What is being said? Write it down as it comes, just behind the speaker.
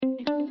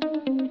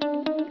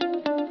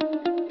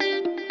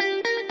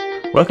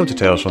Welcome to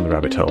Tales from the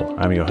Rabbit Hole.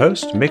 I'm your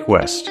host, Mick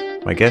West.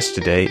 My guest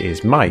today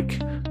is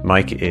Mike.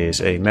 Mike is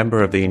a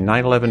member of the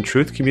 9/11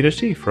 Truth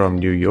community from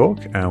New York,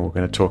 and we're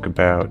going to talk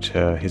about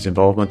his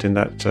involvement in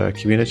that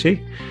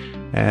community.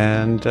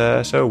 And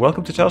so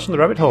welcome to Tales from the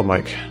Rabbit Hole,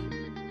 Mike.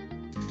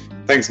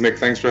 Thanks, Mick.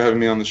 Thanks for having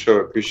me on the show.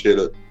 I appreciate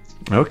it.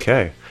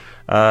 Okay.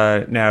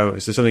 Now,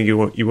 is there something you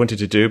wanted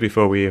to do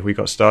before we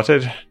got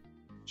started?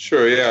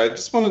 Sure, yeah. I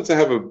just wanted to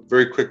have a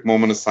very quick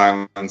moment of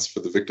silence for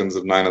the victims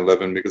of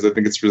 9/11 because I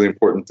think it's really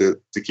important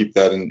to keep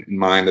that in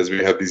mind as we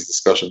have these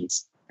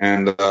discussions.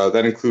 And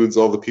that includes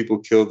all the people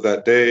killed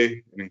that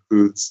day. It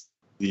includes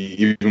the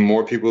even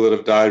more people that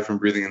have died from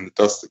breathing in the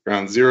dust at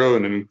Ground Zero.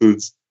 And it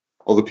includes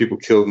all the people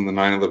killed in the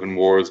 9/11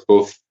 wars,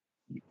 both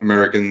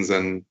Americans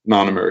and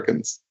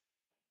non-Americans.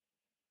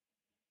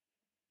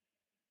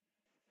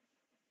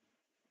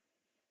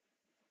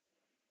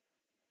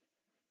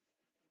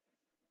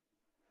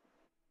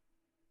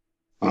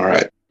 All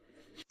right.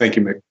 Thank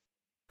you, Mick.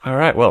 All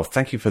right. Well,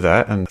 thank you for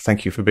that, and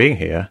thank you for being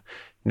here.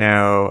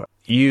 Now,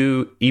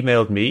 you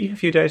emailed me a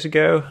few days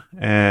ago,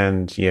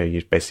 and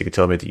you basically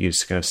told me that you'd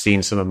kind of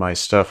seen some of my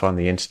stuff on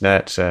the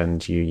internet,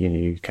 and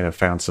you kind of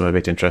found some of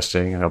it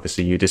interesting, and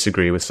obviously you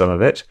disagree with some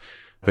of it,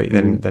 but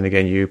then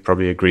again, you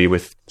probably agree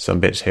with some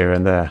bits here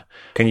and there.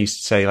 Can you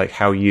say like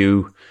how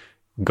you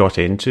got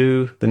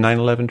into the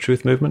 9/11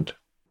 Truth movement?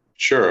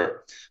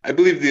 Sure. I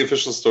believe the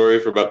official story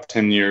for about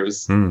 10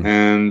 years,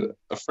 and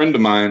a friend of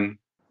mine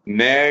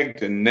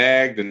nagged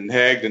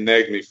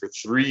me for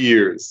 3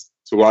 years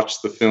to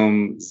watch the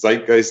film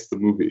Zeitgeist, the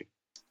movie.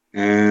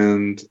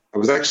 And I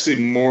was actually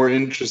more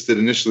interested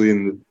initially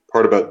in the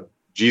part about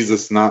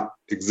Jesus not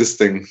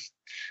existing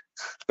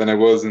than I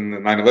was in the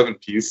 9/11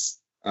 piece.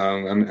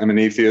 I'm an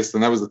atheist,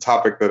 and that was a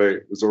topic that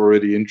I was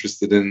already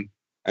interested in.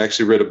 I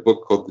actually read a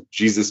book called The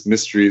Jesus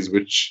Mysteries,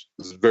 which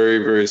was very,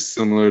 very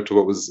similar to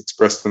what was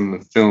expressed in the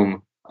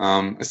film.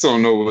 I still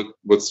don't know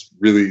what's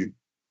really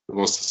the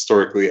most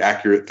historically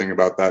accurate thing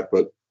about that,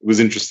 but it was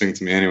interesting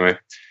to me anyway.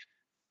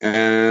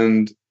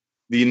 And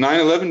the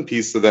 9/11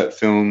 piece of that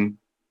film,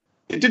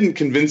 it didn't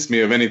convince me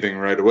of anything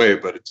right away,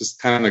 but it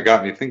just kind of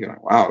got me thinking,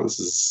 wow, this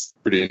is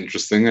pretty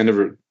interesting. I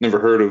never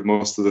heard of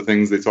most of the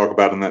things they talk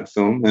about in that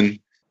film, and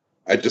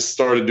I just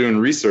started doing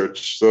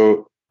research.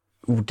 So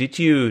Did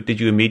you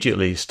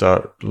immediately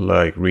start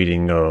like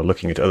reading or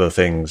looking at other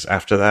things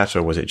after that,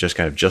 or was it just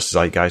kind of just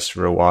Zeitgeist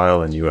for a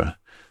while and you were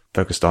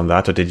focused on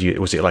that, or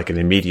was it like an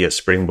immediate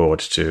springboard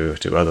to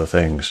other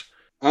things?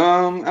 I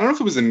don't know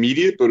if it was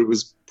immediate, but it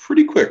was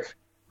pretty quick.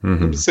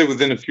 Mm-hmm. I'd say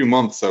within a few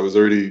months, I was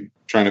already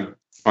trying to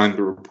find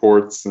the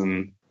reports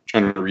and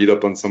trying to read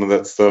up on some of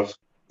that stuff.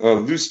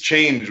 Loose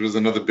Change was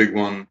another big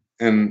one,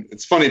 and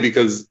it's funny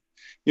because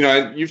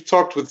you've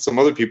talked with some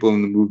other people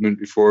in the movement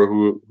before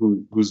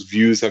whose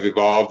views have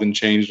evolved and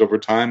changed over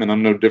time, and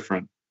I'm no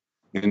different.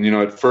 And,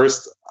 at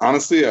first,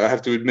 honestly, I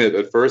have to admit,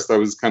 at first I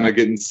was kind of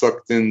getting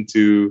sucked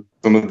into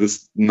some of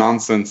this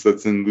nonsense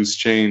that's in Loose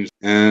Change.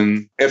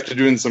 And after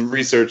doing some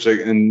research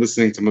and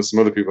listening to some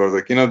other people, I was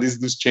like, these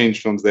Loose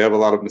Change films, they have a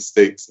lot of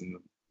mistakes in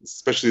them,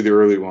 especially the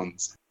early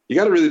ones. You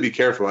got to really be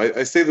careful.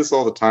 I say this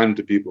all the time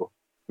to people.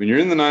 When you're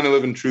in the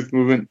 9/11 Truth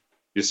movement,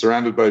 you're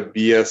surrounded by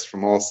BS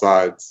from all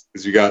sides,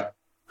 because you got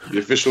the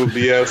official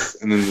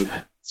BS and then the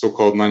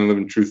so-called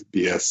 9/11 Truth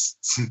BS.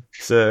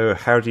 So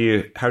how do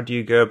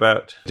you go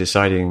about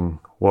deciding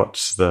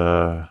what's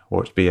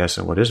BS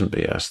and what isn't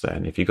BS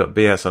then? If you've got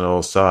BS on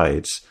all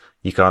sides,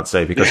 you can't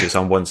say because it's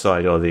on one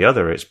side or the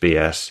other it's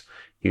BS.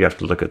 You have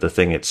to look at the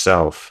thing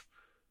itself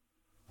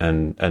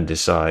and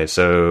decide.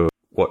 So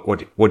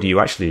what do you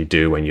actually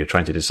do when you're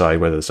trying to decide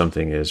whether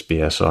something is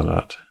BS or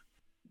not?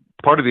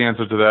 Part of the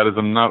answer to that is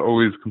I'm not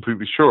always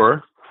completely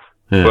sure,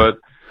 but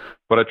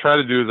what I try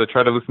to do is I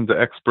try to listen to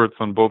experts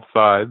on both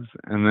sides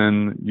and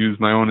then use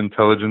my own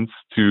intelligence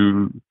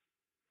to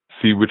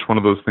see which one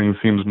of those things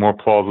seems more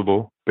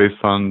plausible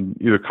based on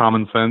either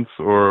common sense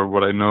or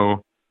what I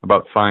know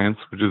about science,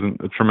 which isn't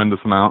a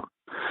tremendous amount.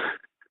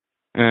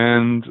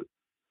 And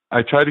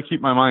I try to keep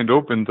my mind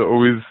open to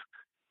always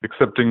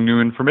accepting new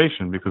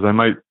information because I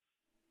might,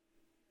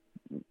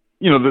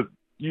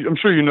 I'm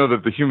sure you know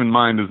that the human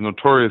mind is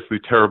notoriously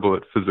terrible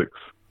at physics.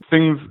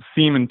 Things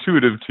seem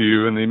intuitive to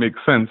you and they make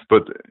sense,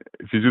 but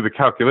if you do the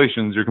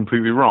calculations, you're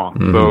completely wrong.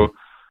 Mm-hmm. So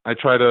I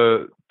try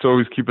to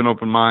always keep an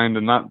open mind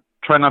and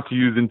try not to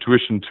use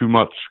intuition too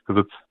much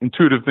because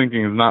intuitive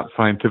thinking is not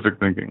scientific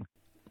thinking.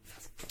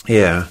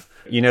 Yeah.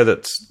 You know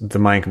that the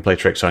mind can play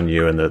tricks on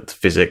you and that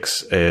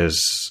physics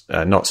is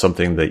not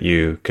something that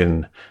you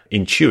can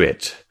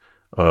intuit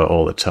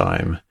all the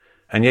time.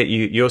 And yet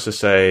you also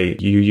say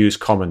you use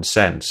common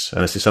sense.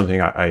 And this is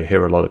something I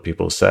hear a lot of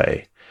people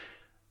say.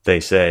 They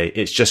say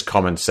it's just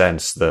common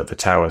sense that the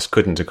towers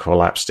couldn't have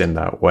collapsed in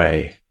that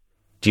way.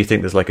 Do you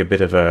think there's like a bit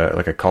of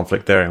a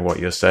conflict there in what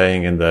you're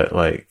saying, in that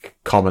like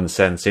common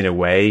sense in a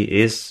way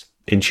is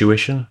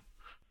intuition?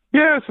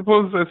 Yeah, I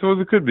suppose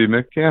it could be,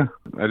 Mick. Yeah,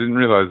 I didn't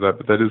realize that,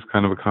 but that is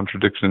kind of a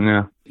contradiction.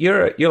 Yeah,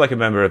 you're like a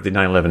member of the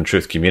 9/11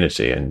 Truth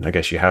community, and I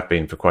guess you have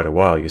been for quite a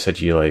while. You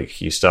said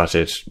you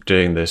started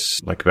doing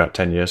this like about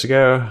 10 years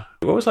ago.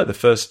 What was like the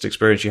first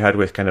experience you had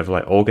with kind of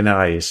like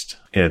organized,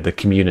 the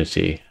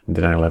community,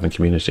 the 9/11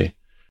 community?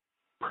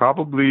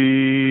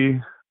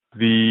 Probably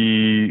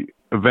the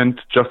event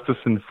Justice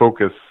in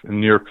Focus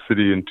in New York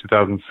City in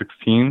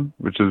 2016,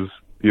 which is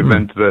the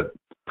event that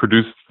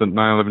produced the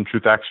 9/11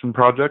 Truth Action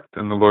Project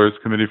and the Lawyers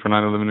Committee for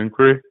 9/11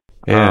 Inquiry.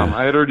 Yeah.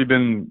 I had already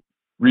been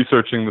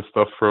researching this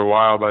stuff for a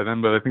while by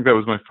then, but I think that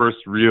was my first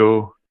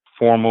real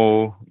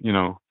formal,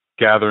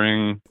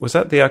 gathering. Was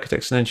that the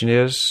Architects and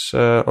Engineers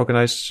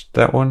organized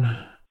that one?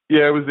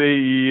 Yeah, it was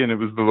AE and it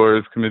was the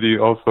Lawyers Committee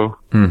also.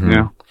 Mm-hmm.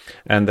 Yeah.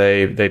 And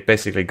they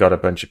basically got a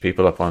bunch of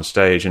people up on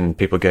stage and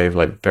people gave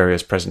like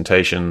various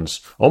presentations.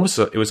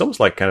 It was almost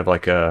like kind of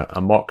like a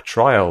mock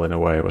trial in a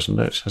way, wasn't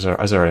it?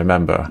 As I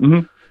remember.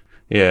 Mm-hmm.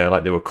 Yeah,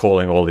 like they were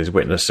calling all these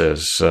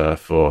witnesses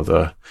for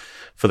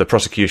the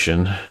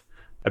prosecution.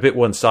 A bit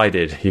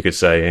one-sided, you could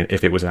say,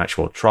 if it was an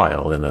actual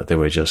trial, in that they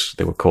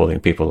were calling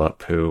people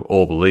up who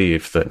all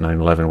believed that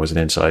 9/11 was an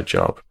inside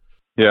job.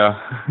 Yeah,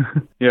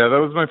 yeah, that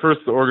was my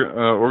first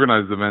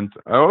organized event.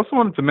 I also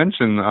wanted to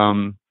mention,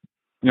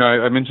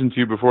 I mentioned to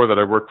you before that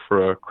I work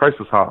for a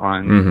crisis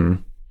hotline, mm-hmm.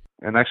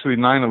 and actually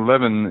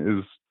 9/11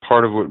 is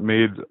part of what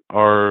made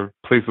our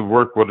place of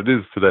work what it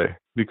is today.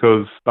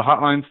 Because the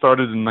hotline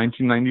started in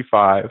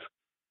 1995,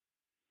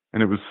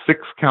 and it was 6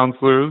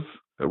 counselors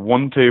at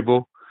one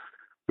table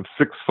with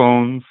 6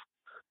 phones,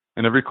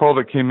 and every call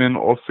that came in,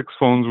 all 6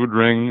 phones would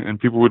ring, and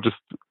people would just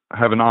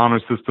have an honor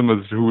system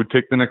as to who would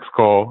take the next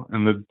call,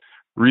 and the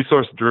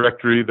resource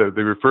directory that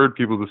they referred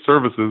people to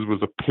services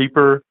was a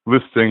paper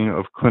listing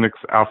of clinics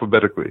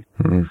alphabetically.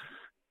 Mm-hmm.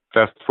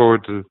 Fast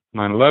forward to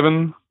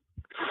 9/11.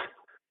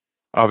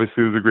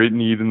 Obviously, there was a great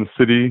need in the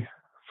city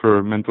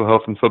for mental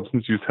health and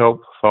substance use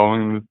help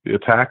following the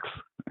attacks.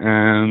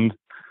 And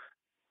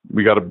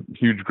we got a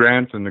huge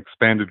grant and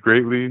expanded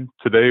greatly.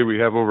 Today, we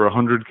have over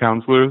 100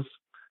 counselors.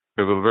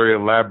 We have a very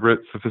elaborate,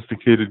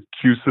 sophisticated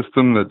queue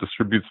system that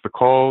distributes the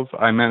calls.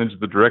 I manage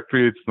the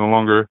directory. It's no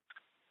longer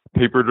a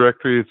paper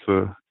directory. It's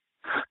a,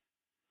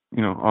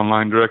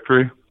 online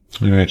directory.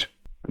 Right.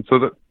 And so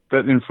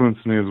that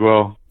influenced me as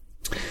well.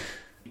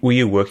 Were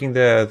you working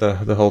there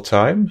the whole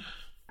time?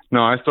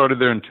 No, I started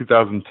there in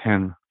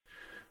 2010.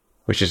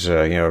 Which is,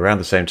 around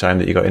the same time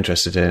that you got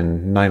interested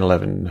in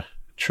 9/11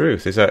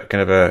 Truth. Is that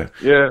kind of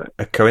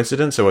a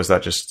coincidence, or was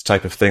that just the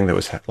type of thing that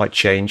was like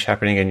change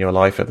happening in your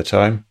life at the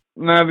time?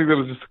 No, I think that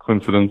was just a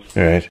coincidence.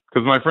 Right.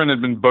 Because my friend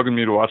had been bugging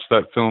me to watch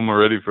that film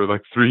already for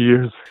like 3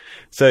 years.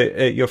 So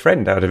your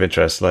friend, out of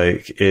interest,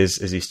 like, is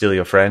he still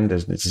your friend?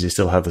 Does he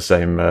still have the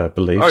same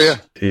beliefs? Oh, yeah.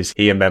 Is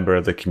he a member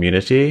of the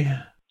community?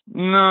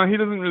 No, he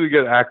doesn't really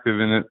get active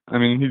in it. I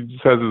mean, he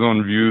just has his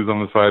own views on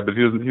the side, but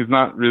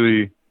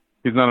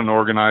he's not an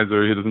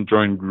organizer. He doesn't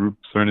join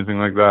groups or anything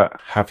like that.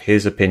 Have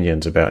his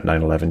opinions about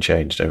 9/11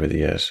 changed over the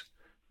years?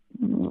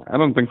 I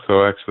don't think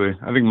so, actually.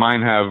 I think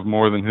mine have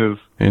more than his.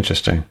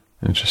 Interesting.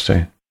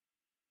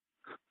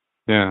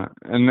 Yeah.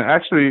 And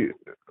actually,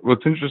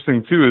 what's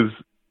interesting, too, is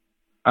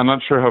I'm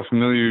not sure how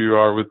familiar you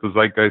are with the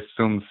Zeitgeist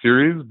film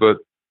series, but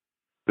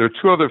there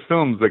are 2 other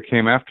films that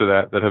came after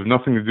that have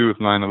nothing to do with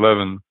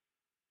 9/11,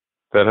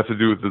 that have to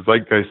do with the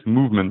Zeitgeist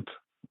movement.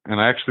 And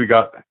I actually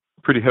got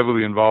pretty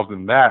heavily involved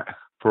in that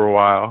for a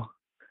while.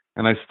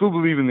 And I still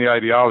believe in the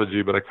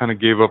ideology, but I kind of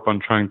gave up on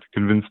trying to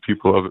convince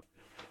people of it.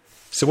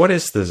 So what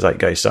is the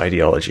Zeitgeist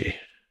ideology?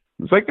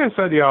 The Zeitgeist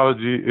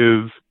ideology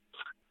is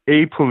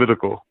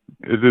apolitical.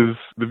 It is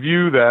the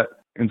view that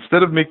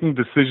instead of making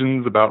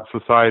decisions about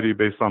society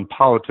based on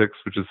politics,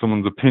 which is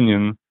someone's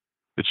opinion,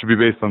 it should be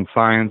based on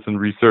science and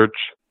research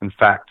and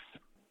facts.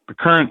 The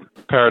current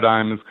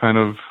paradigm is kind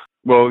of,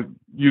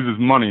 uses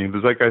money. The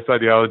Zeitgeist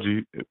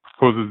ideology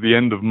proposes the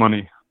end of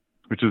money,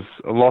 which is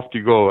a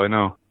lofty goal, I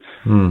know.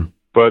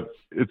 But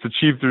it's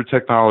achieved through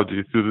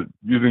technology,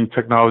 using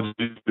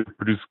technology to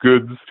produce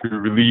goods, to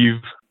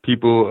relieve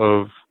people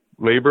of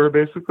labor,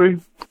 basically.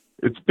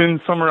 It's been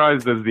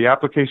summarized as the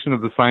application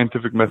of the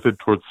scientific method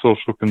towards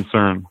social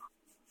concern.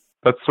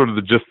 That's sort of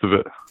the gist of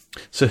it.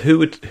 So who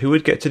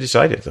would get to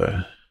decide it, though?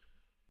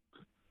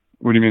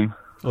 What do you mean?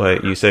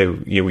 Like, you say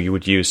you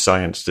would use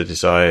science to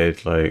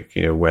decide, like,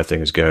 where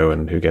things go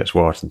and who gets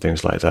what and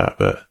things like that,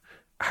 but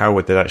how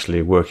would that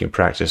actually work in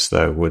practice,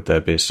 though? Would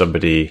there be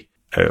somebody,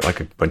 like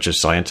a bunch of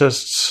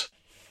scientists,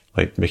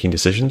 like, making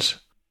decisions?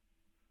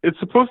 It's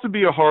supposed to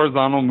be a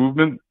horizontal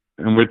movement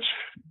in which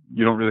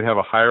you don't really have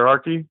a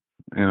hierarchy.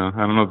 I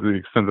don't know to the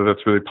extent that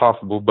that's really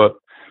possible, but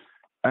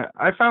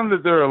I found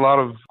that there are a lot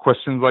of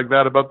questions like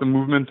that about the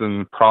movement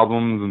and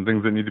problems and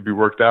things that need to be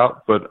worked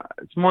out, but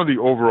it's more the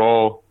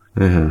overall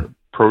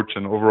approach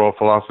and overall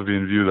philosophy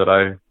and view that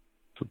I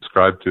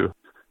subscribe to.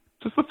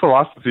 Just the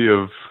philosophy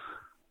of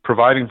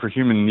providing for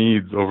human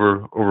needs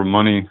over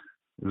money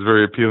is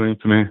very appealing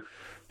to me.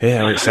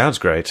 Yeah, it sounds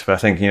great, but I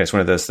think it's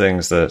one of those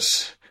things that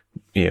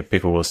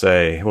people will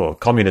say, well,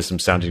 communism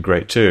sounded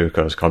great too,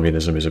 because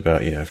communism is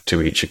about,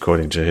 to each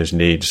according to his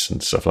needs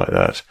and stuff like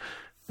that.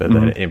 But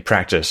then in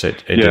practice,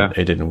 it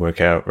didn't work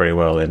out very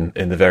well in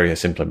the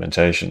various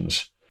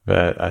implementations.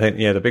 But I think,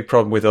 the big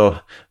problem with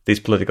all these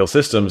political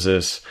systems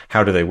is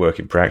how do they work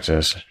in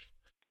practice?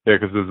 Yeah,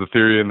 because there's the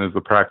theory and there's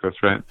the practice,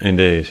 right?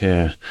 Indeed,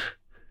 yeah.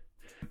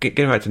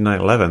 Getting back to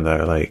 9/11,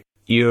 though, like,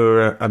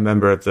 you're a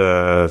member of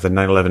the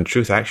 9/11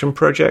 Truth Action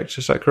Project,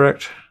 is that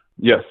correct?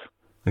 Yes.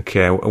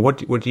 Okay. What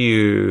do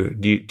you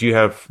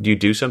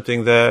do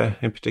something there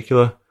in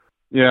particular?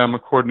 Yeah, I'm a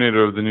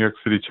coordinator of the New York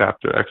City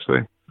chapter,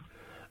 actually.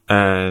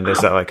 And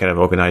is that like kind of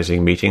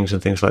organizing meetings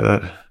and things like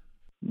that?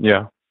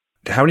 Yeah.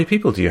 How many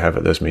people do you have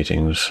at those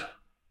meetings?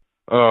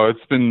 Oh,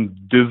 it's been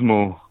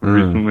dismal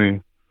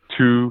recently.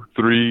 2,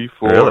 3,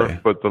 4. Really?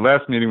 But the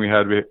last meeting we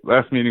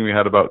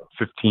had about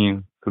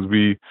 15. Because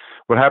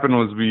what happened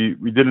was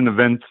we did an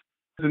event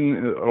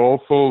in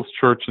All Souls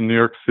Church in New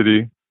York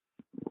City,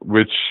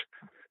 which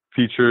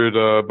featured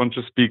a bunch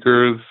of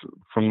speakers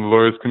from the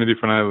Lawyers Committee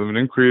for 9/11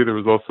 Inquiry. There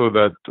was also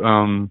that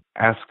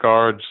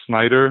Asgard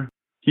Snyder.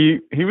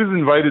 He was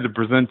invited to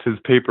present his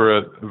paper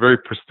at a very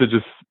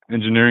prestigious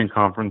engineering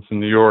conference in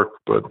New York,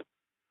 but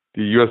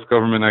the U.S.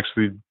 government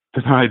actually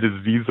denied his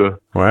visa.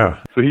 Wow.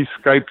 So he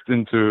Skyped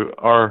into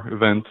our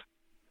event,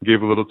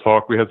 gave a little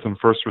talk. We had some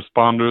first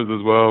responders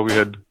as well. We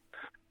had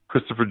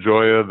Christopher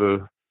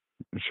Gioia,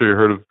 I'm sure you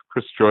heard of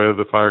Chris Gioia,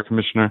 the fire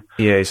commissioner.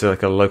 Yeah, he's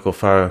like a local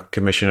fire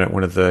commissioner at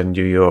one of the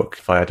New York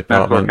fire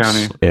departments.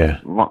 Nassau County,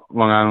 yeah,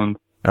 Long Island.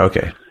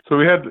 Okay. So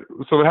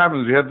what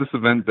happens? We had this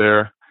event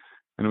there,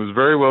 and it was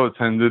very well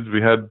attended. We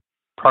had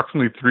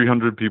approximately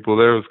 300 people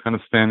there. It was kind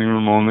of standing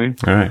room only.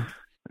 All right.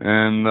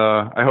 And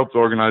I helped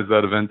organize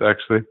that event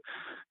actually.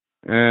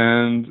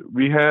 And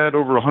we had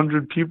over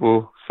 100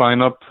 people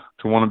sign up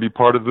to want to be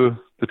part of the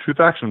Truth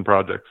Action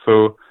Project.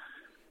 So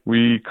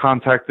we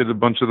contacted a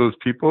bunch of those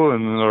people,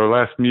 and in our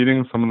last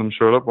meeting, some of them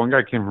showed up. One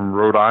guy came from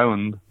Rhode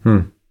Island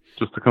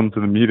just to come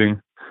to the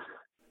meeting.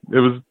 It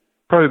was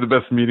probably the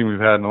best meeting we've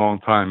had in a long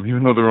time,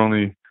 even though there were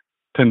only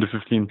 10 to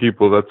 15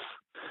 people.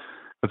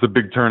 That's a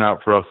big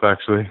turnout for us,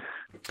 actually.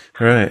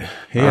 Right.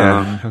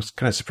 Yeah. I was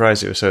kind of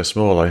surprised it was so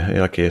small,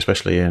 like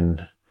especially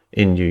in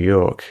New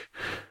York.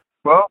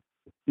 Well,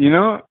 in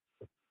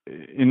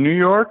New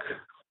York,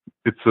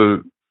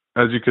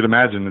 as you could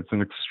imagine, it's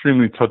an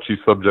extremely touchy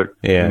subject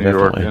in New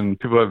York, and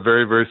people have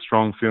very, very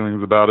strong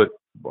feelings about it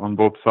on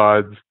both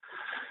sides.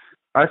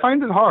 I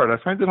find it hard. I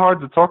find it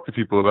hard to talk to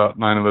people about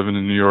 9/11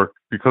 in New York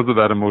because of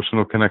that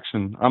emotional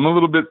connection. I'm a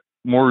little bit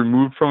more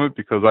removed from it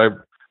because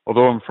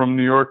although I'm from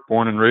New York,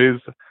 born and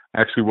raised,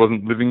 I actually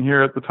wasn't living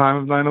here at the time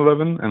of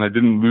 9/11, and I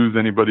didn't lose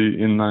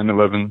anybody in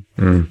 9/11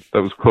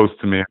 that was close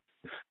to me.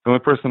 The only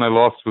person I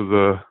lost was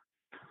a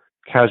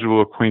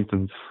casual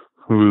acquaintance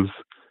who was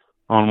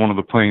on one of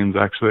the planes,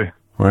 actually.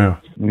 Wow.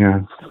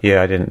 Yeah.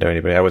 Yeah, I didn't know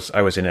anybody. I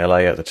was in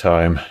LA at the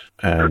time,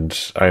 and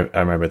I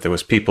remember there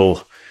was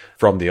people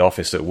from the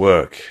office at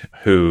work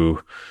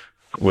who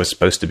was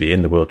supposed to be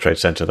in the World Trade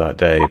Center that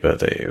day,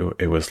 but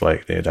it was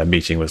like their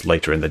meeting was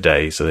later in the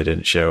day, so they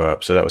didn't show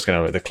up. So that was kind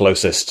of like the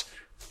closest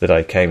that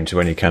I came to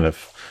any kind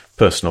of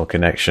personal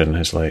connection,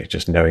 is like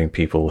just knowing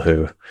people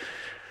who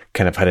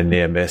kind of had a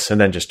near miss,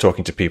 and then just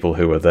talking to people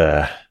who were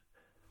there.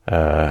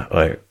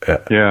 When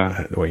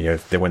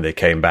they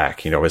came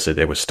back, obviously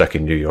they were stuck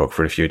in New York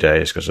for a few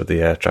days because of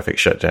the air traffic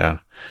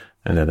shutdown,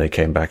 and then they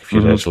came back a few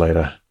days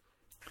later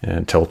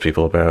and told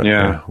people about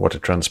what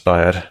had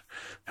transpired,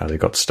 how they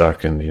got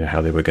stuck, and how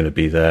they were going to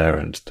be there,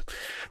 and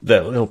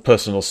their little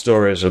personal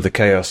stories of the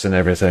chaos and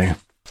everything.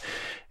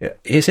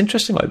 It's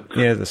interesting,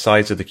 the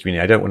sides of the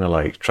community. I don't want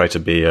to try to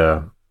be.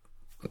 I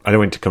don't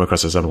want to come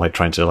across as I'm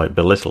trying to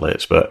belittle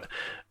it, but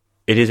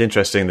it is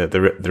interesting that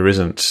there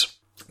isn't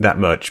that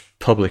much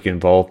public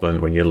involvement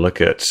when you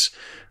look at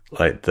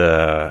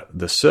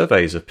the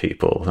surveys of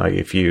people. Like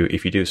if you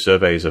do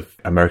surveys of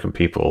American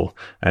people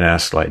and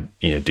ask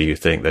do you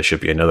think there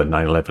should be another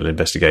 9/11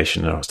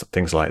 investigation or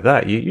things like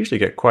that, you usually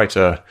get quite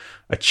a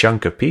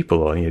chunk of people.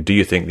 Or do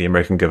you think the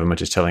American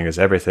government is telling us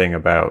everything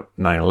about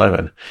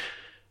 9/11?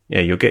 Yeah,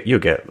 you'll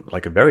get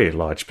a very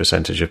large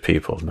percentage of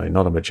people,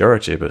 not a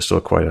majority, but still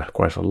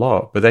quite a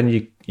lot. But then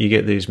you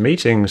get these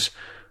meetings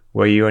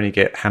where you only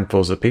get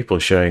handfuls of people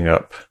showing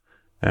up.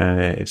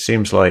 And it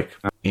seems like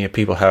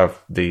people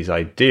have these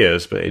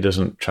ideas, but it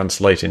doesn't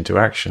translate into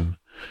action.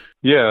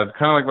 Yeah,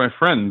 kind of like my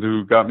friend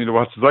who got me to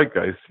watch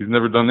Zeitgeist. He's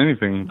never done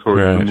anything towards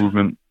the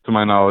movement, to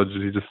my knowledge.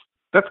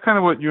 That's kind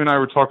of what you and I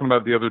were talking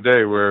about the other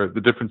day, where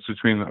the difference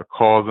between a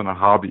cause and a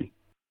hobby.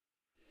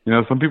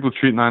 Some people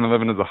treat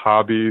 9/11 as a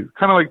hobby,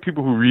 kind of like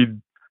people who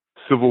read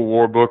Civil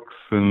War books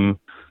and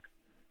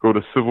go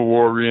to Civil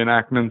War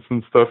reenactments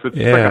and stuff. It's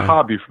like a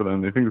hobby for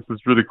them. They think this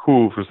is really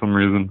cool for some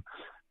reason.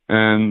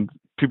 And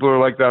people are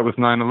like that with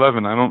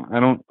 9/11. I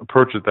don't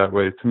approach it that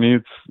way. To me,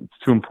 it's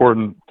too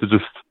important to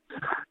just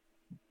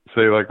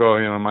say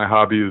my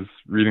hobby is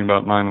reading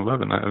about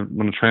 9/11. I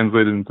want to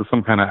translate it into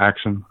some kind of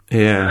action.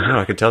 Yeah, no,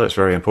 I can tell it's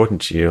very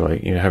important to you,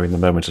 having the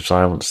moment of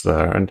silence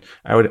there. And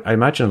I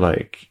imagine,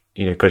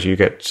 because you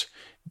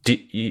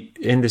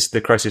In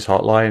the crisis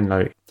hotline,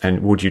 like,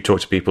 and would you talk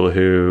to people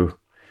who,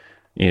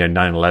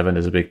 9/11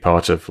 is a big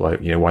part of,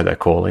 like, why they're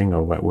calling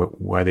or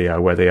where they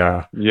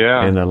are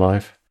in their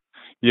life?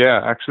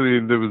 Yeah, actually,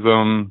 there was,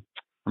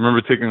 I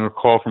remember taking a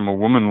call from a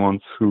woman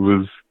once who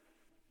was,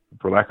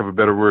 for lack of a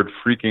better word,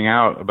 freaking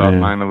out about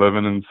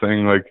 9/11 and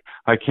saying, like,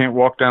 I can't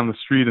walk down the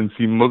street and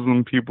see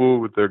Muslim people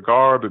with their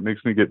garb. It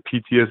makes me get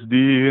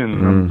PTSD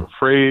and I'm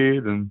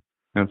afraid, and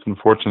it's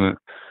unfortunate.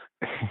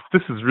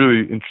 This is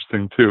really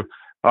interesting, too.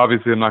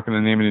 Obviously, I'm not going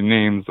to name any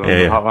names. The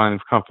hotline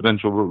is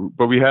confidential,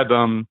 but we had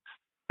a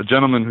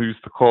gentleman who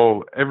used to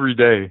call every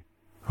day.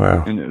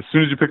 Wow. And as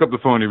soon as you pick up the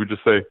phone, he would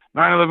just say,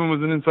 9/11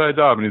 was an inside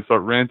job, and he'd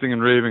start ranting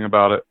and raving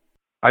about it.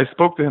 I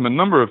spoke to him a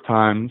number of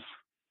times,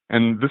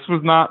 and this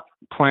was not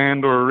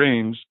planned or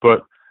arranged,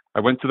 but I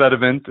went to that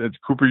event at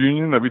Cooper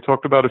Union that we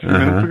talked about a few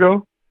minutes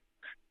ago,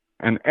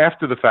 and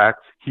after the fact,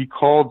 he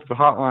called the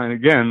hotline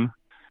again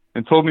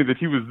and told me that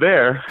he was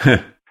there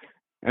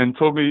and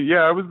told me,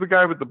 yeah, I was the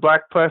guy with the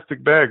black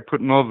plastic bag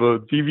putting all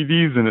the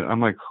DVDs in it.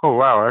 I'm like, oh,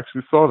 wow, I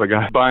actually saw the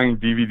guy buying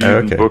DVDs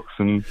and books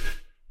and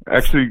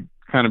actually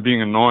kind of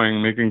being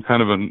annoying, making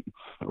kind of a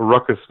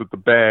ruckus with the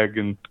bag,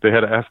 and they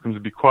had to ask him to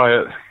be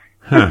quiet.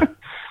 Huh.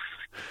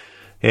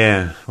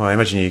 Yeah, well, I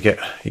imagine you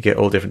get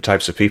all different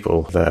types of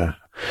people there.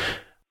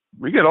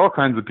 We get all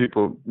kinds of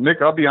people.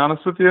 Nick, I'll be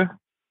honest with you.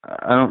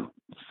 I don't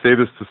say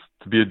this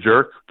to be a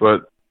jerk,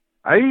 but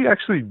I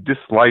actually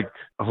dislike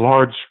a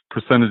large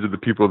percentage of the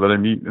people that I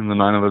meet in the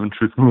 9/11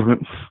 Truth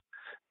Movement,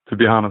 to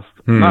be honest.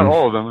 Not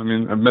all of them. I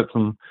mean, I've met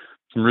some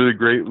really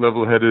great,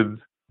 level-headed,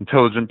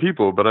 intelligent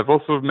people, but I've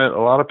also met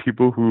a lot of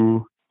people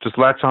who just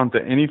latch on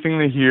to anything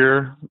they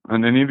hear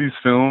on any of these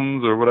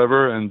films or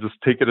whatever and just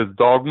take it as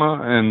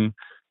dogma and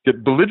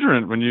get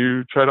belligerent when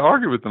you try to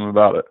argue with them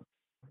about it.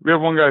 We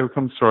have one guy who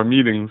comes to our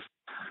meetings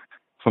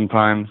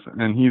sometimes,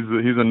 and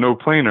he's a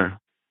no-planer,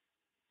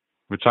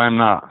 which I'm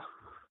not.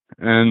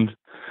 And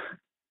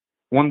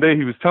one day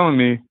he was telling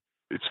me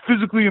it's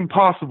physically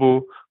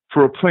impossible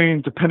for a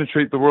plane to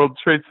penetrate the World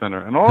Trade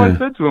Center. And all I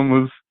said to him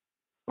was,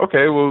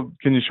 okay, well,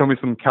 can you show me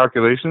some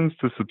calculations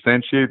to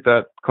substantiate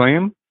that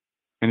claim?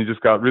 And he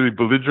just got really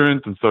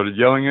belligerent and started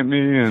yelling at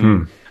me,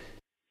 and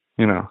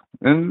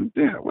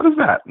what is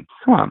that?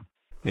 Come on.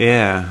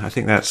 Yeah, I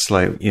think that's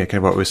like, kind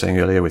of what we were saying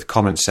earlier with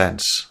common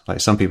sense.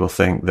 Like, some people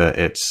think that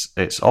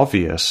it's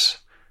obvious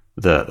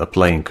that a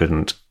plane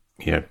couldn't,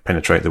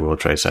 penetrate the World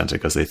Trade Center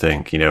because they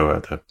think,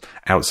 the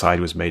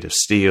outside was made of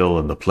steel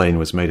and the plane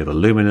was made of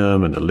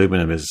aluminum, and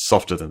aluminum is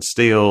softer than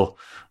steel,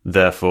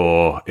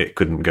 therefore it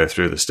couldn't go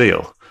through the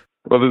steel.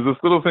 Well, there's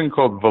this little thing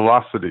called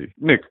velocity.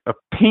 Nick, a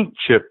paint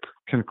chip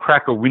can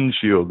crack a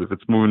windshield if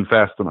it's moving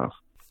fast enough.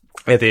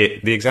 Yeah,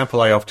 the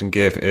example I often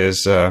give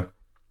is the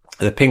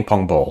ping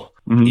pong ball.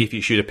 Mm-hmm. If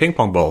you shoot a ping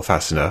pong ball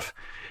fast enough,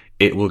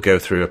 it will go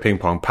through a ping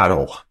pong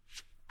paddle.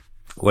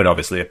 When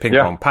obviously a ping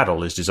pong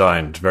paddle is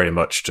designed very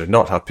much to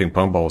not have ping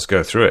pong balls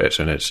go through it,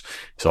 and it's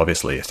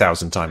obviously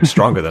 1,000 times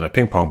stronger than a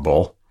ping pong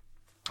ball.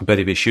 But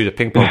if you shoot a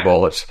ping pong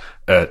ball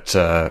at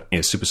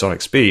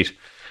supersonic speed,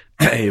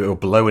 it will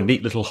blow a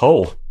neat little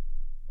hole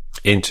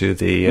into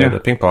the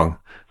ping pong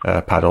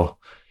paddle.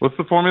 What's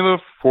the formula?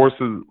 Force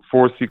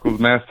equals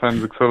mass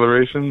times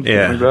acceleration?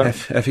 Yeah,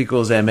 like F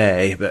equals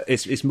ma. But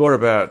it's more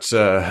about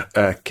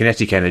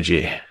kinetic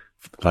energy.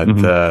 Like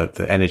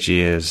the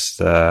energy is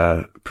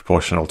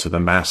proportional to the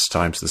mass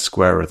times the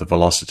square of the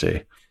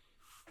velocity.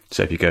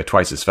 So if you go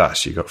twice as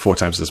fast, you've got 4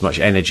 times as much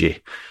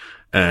energy.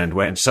 And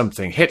when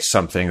something hits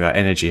something, that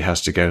energy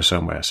has to go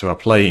somewhere. So a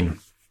plane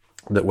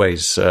that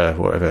weighs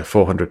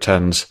 400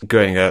 tons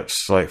going at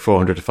like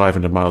 400 to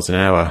 500 miles an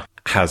hour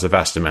has a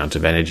vast amount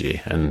of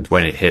energy. And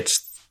when it hits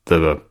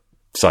the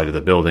side of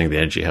the building, the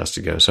energy has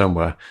to go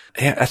somewhere.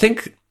 Yeah, I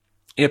think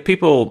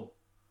people,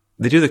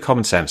 they do the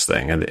common sense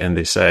thing and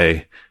they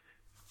say,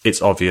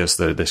 it's obvious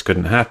that this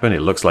couldn't happen. It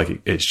looks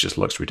like it just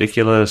looks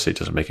ridiculous. It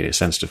doesn't make any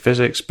sense to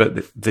physics,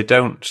 but they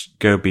don't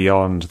go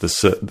beyond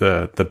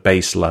the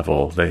base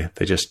level. They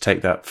just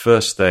take that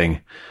first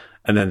thing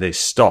and then they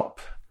stop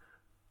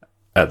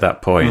at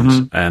that point.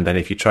 Mm-hmm. And then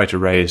if you try to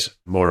raise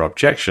more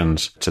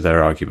objections to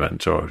their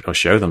argument or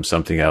show them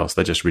something else,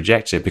 they just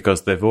reject it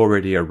because they've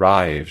already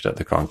arrived at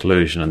the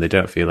conclusion and they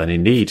don't feel any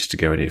need to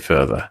go any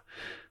further.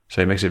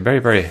 So it makes it very,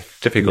 very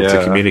difficult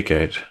to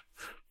communicate.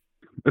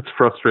 It's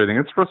frustrating.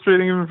 It's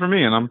frustrating even for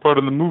me, and I'm part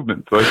of the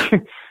movement. So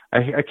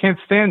I can't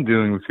stand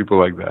dealing with people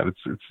like that.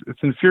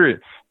 It's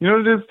infuriating. You know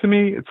what it is to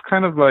me? It's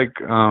kind of like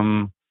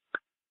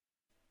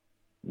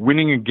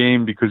winning a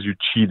game because you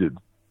cheated,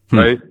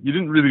 right? You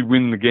didn't really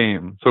win the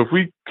game. So if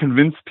we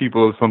convince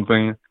people of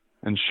something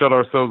and shut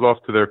ourselves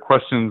off to their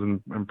questions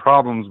and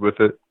problems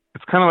with it,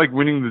 it's kind of like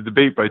winning the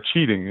debate by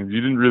cheating, and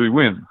you didn't really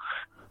win.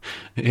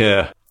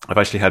 Yeah. I've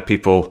actually had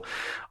people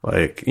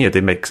like,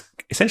 they make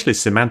essentially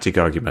semantic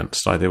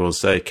arguments. Like they will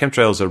say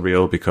chemtrails are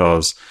real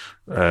because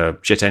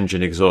jet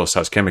engine exhaust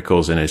has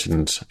chemicals in it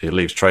and it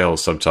leaves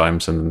trails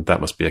sometimes, and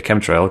that must be a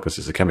chemtrail because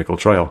it's a chemical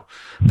trail.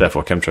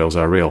 Therefore, chemtrails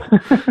are real.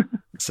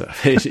 So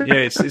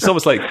it's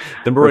almost like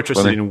they're more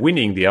interested in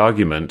winning the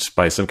argument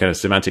by some kind of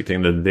semantic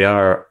thing than they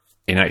are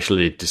in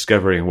actually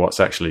discovering what's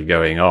actually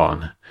going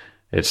on.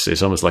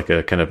 It's almost like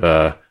a kind of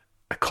a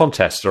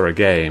contest or a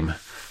game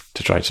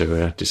to try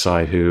to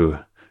decide who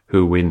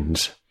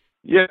wins.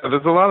 Yeah,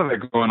 there's a lot of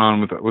that going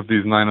on with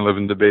these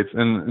 9/11 debates,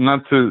 and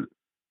not to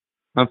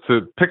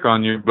pick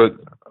on you, but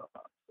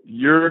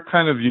you're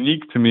kind of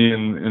unique to me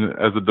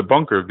as a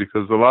debunker,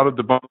 because a lot of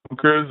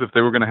debunkers, if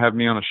they were going to have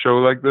me on a show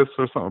like this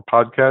or a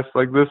podcast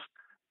like this,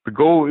 the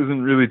goal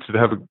isn't really to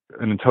have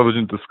an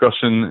intelligent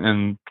discussion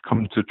and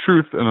come to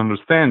truth and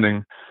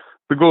understanding.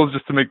 The goal is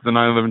just to make the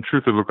 9/11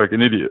 truther look like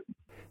an idiot.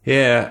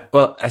 Yeah,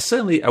 well,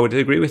 I would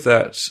agree with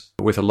that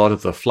with a lot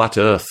of the flat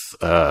Earth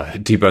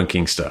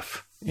debunking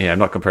stuff. Yeah, I'm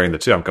not comparing the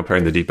two. I'm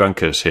comparing the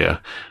debunkers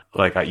here.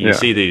 Like you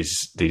see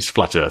these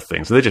flat Earth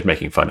things, and they're just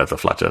making fun of the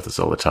flat Earthers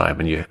all the time.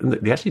 And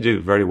they actually do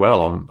very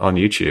well on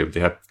YouTube. They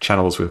have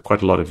channels with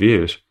quite a lot of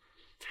views.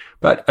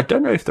 But I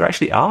don't know if there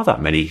actually are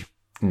that many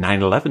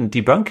 9/11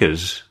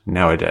 debunkers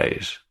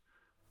nowadays.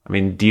 I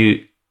mean,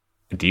 do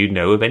you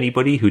know of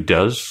anybody who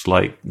does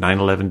like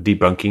 9/11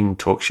 debunking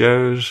talk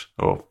shows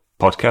or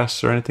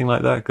podcasts or anything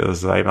like that?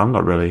 Because I'm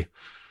not really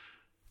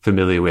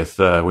familiar with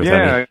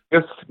any.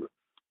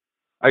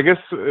 I guess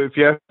if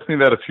you asked me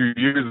that a few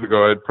years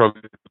ago, I'd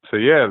probably say,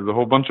 yeah, there's a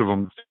whole bunch of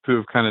them who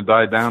have kind of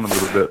died down a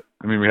little bit.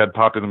 I mean, we had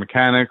Popular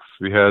Mechanics,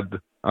 we had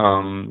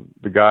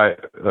the guy,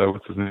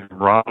 what's his name,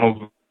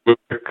 Ronald Wick,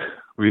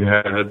 we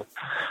had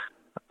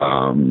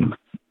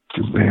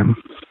his name.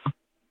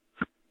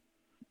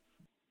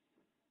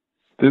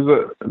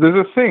 There's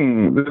a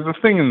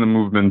thing in the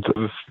movement of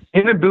this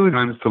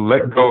inability to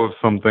let go of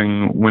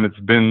something when it's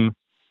been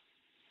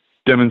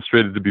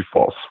demonstrated to be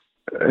false.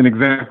 An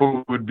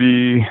example would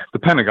be the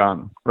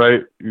Pentagon,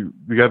 right? You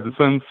have the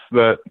sense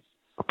that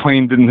a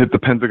plane didn't hit the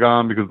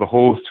Pentagon because the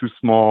hole is too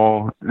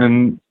small.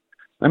 And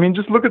I mean,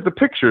 just look at the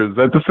pictures.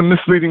 That's just a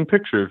misleading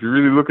picture. If you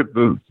really look at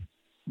the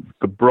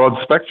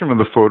broad spectrum of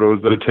the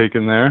photos that are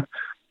taken there,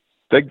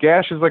 that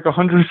gash is like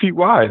 100 feet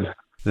wide.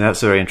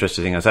 That's very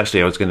interesting. I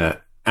was going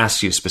to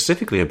ask you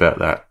specifically about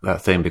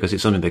that thing, because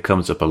it's something that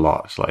comes up a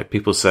lot. Like,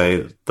 people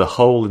say the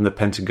hole in the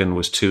Pentagon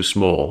was too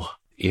small.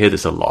 You hear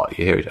this a lot.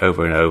 You hear it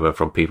over and over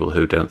from people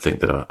who don't think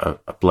that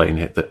a plane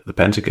hit the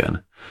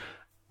Pentagon.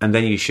 And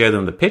then you show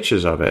them the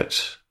pictures of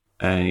it,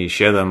 and you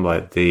show them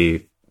like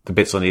the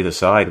bits on either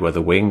side where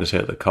the wings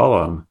hit the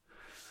column,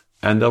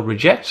 and they'll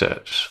reject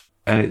it.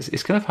 And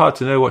it's kind of hard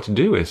to know what to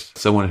do with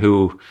someone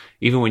who,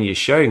 even when you're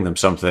showing them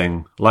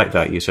something like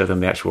that, you show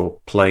them the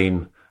actual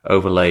plane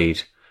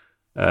overlaid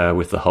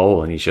with the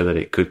hole, and you show that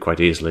it could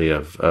quite easily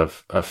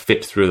have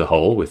fit through the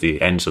hole with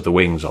the ends of the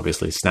wings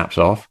obviously snapped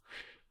off.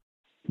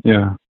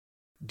 Yeah.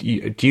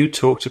 Do you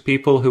talk to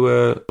people who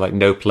are like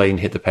no plane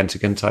hit the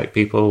Pentagon type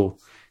people,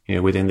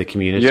 within the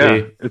community?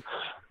 Yeah,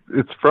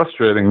 it's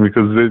frustrating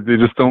because they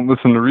just don't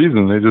listen to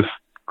reason. They just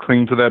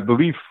cling to that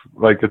belief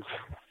like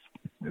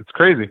it's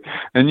crazy.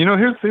 And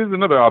here's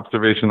another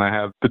observation I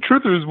have. The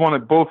truthers want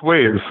it both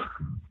ways.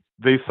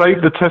 They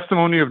cite the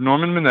testimony of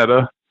Norman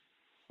Mineta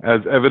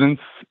as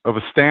evidence of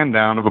a stand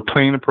down of a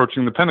plane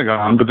approaching the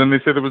Pentagon, but then they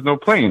say there was no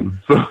plane.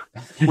 So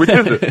which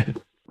is it?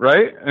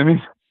 Right? I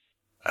mean,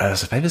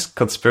 there's a famous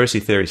conspiracy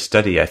theory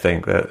study, I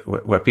think, that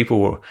where people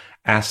were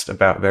asked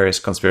about various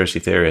conspiracy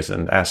theories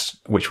and asked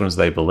which ones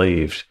they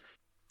believed.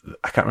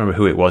 I can't remember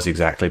who it was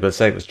exactly, but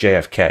say it was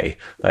JFK.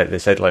 Like, they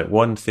said, like,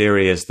 one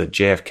theory is that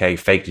JFK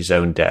faked his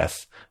own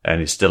death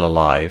and is still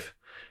alive,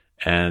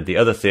 and the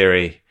other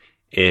theory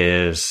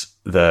is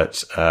that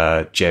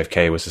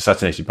JFK was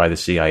assassinated by the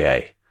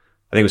CIA.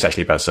 I think it was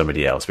actually about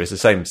somebody else, but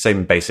it's the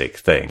same basic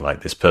thing.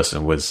 Like, this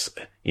person was,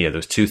 there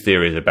was two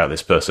theories about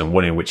this person,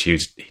 one in which he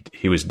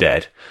was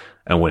dead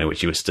and one in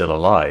which he was still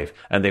alive.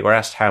 And they were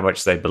asked how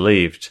much they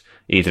believed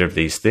either of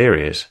these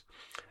theories.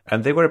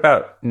 And they were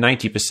about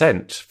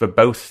 90% for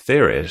both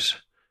theories,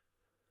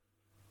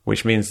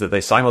 which means that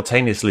they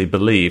simultaneously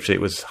believed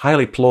it was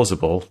highly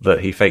plausible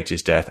that he faked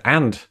his death,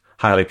 and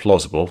highly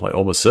plausible, like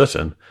almost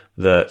certain,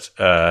 that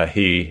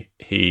he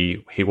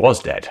was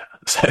dead.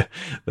 So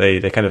they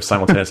kind of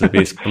simultaneously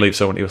believe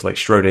someone. It was like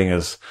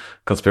Schrodinger's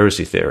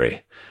conspiracy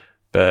theory.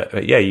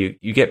 But yeah,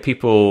 you get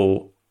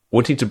people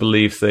wanting to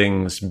believe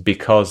things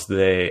because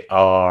they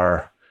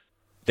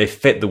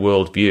fit the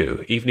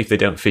worldview, even if they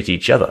don't fit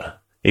each other.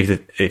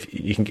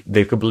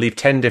 They could believe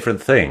 10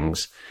 different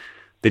things.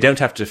 They don't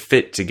have to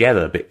fit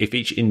together, but if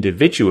each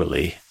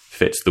individually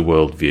fits the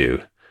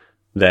worldview,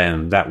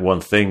 then that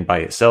one thing by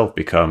itself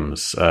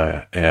becomes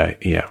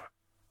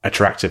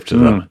attractive to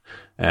them.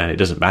 And it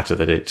doesn't matter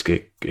that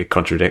it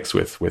contradicts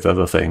with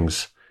other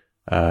things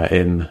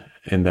in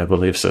their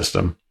belief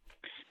system.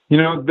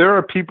 There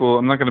are people,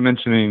 I'm not going to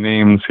mention any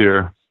names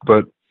here,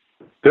 but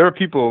there are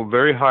people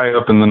very high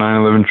up in the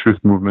 9/11 truth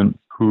movement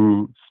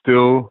who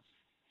still,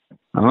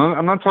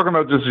 I'm not talking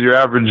about just your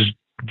average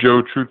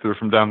Joe truther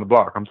from down the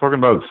block. I'm talking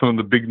about some of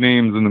the big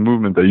names in the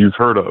movement that you've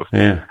heard of,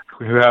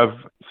 who have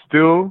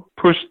still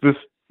pushed this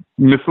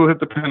missile hit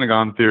the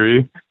Pentagon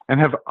theory and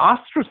have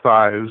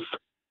ostracized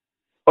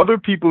other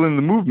people in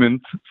the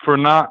movement for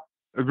not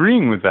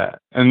agreeing with that.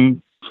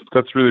 And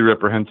that's really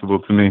reprehensible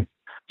to me,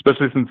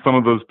 especially since some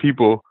of those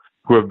people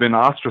who have been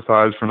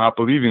ostracized for not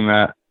believing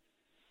that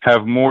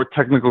have more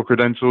technical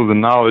credentials and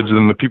knowledge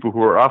than the people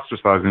who are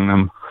ostracizing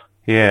them.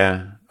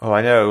 Yeah. Well,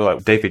 I know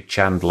like David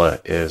Chandler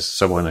is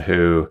someone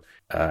who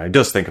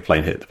does think a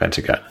plane hit the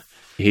Pentagon.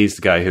 He's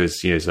the guy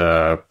who's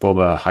a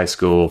former high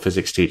school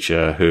physics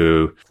teacher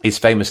who is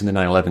famous in the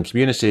 9/11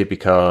 community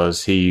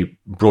because he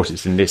brought it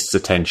to NIST's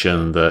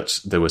attention that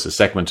there was a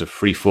segment of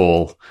free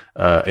fall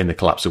in the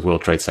collapse of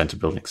World Trade Center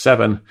Building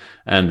 7,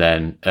 and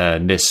then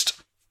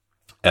NIST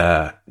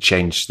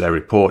changed their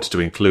report to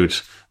include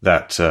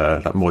that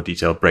more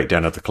detailed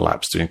breakdown of the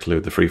collapse to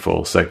include the free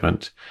fall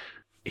segment.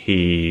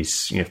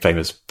 He's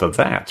famous for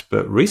that,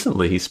 but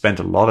recently he spent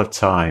a lot of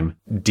time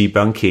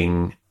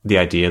debunking the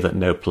idea that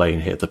no plane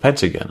hit the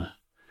Pentagon,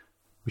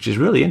 which is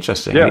really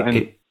interesting. Yeah,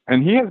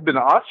 and he has been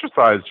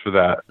ostracized for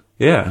that.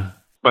 Yeah.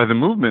 By the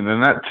movement,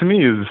 and that to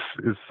me is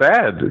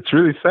sad. It's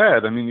really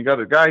sad. I mean, you got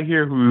a guy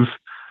here who's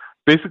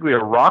basically a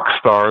rock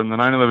star in the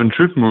 9/11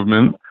 truth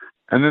movement,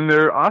 and then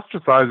they're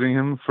ostracizing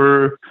him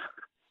for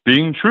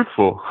being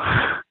truthful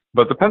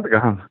about the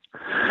Pentagon.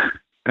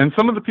 And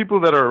some of the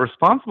people that are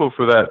responsible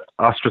for that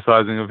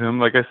ostracizing of him,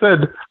 like I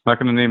said, I'm not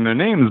going to name their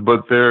names,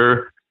 but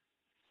they're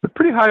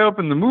pretty high up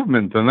in the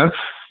movement, and that's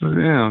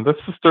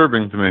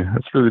disturbing to me.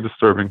 That's really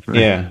disturbing to me.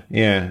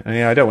 Yeah.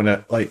 I don't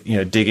want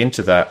to dig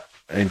into that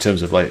in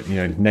terms of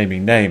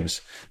naming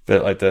names,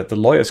 but like the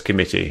Lawyers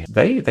Committee,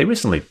 they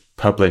recently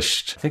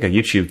published, I think, a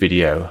YouTube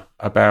video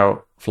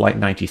about Flight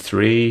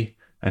 93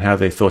 and how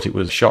they thought it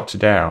was shot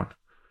down.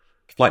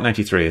 Flight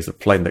 93 is the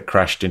plane that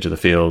crashed into the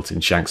field in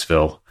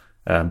Shanksville,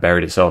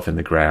 buried itself in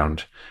the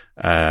ground.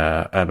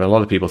 But a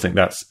lot of people think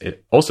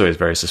it also is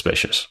very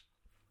suspicious.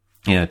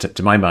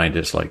 To my mind,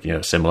 it's like,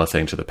 a similar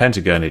thing to the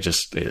Pentagon.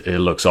 It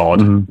looks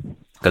odd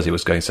because it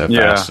was going so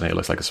fast, and it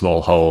looks like a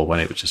small hole when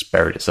it was just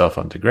buried itself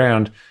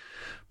underground.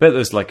 But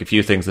there's like a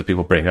few things that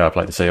people bring up,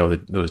 like they say,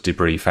 there was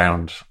debris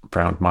found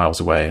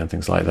miles away and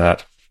things like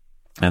that.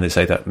 And they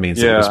say that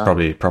means it was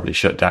probably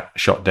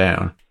shot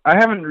down. I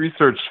haven't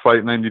researched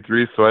Flight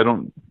 93, so I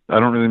don't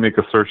really make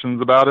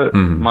assertions about it.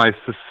 Mm-hmm. My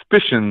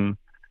suspicion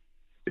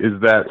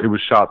is that it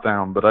was shot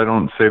down, but I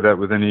don't say that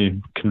with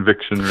any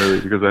conviction, really,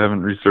 because I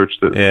haven't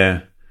researched it.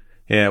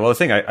 Yeah. Well, the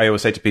thing I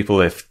always say to people,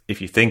 if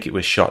you think it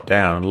was shot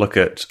down, look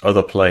at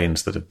other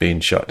planes that have been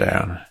shot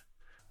down.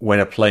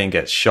 When a plane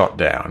gets shot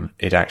down,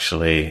 it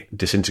actually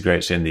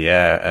disintegrates in the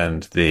air,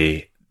 and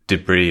the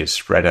debris is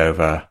spread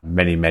over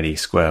many, many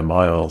square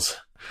miles.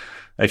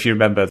 If you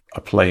remember,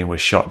 a plane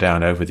was shot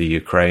down over the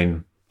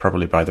Ukraine,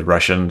 probably by the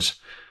Russians,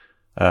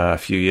 a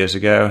few years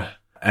ago.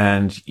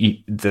 And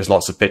there's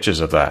lots of pictures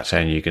of that,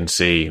 and you can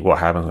see what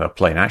happens when a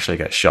plane actually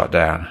gets shot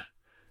down,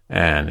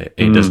 and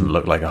it doesn't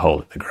look like a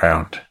hole in the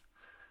ground.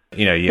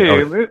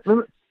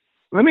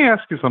 Let me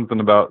ask you something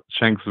about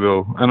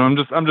Shanksville, and I'm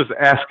just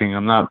asking.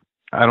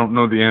 I don't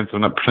know the answer.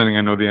 I'm not pretending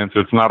I know the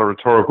answer. It's not a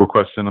rhetorical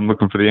question. I'm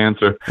looking for the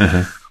answer.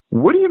 Uh-huh.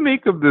 What do you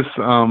make of this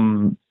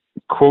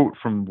quote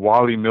from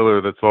Wally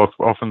Miller that's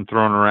often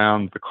thrown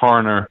around, the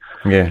coroner,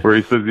 where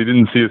he says he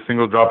didn't see a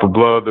single drop of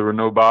blood, there were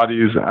no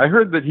bodies? I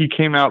heard that he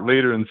came out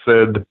later and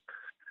said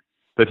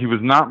that he was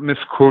not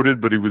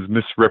misquoted, but he was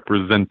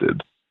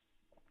misrepresented.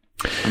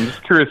 I'm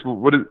just curious,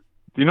 do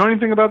you know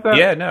anything about that?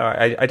 Yeah, no,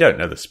 I don't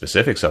know the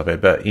specifics of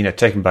it, but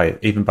taken by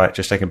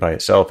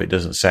itself, it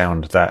doesn't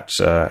sound that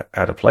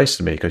out of place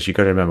to me, because you've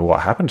got to remember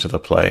what happened to the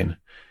plane.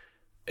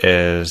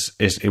 Is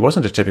it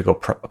wasn't a typical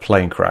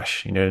plane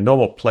crash. In a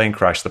normal plane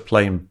crash, the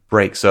plane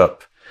breaks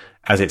up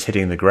as it's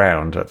hitting the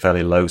ground at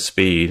fairly low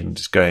speed and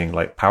just going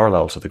like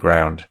parallel to the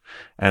ground,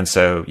 and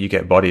so you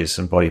get bodies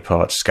and body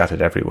parts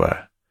scattered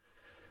everywhere.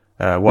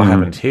 What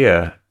happened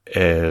here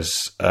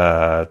is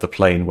the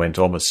plane went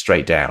almost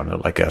straight down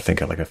at like a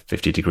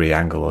 50-degree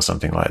angle or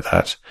something like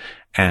that,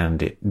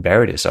 and it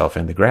buried itself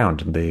in the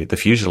ground, and the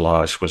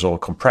fuselage was all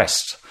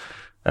compressed.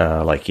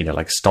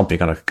 Like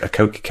stomping on a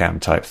Coke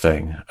can type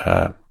thing,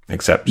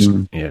 except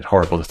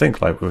horrible to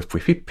think, like with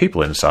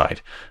people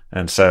inside,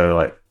 and so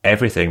like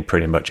everything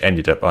pretty much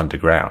ended up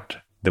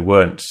underground. There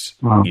weren't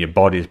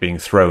bodies being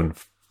thrown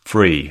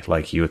free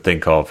like you would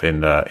think of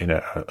in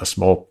a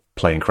small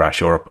plane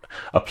crash or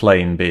a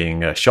plane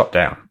being shot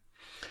down.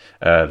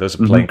 There was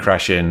a plane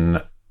crash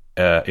in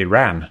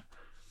Iran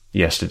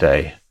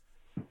yesterday,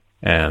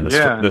 and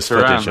there's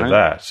footage of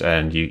that,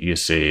 and you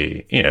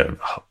see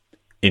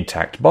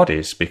intact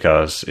bodies,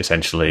 because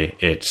essentially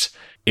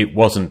it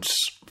wasn't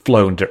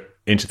flown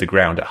into the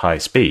ground at high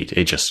speed.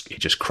 It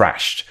just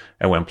crashed.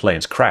 And when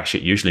planes crash,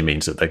 it usually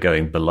means that they're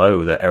going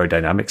below the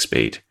aerodynamic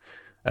speed,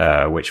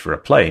 which for a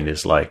plane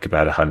is like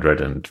about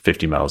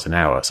 150 miles an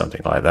hour,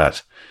 something like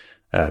that.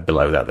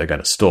 Below that, they're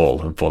going to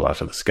stall and fall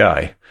out of the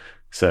sky.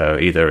 So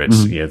either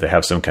it's they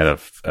have some kind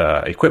of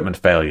equipment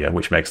failure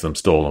which makes them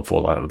stall and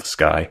fall out of the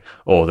sky,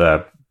 or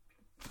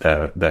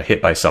they're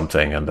hit by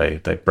something and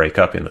they break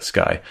up in the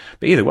sky.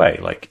 But either way,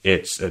 like,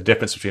 it's a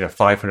difference between a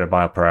 500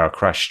 mile per hour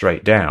crash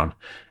straight down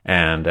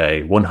and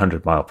a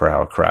 100 mile per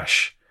hour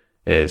crash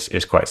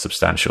is quite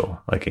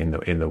substantial. Like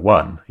in the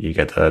one, you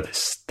get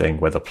this thing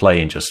where the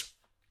plane just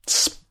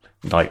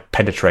like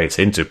penetrates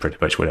into pretty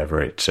much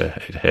whatever it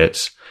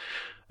hits.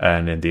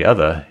 and in the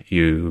other,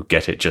 you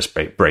get it just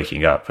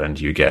breaking up,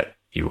 and you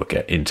will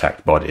get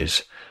intact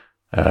bodies,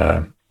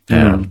 and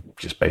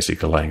just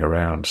basically laying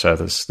around. So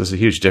there's a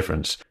huge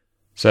difference.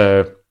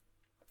 So,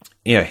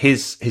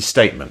 his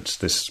statement,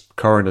 this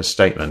coroner's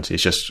statement,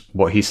 is just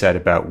what he said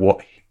about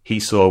what he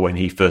saw when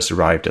he first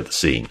arrived at the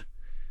scene.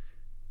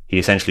 He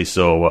essentially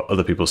saw what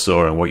other people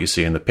saw and what you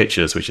see in the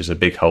pictures, which is a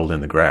big hole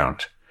in the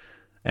ground.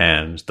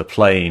 And the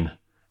plane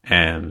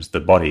and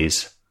the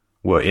bodies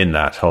were in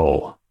that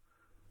hole.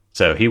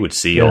 So he would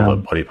see all the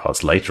body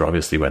parts later,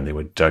 obviously, when they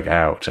were dug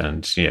out.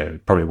 And,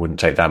 probably wouldn't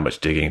take that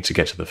much digging to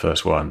get to the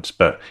first ones.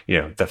 But,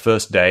 the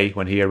first day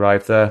when he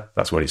arrived there,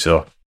 that's what he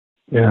saw.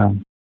 Yeah.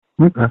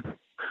 Okay.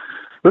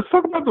 Let's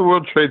talk about the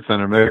World Trade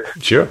Center,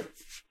 Mick. Sure.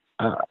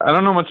 I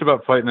don't know much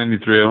about Flight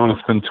 93. I don't want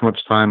to spend too much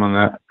time on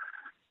that.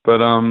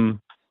 But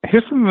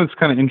here's something that's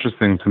kind of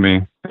interesting to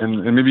me,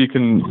 and maybe you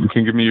can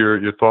give me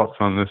your thoughts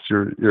on this,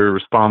 your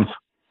response.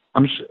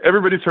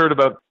 Everybody's heard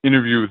about the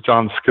interview with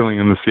John Skilling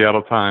in the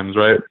Seattle Times,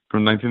 right,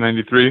 from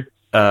 1993?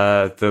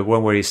 The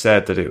one where he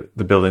said that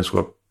the buildings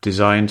were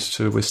designed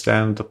to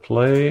withstand the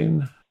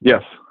plane?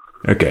 Yes.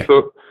 Okay.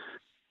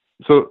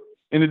 So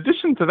in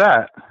addition to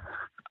that,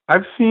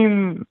 I've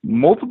seen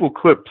multiple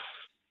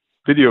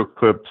video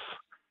clips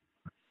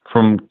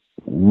from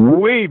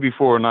way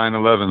before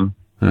 9/11.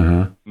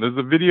 There's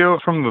a video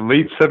from the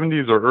late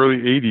 70s or early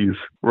 80s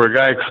where a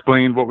guy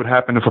explained what would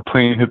happen if a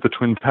plane hit the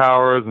Twin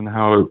Towers and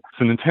how it's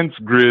an intense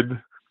grid,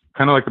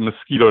 kind of like a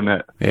mosquito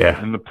net.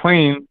 Yeah. And the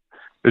plane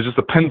is just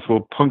a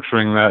pencil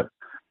puncturing that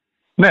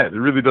net. It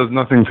really does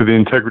nothing to the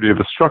integrity of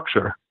the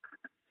structure.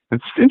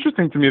 It's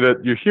interesting to me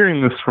that you're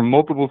hearing this from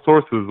multiple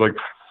sources, like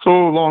so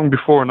long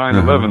before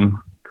 9/11.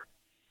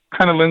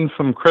 Kind of lends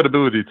some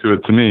credibility to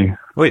it to me.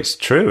 Well, it's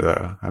true,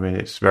 though. I mean,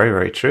 it's very,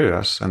 very true.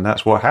 And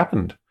that's what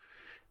happened.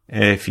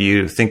 If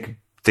you think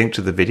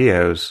to the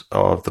videos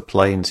of the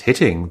planes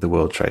hitting the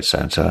World Trade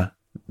Center,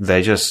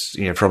 they just,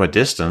 from a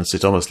distance,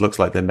 it almost looks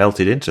like they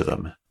melted into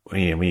them.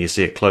 When you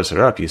see it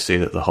closer up, you see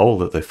that the hole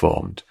that they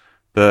formed.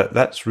 But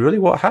that's really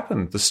what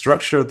happened. The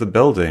structure of the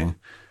building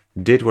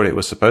did what it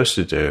was supposed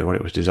to do, what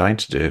it was designed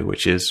to do,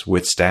 which is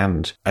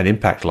withstand an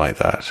impact like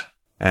that.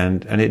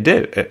 And it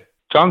did.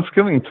 John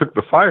Skilling took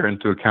the fire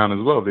into account as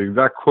well. The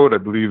exact quote, I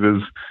believe,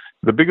 is,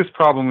 "The biggest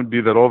problem would be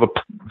that all the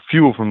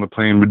fuel from the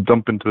plane would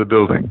dump into the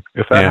building.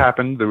 If that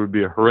happened, there would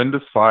be a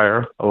horrendous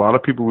fire. A lot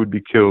of people would be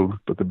killed,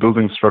 but the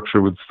building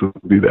structure would still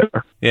be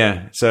there."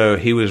 Yeah, so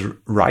he was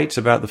right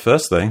about the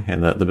first thing,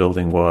 in that the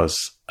building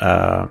was,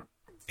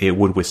 it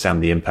would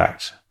withstand the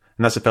impact.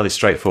 And that's a fairly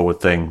straightforward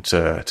thing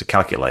to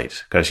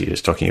calculate, because you're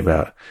just talking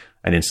about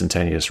an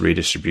instantaneous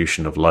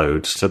redistribution of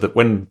loads, so that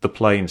when the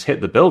planes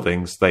hit the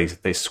buildings,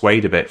 they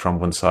swayed a bit from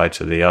one side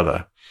to the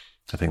other.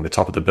 I think the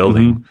top of the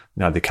building,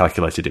 now they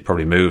calculated it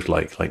probably moved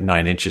like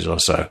 9 inches or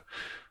so.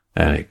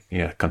 And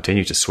it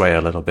continued to sway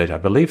a little bit. I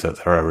believe that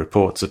there are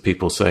reports of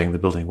people saying the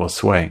building was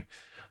swaying.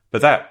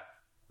 But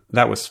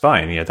that was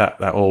fine.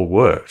 That all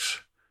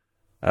worked.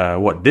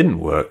 What didn't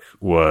work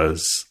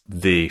was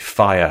the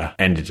fire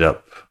ended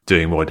up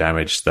doing more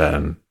damage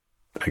than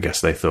I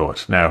guess they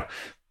thought. Now,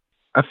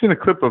 I've seen a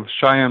clip of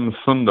Shyam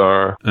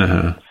Sundar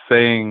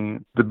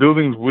saying the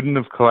buildings wouldn't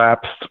have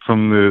collapsed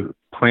from the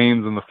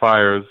planes and the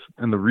fires,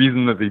 and the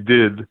reason that they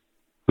did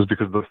was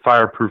because the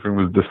fireproofing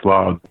was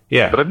dislodged.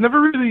 Yeah. But I've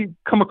never really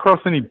come across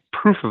any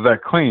proof of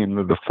that claim,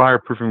 that the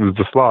fireproofing was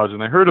dislodged,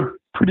 and I heard a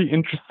pretty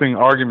interesting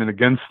argument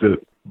against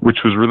it, which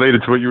was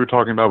related to what you were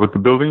talking about with the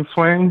building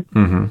swaying.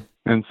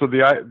 And so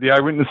the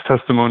eyewitness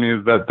testimony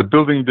is that the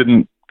building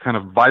didn't kind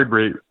of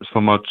vibrate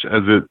so much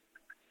as it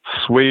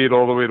swayed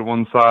all the way to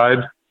one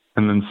side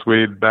and then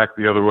swayed back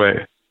the other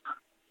way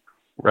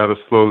rather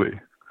slowly.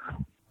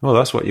 Well,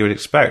 that's what you would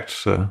expect.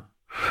 So.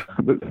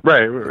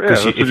 Right.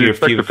 Yeah, if you're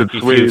a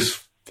few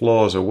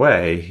floors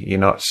away, you're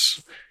not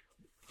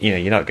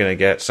going to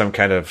get some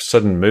kind of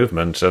sudden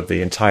movement of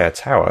the entire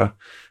tower.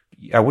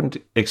 I wouldn't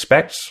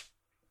expect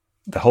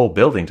the whole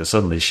building to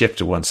suddenly shift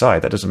to one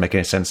side. That doesn't make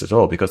any sense at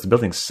all, because the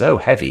building's so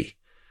heavy,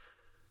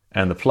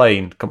 and the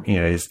plane,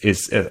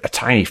 is a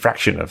tiny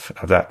fraction of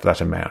that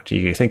amount.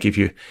 You think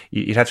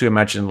you'd have to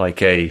imagine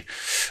like a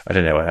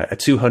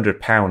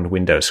 200-pound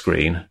window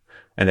screen,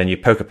 and then you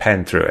poke a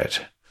pen through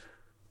it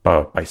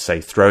by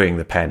say throwing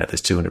the pen at this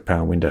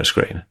 200-pound window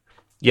screen.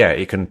 Yeah,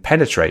 it can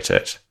penetrate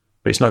it,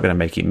 but it's not going to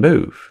make it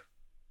move.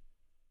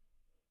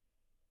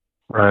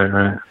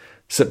 Right.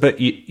 So, but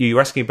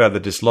you're asking about the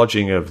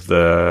dislodging of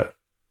the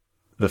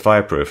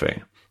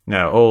fireproofing.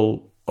 Now,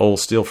 all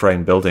steel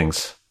frame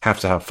buildings have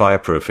to have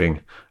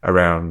fireproofing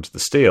around the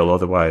steel,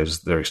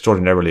 otherwise they're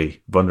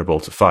extraordinarily vulnerable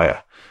to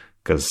fire,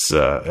 because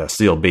a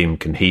steel beam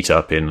can heat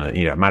up in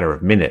a matter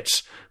of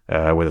minutes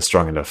with a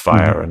strong enough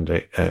fire,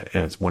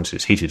 and once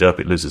it's heated up,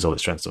 it loses all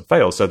its strength and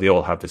fails. So they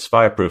all have this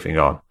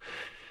fireproofing on.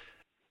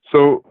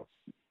 So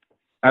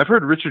I've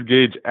heard Richard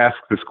Gage ask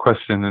this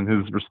question, and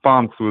his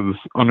response was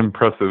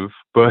unimpressive.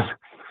 But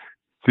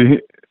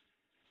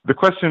the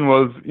question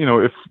was,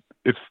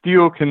 if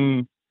steel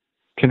can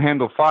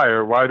handle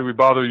fire, why do we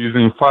bother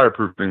using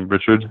fireproofing,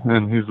 Richard?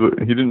 And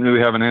he didn't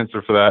really have an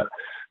answer for that.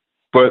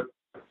 But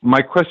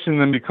my question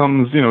then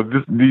becomes,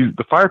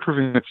 the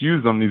fireproofing that's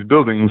used on these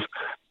buildings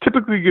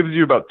typically gives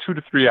you about 2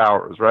 to 3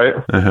 hours, right?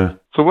 Uh-huh.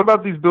 So what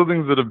about these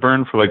buildings that have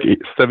burned for like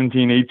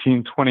 17,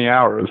 18, 20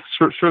 hours?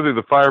 Surely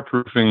the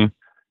fireproofing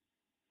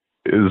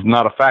is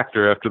not a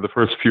factor after the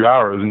first few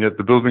hours, and yet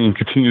the building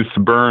continues to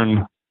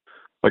burn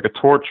like a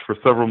torch for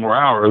several more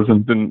hours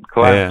and didn't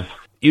collapse. Yeah.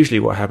 Usually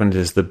what happens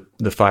is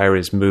the fire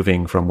is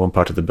moving from one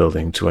part of the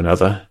building to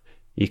another.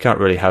 You can't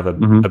really have a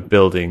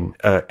building,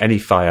 any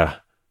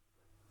fire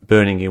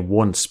burning in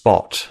one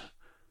spot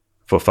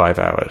for 5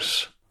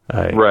 hours.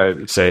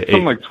 Right. So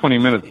something like 20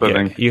 minutes, I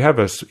think. You have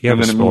a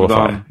smaller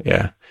fire.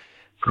 Yeah.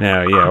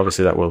 Now,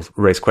 obviously that will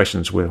raise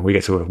questions when we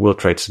get to World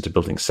Trade Center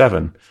Building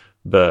 7.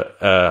 But,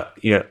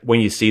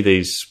 when you see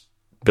these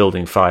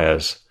building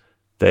fires,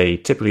 they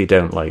typically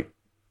don't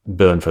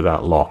burn for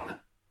that long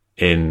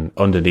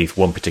underneath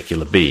one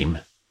particular beam.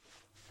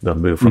 They'll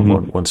move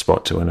from one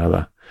spot to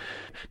another.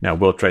 Now,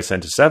 World Trade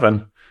Center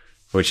 7,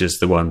 which is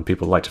the one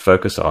people like to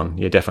focus on,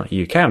 you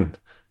can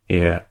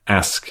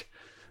ask,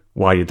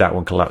 why did that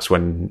one collapse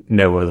when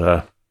no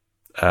other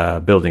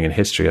building in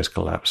history has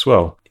collapsed?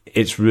 Well,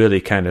 it's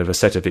really kind of a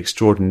set of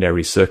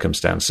extraordinary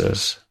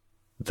circumstances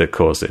that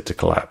caused it to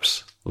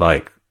collapse.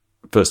 Like,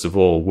 first of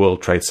all,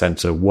 World Trade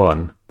Center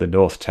 1, the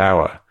North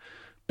Tower,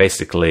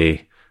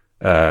 basically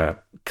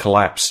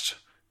collapsed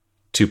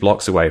 2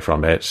 blocks away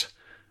from it,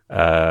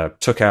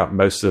 took out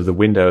most of the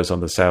windows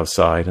on the south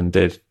side and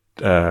did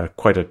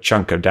quite a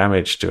chunk of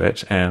damage to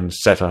it and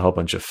set a whole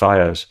bunch of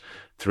fires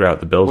throughout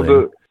the building.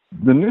 Well,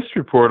 the NIST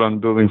report on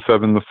Building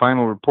 7, the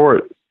final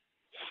report,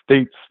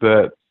 states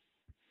that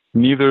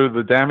neither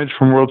the damage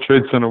from World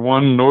Trade Center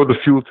 1 nor the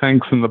fuel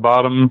tanks in the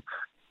bottom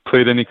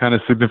played any kind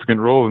of significant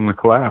role in the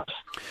collapse.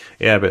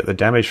 Yeah, but the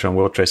damage from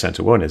World Trade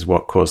Center 1 is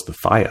what caused the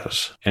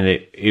fires. And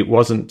it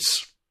wasn't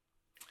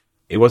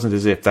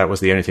as if that was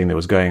the only thing that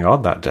was going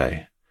on that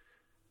day.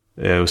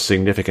 There were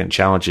significant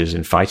challenges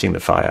in fighting the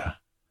fire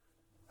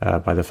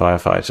by the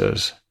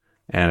firefighters.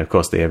 And of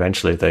course, they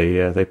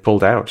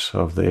pulled out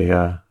of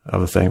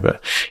the thing.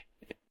 But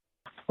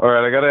all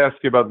right, I got to ask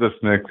you about this,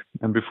 Nick.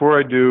 And before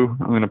I do,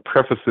 I'm going to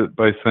preface it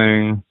by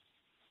saying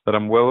that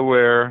I'm well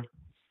aware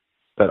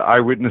that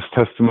eyewitness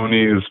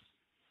testimony is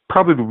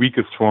probably the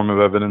weakest form of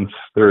evidence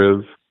there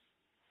is,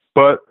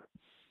 but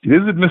it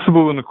is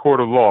admissible in a court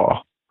of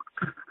law.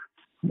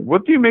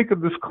 What do you make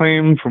of this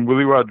claim from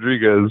Willie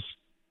Rodriguez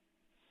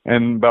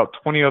and about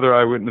 20 other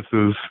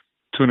eyewitnesses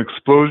to an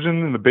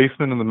explosion in the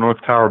basement of the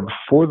North Tower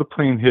before the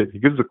plane hit? He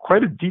gives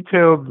quite a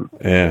detailed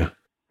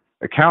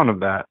account of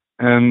that.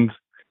 And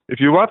if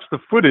you watch the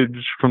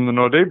footage from the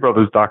Naudet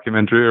Brothers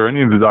documentary or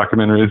any of the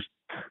documentaries,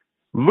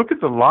 look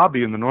at the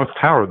lobby in the North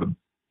Tower. The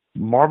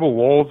marble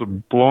walls are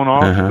blown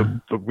off.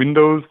 The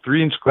windows,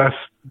 3-inch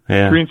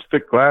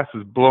thick glass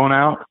is blown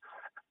out.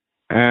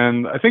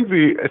 And I think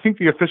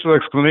the official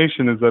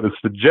explanation is that it's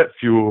the jet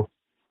fuel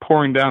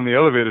pouring down the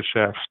elevator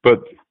shafts.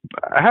 But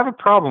I have a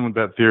problem with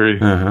that theory.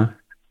 And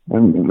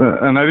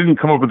I didn't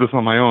come up with this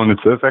on my own.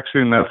 It's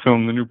actually in that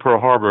film, The New Pearl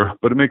Harbor.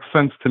 But it makes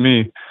sense to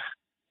me,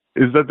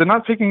 is that they're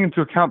not taking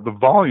into account the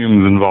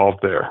volumes involved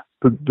there.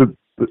 The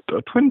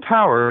Twin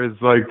Tower is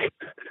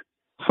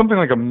something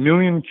like 1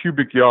 million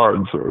cubic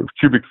yards or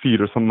cubic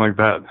feet or something like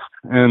that.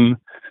 And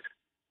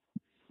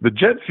the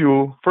jet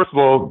fuel, first of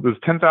all, there's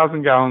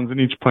 10,000 gallons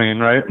in each plane,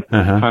 right?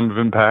 Time of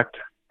impact.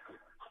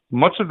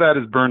 Much of that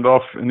is burned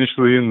off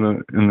initially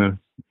in the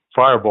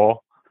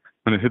fireball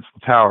when it hits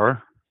the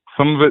tower.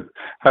 Some of it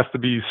has to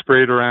be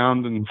sprayed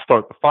around and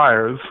start the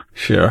fires.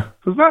 Sure.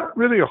 So there's not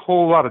really a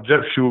whole lot of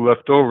jet fuel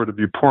left over to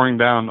be pouring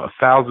down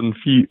 1,000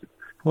 feet.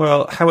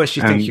 Well, how much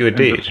do you think you would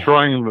need?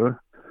 Destroying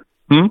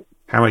the...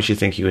 How much do you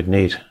think you would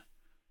need?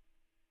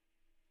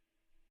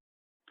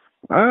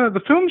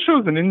 The film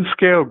shows an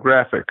in-scale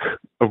graphic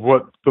of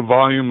what the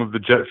volume of the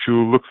jet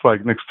fuel looks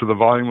like next to the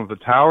volume of the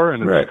tower,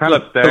 and it's kind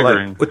of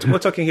staggering. We're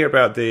talking here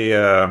about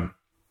the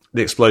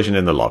explosion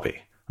in the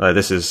lobby.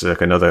 This is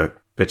another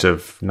bit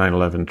of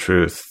 9/11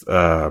 truth.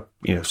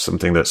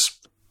 Something that's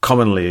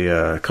commonly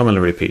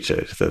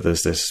repeated. That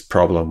there's this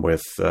problem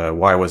with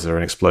why was there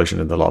an explosion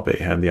in the lobby,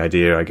 and the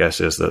idea, I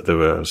guess, is that there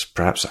was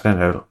perhaps, I don't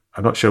know,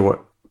 I'm not sure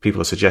what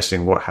people are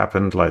suggesting what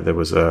happened. Like there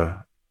was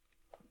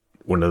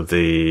one of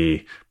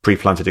the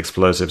pre-planted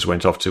explosives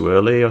went off too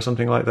early or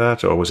something like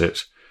that, or was it?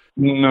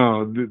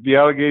 No, the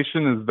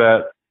allegation is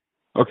that,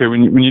 okay,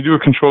 when you do a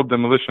controlled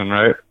demolition,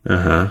 right?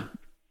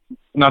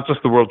 Not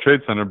just the World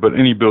Trade Center, but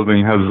any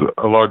building has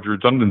a large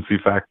redundancy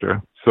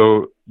factor.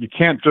 So you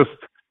can't just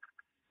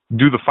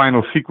do the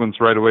final sequence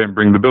right away and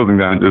bring the building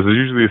down. There's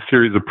usually a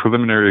series of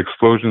preliminary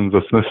explosions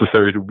that's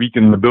necessary to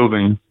weaken the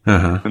building.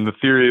 And the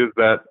theory is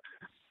that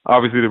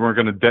obviously they weren't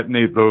going to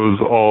detonate those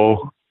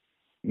all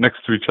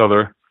next to each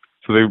other.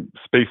 So they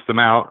spaced them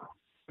out.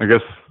 I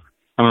guess,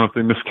 I don't know if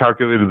they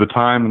miscalculated the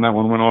time and that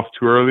one went off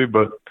too early,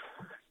 but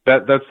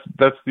that's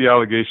the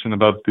allegation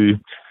about the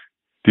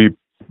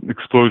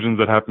explosions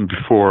that happened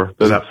before.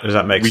 Does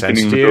that make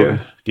sense to you?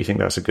 Do you think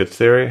that's a good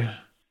theory?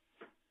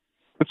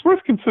 It's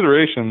worth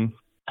consideration.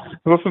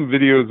 There's some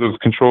videos of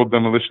controlled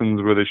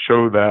demolitions where they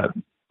show that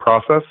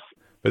process.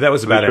 But that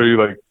was about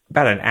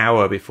an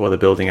hour before the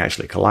building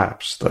actually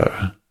collapsed,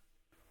 though.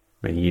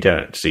 I mean, you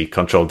don't see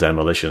controlled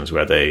demolitions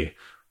where they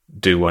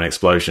do one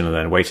explosion and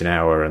then wait an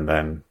hour and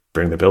then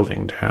bring the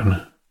building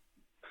down.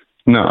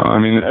 No, I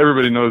mean,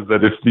 everybody knows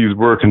that if these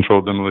were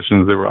controlled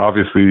demolitions, they were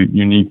obviously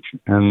unique.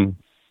 And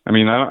I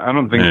mean, I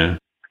don't think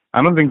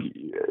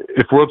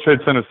if World Trade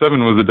Center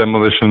 7 was a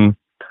demolition,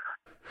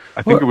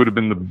 I think it would have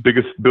been the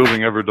biggest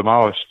building ever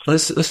demolished.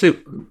 Let's see.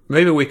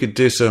 Maybe we could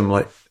do some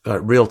like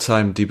real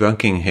time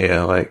debunking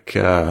here. Like,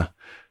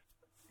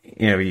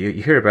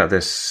 you hear about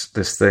this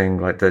thing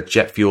like the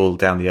jet fuel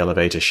down the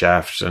elevator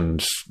shaft,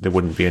 and there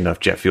wouldn't be enough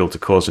jet fuel to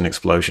cause an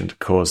explosion to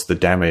cause the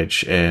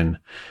damage in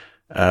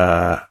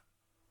the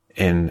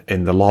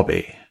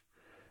lobby.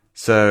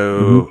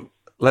 So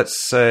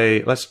let's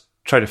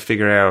try to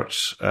figure out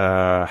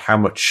how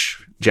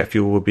much jet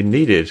fuel would be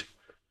needed.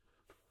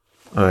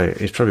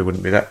 It probably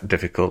wouldn't be that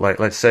difficult. Like,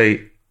 let's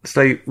say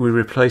we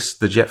replace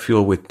the jet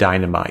fuel with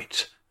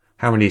dynamite.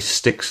 How many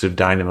sticks of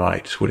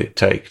dynamite would it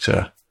take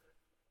to?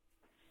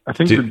 I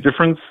think the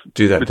difference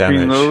between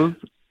damage? Those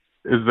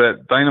is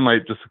that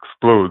dynamite just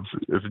explodes.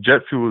 If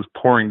jet fuel is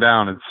pouring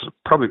down, it's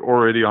probably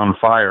already on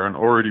fire and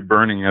already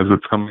burning as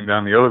it's coming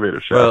down the elevator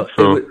shaft.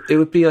 Well, so it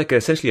would be like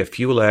essentially a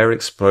fuel air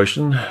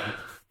explosion,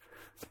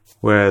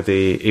 where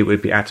it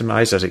would be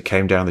atomized as it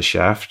came down the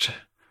shaft,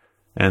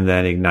 and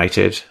then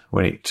ignited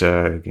when it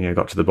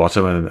got to the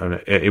bottom,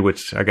 and it would,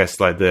 I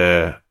guess, like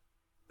the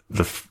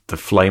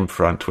flame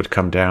front would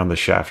come down the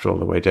shaft all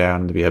the way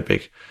down, and there'd be a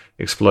big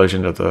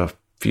explosion of the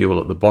fuel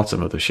at the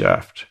bottom of the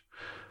shaft.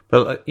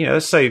 But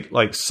let's say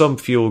like some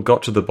fuel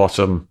got to the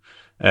bottom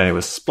and it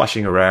was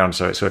splashing around,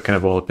 so it's kind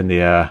of all up in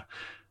the air.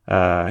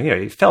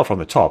 It fell from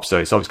the top, so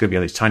it's always going to be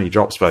on these tiny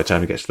drops by the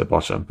time it gets to the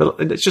bottom. But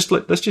let's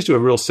just do a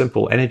real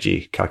simple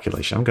energy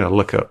calculation. I'm going to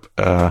look up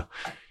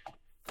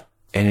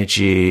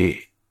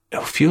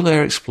fuel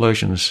air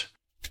explosions.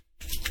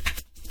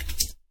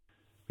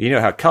 You know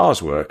how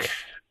cars work.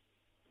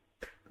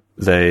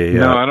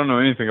 No, I don't know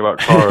anything about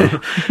cars.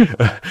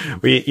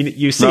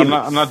 you see, no,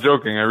 I'm not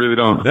joking. I really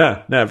don't.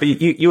 No, but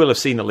you will have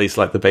seen at least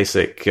like the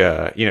basic.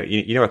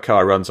 A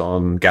car runs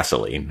on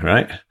gasoline,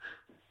 right?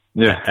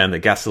 Yeah, and the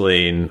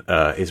gasoline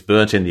is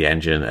burnt in the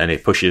engine, and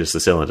it pushes the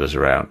cylinders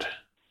around.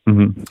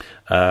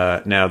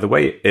 Mm-hmm. Now, the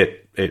way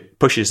it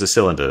pushes the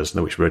cylinders,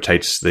 which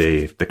rotates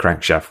the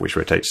crankshaft, which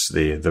rotates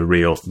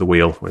the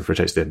wheel, which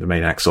rotates the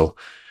main axle,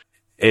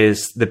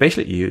 is they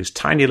basically use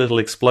tiny little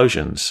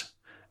explosions.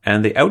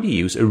 And they only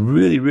use a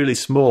really, really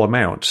small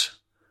amount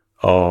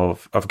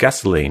of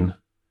gasoline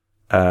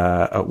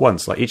at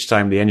once. Like each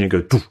time the engine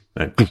goes,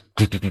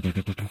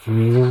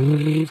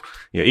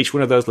 each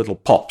one of those little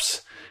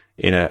pops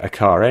in a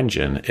car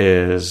engine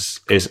is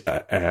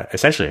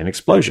essentially an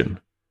explosion.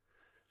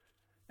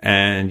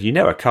 And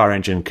a car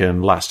engine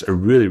can last a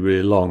really,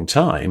 really long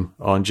time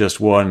on just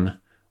one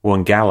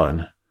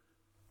gallon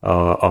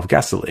of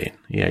gasoline.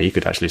 You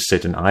could actually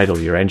sit and idle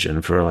your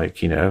engine for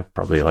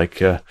probably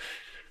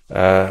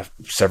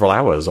several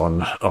hours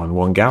on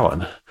 1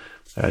 gallon,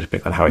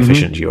 depending on how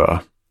efficient you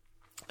are.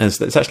 And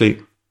so it's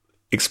actually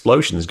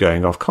explosions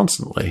going off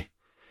constantly.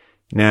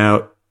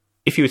 Now,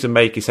 if you were to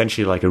make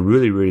essentially like a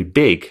really, really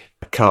big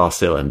car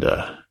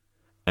cylinder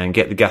and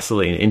get the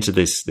gasoline into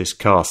this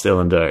car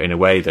cylinder in a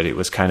way that it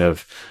was kind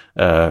of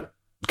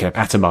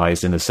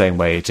atomized in the same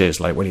way it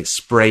is, like when it's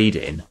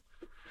sprayed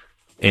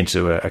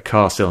into a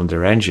car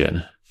cylinder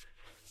engine,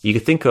 you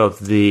could think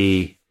of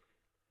the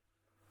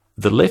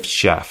lift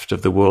shaft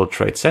of the World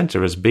Trade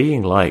Center as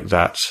being like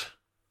that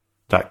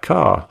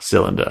car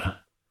cylinder.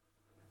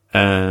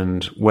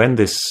 And when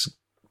this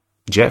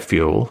jet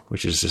fuel,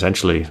 which is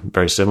essentially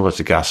very similar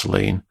to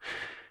gasoline,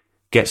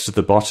 gets to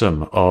the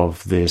bottom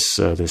of this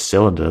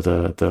cylinder,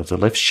 the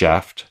lift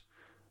shaft,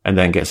 and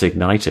then gets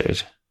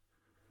ignited,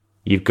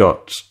 you've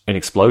got an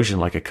explosion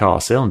like a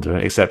car cylinder,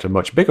 except a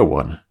much bigger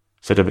one.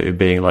 Instead of it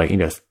being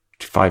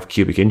 5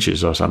 cubic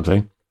inches or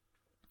something,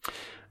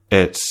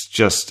 it's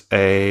just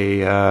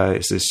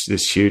it's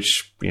this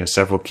huge,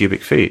 several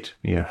cubic feet,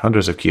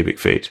 hundreds of cubic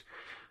feet.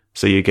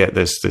 So you get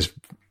this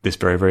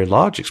very, very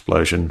large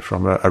explosion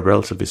from a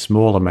relatively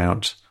small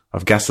amount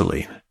of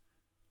gasoline.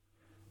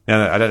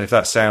 Now, I don't know if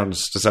does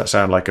that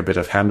sound like a bit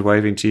of hand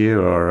waving to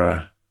you,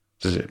 or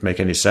does it make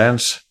any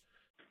sense?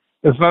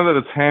 It's not that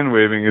it's hand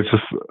waving; it's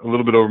just a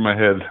little bit over my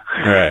head.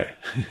 Right.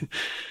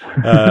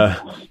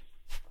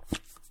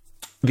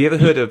 Have you ever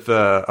heard of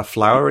a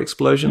flour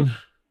explosion?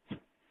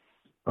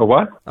 A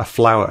what? A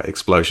flour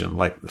explosion,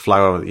 like the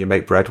flour that you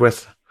make bread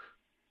with?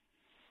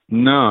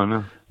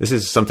 No. This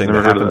is something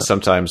that happens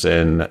sometimes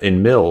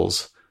in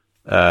mills.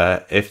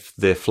 If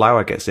the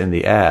flour gets in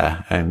the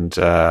air and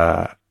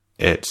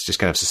it's just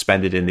kind of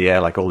suspended in the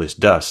air like all this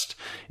dust,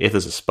 if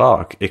there's a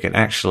spark, it can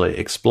actually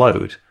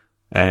explode.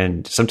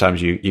 And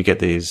sometimes you get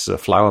these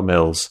flour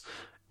mills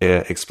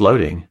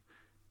exploding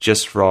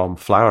just from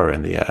flour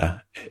in the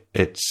air.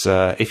 It's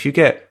if you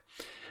get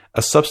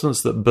a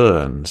substance that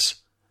burns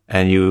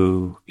and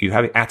you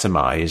have it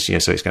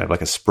atomized, so it's kind of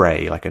like a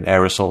spray, like an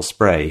aerosol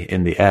spray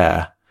in the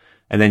air,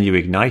 and then you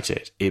ignite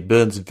it, it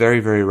burns very,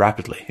 very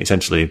rapidly,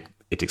 essentially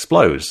it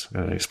explodes.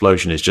 An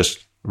explosion is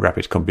just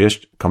rapid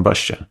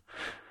combustion.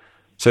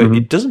 So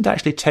it doesn't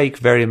actually take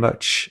very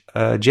much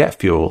jet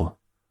fuel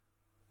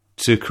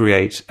to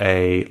create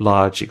a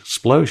large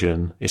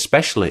explosion,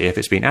 especially if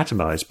it's been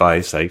atomized by,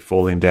 say,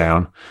 falling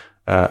down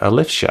a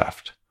lift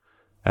shaft.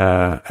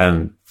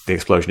 And the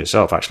explosion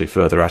itself actually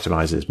further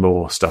atomizes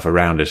more stuff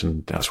around it,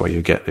 and that's why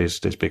you get these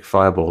big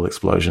fireball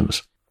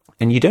explosions.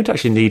 And you don't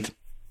actually need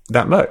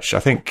that much. I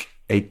think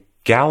a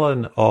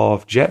gallon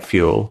of jet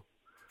fuel,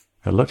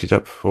 I looked it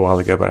up a while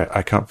ago, but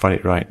I can't find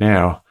it right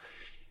now,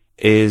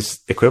 is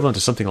equivalent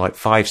to something like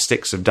 5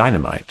 sticks of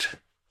dynamite.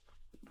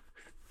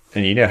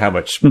 And you know how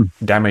much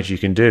damage you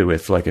can do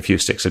with like a few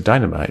sticks of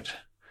dynamite.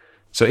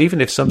 So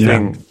even if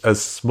something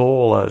as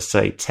small as,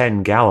 say,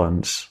 10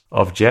 gallons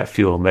of jet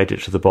fuel made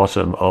it to the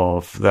bottom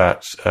of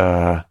that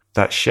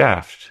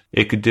shaft,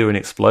 it could do an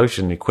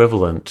explosion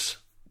equivalent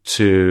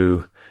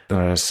to,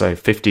 say,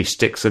 50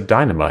 sticks of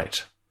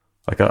dynamite,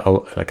 like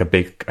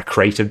a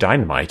crate of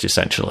dynamite,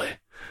 essentially.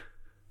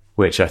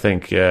 Which I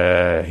think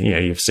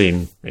you've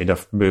seen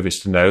enough movies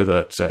to know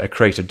that a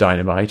crate of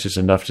dynamite is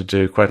enough to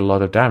do quite a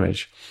lot of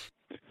damage.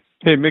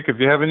 Hey, Mick, if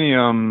you have any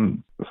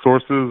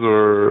sources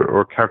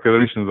or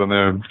calculations on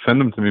there, send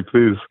them to me,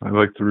 please. I'd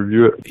like to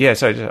review it. Yeah,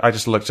 so I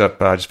just looked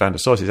up, I just found a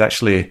source. It's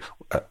actually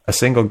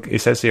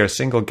it says here, a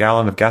single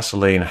gallon of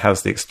gasoline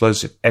has the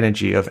explosive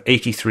energy of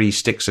 83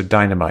 sticks of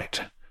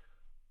dynamite.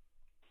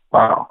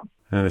 Wow.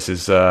 And this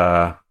is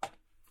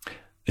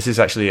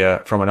actually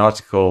from an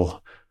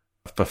article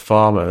for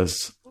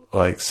farmers,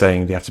 like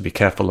saying they have to be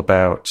careful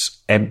about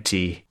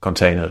empty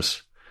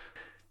containers.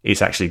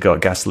 It's actually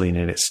got gasoline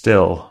in it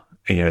still,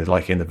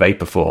 like in the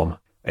vapor form.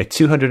 A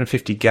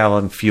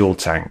 250-gallon fuel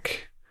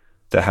tank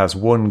that has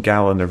 1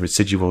 gallon of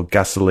residual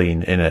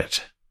gasoline in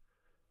it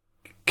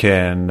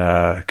can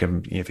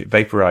if it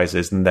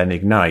vaporizes and then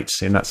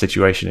ignites, in that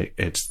situation,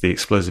 it's the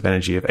explosive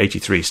energy of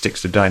 83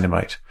 sticks of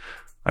dynamite.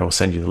 I will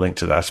send you the link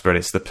to that, but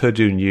it's the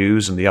Purdue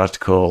News, and the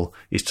article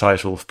is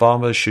titled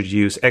 "Farmers Should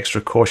Use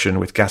Extra Caution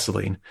with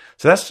Gasoline."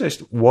 So that's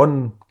just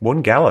one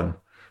gallon.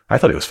 I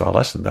thought it was far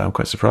less than that. I'm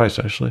quite surprised,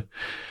 actually.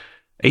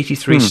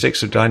 83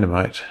 sticks of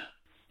dynamite.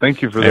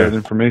 Thank you for that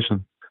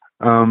information.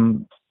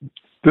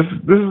 This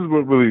is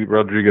what Willie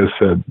Rodriguez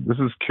said. This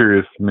is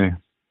curious to me.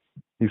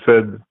 He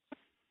said,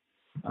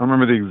 I don't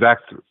remember the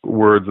exact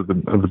words at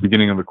the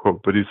beginning of the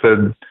quote, but he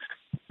said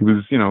he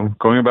was,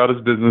 going about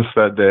his business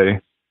that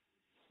day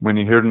when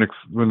he heard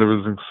when there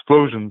was an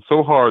explosion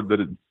so hard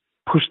that it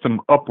pushed him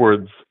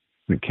upwards.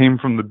 It came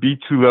from the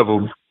B2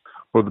 level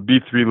or the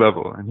B3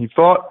 level, and he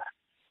thought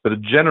that a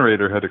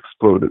generator had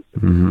exploded.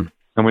 Mm-hmm.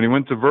 And when he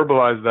went to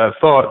verbalize that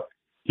thought,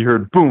 he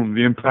heard boom,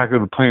 the impact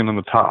of the plane on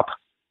the top.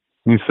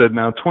 And he said,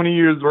 now 20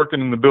 years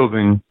working in the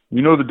building,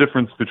 you know the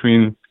difference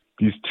between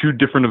these two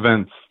different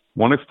events.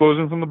 One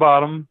explosion from the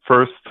bottom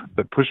first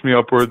that pushed me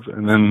upwards,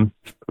 and then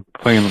the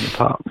plane on the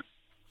top.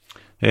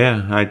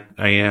 Yeah,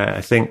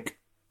 I think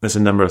there's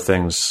a number of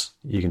things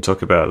you can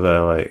talk about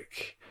there.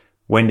 Like,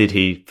 when did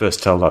he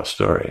first tell that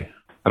story?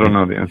 I don't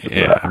know the answer to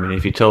that. I mean,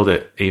 if he told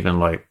it even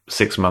like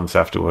 6 months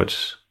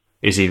afterwards,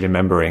 is he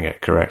remembering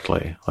it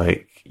correctly?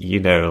 Like,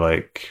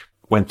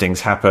 when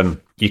things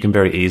happen, you can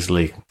very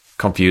easily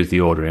confuse the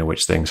order in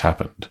which things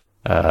happened.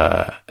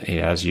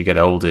 As you get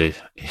older,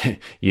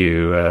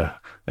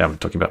 I'm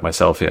talking about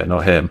myself here,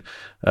 not him.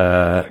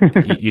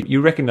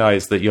 You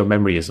recognize that your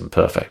memory isn't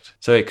perfect.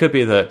 So it could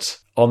be that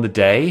on the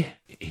day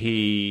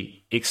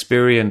he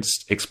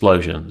experienced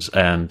explosions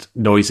and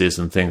noises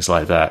and things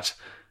like that.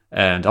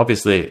 And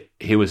obviously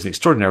he was in an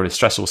extraordinarily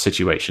stressful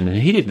situation, and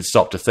he didn't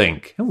stop to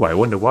think, I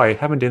wonder why it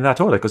happened in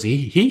that order, because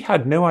he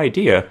had no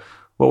idea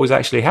what was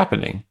actually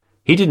happening.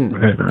 He didn't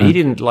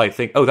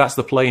think, that's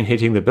the plane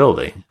hitting the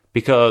building,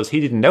 because he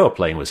didn't know a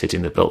plane was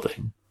hitting the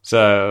building.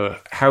 So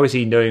how is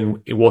he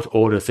knowing what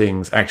order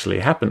things actually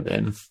happened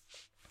in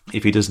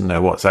if he doesn't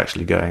know what's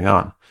actually going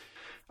on?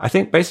 I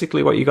think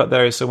basically what you got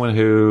there is someone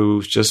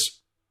who just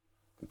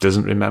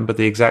doesn't remember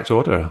the exact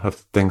order of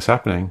things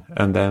happening,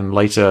 and then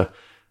later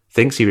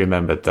thinks he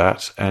remembered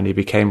that, and he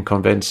became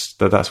convinced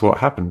that that's what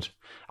happened.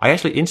 I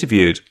actually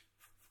interviewed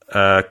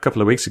a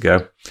couple of weeks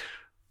ago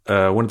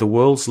one of the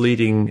world's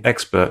leading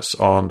experts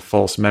on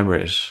false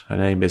memories. Her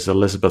name is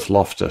Elizabeth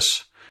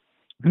Loftus.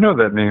 I know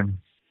that name.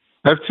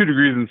 I have 2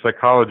 degrees in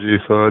psychology,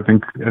 so I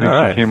think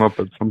she came up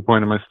at some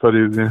point in my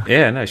studies.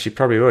 Yeah, no, she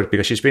probably would,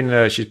 because she's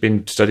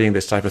been studying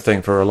this type of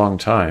thing for a long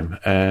time,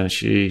 and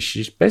she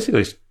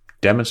basically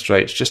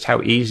demonstrates just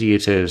how easy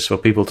it is for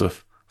people to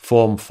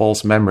form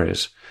false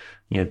memories.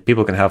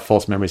 People can have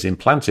false memories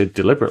implanted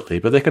deliberately,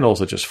 but they can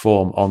also just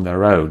form on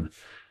their own,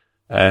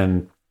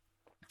 and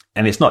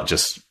it's not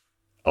just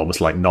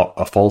almost like not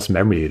a false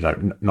memory, like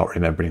not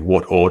remembering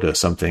what order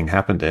something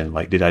happened in.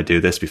 Like, did I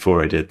do this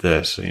before I did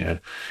this?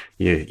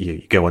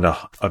 You go on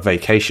a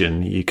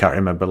vacation, you can't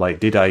remember, like,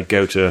 did I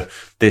go to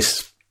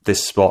this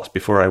spot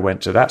before I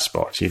went to that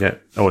spot? You don't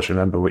always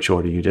remember which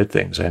order you did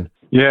things in.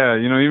 Yeah,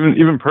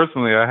 even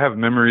personally, I have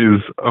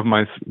memories of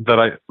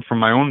from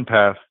my own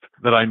past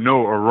that I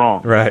know are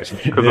wrong. Right.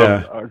 Because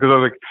I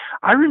was like,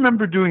 I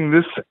remember doing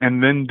this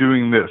and then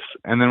doing this.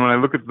 And then when I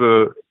look at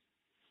the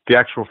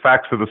actual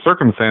facts of the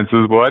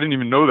circumstances, well, I didn't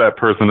even know that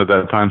person at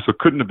that time, so it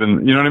couldn't have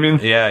been, you know what I mean?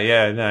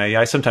 Yeah.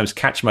 I sometimes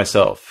catch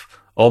myself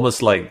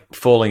almost like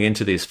falling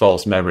into these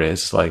false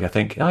memories. Like I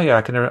think, oh yeah,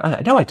 no,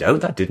 I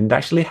don't. That didn't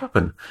actually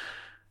happen.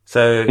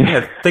 So,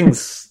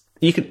 things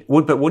you can,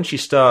 but once you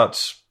start,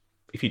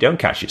 if you don't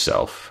catch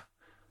yourself,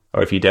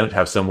 or if you don't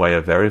have some way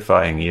of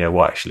verifying,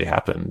 what actually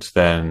happened,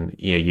 then,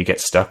 you get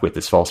stuck with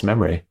this false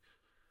memory.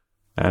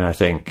 And I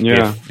think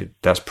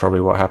that's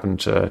probably what happened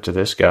to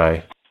this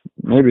guy.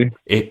 Maybe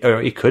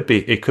it could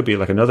be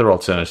like another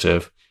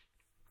alternative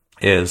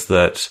is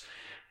that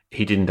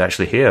he didn't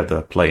actually hear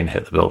the plane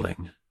hit the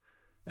building,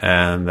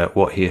 and that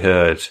what he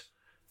heard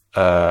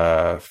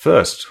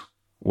first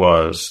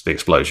was the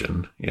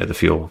explosion. The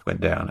fuel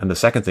went down, and the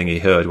second thing he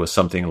heard was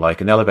something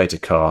like an elevator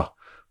car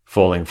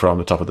falling from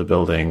the top of the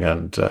building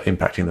and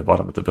impacting the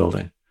bottom of the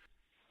building.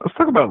 Let's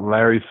talk about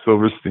Larry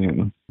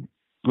Silverstein.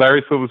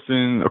 Larry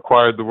Silverstein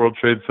acquired the World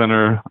Trade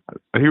Center.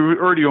 He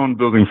already owned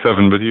Building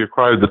 7, but he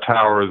acquired the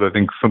towers, I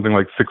think, something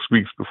like 6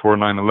 weeks before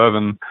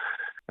 9/11.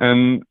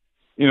 And,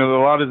 a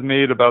lot is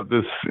made about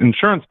this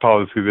insurance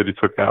policy that he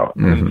took out.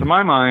 Mm-hmm. And to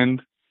my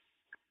mind,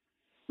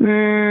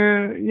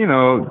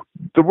 the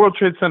World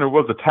Trade Center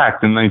was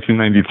attacked in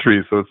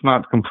 1993, so it's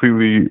not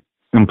completely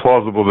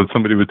implausible that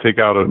somebody would take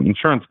out an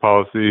insurance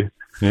policy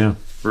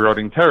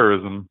regarding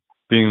terrorism,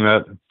 being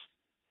that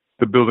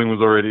the building was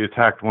already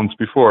attacked once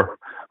before.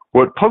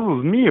 What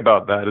puzzles me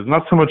about that is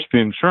not so much the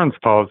insurance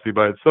policy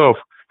by itself.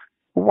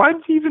 Why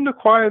did he even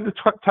acquire the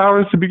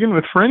towers to begin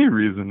with for any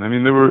reason? I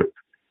mean,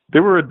 they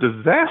were a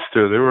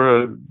disaster. They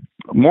were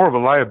more of a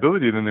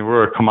liability than they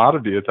were a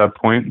commodity at that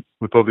point,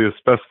 with all the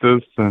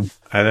asbestos. And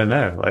I don't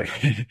know. Like,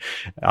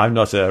 I'm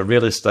not a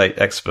real estate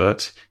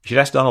expert. You should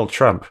ask Donald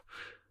Trump.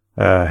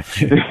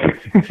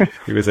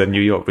 He was a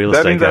New York real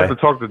estate guy. That means I have to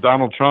talk to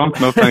Donald Trump?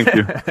 No, thank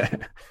you.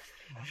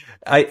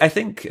 I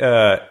think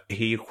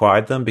he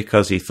acquired them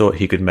because he thought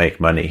he could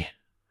make money.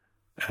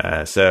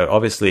 So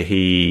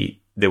obviously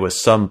there was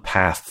some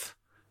path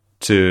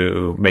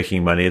to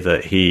making money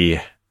that he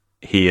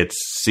had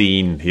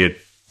seen.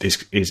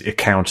 His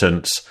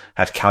accountants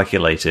had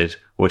calculated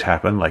would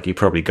happen. Like he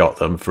probably got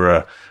them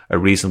for a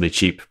reasonably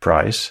cheap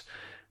price.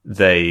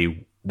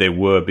 They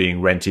were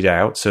being rented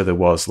out, so there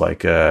was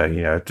like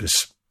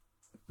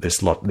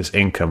this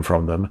income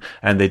from them,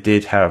 and they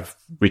did have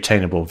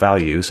retainable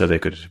value, so they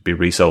could be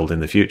resold in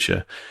the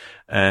future.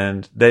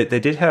 And they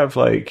did have,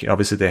 like,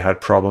 obviously they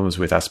had problems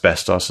with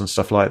asbestos and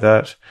stuff like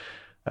that,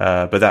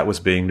 but that was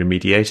being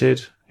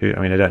remediated. I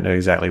mean, I don't know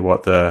exactly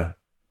what the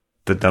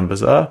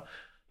numbers are.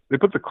 They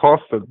put the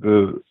cost of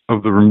the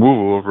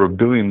removal over $1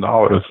 billion.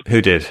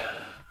 Who did?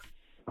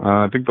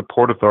 I think the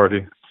Port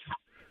Authority.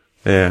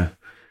 Yeah.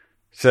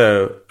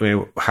 So, I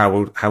mean,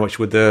 how much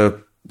would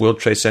the World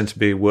Trade Center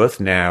be worth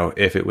now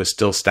if it was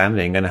still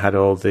standing and had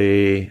all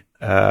the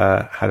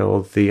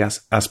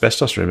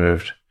asbestos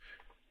removed?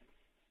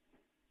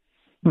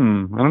 I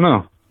don't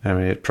know. I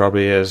mean, it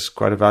probably is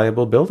quite a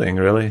valuable building,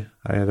 really.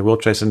 The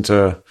World Trade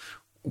Center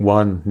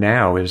 1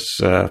 now is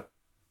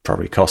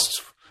probably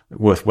costs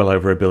worth well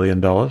over $1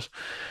 billion.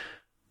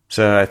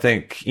 So I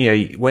think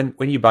when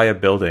you buy a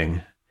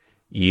building,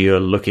 you're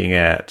looking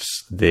at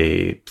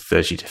the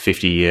 30 to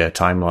 50 year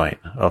timeline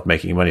of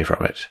making money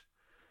from it.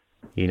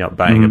 You're not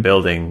buying a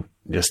building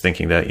just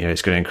thinking that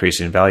it's going to increase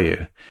in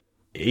value.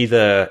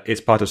 Either it's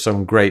part of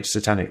some great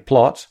satanic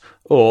plot,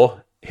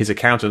 or his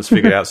accountants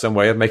figured out some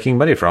way of making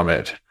money from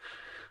it.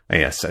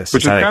 Yes, which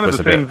is kind of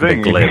the same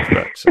thing. Glib,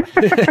 but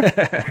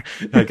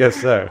I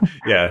guess so.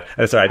 Yeah,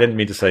 sorry, I didn't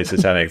mean to say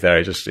satanic there.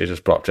 It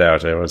just popped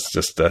out. It was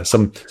just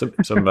some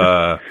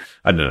I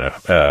don't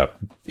know,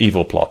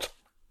 evil plot.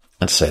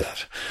 Let's say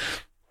that.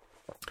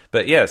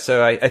 But yeah,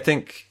 so I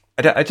think.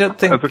 I don't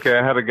think that's okay.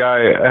 I had a guy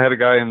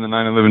in the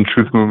 9/11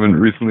 Truth Movement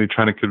recently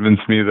trying to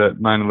convince me that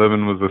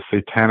 9/11 was a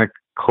satanic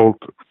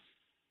cult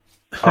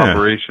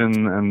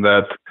operation, and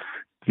that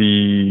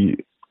the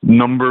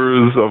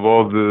numbers of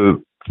all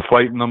the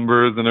flight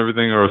numbers and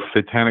everything are a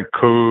satanic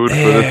code for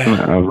this. And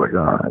I was like,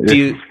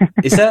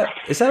 is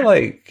that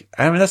like?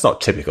 I mean, that's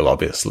not typical.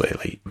 Obviously,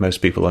 like,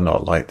 most people are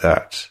not like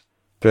that,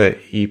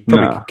 but you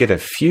probably could get a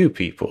few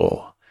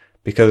people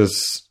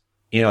because.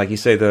 Like you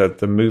say,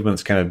 the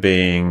movement's kind of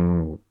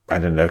being, I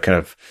don't know, kind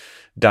of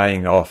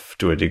dying off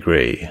to a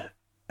degree.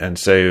 And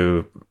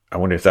so I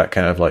wonder if that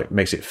kind of like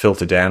makes it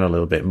filter down a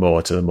little bit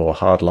more to the more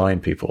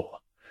hardline people,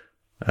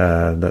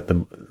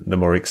 the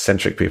more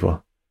eccentric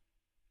people.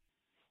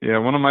 Yeah,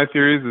 one of my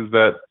theories is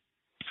that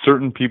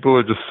certain people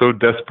are just so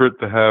desperate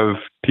to have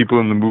people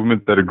in the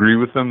movement that agree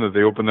with them that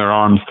they open their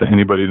arms to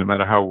anybody, no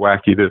matter how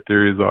wacky their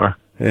theories are.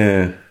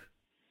 Yeah.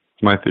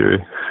 It's my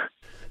theory.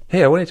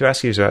 Hey, I wanted to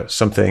ask you about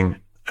something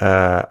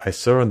I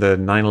saw on the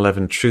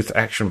 9/11 Truth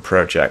Action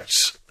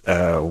Project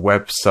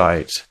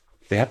website.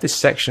 They have this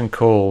section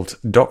called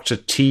Dr.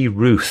 T.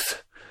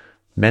 Ruth,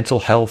 Mental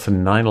Health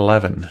and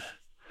 9/11.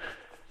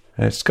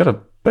 And it's got a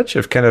bunch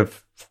of kind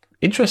of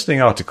interesting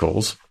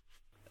articles.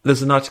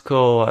 there's an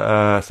article,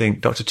 I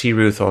think, Dr. T.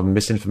 Ruth on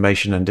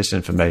misinformation and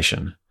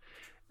disinformation.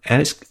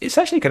 And it's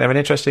actually kind of an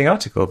interesting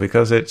article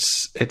because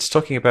it's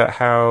talking about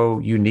how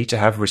you need to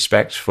have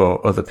respect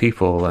for other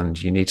people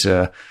and you need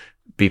to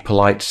be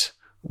polite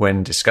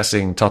when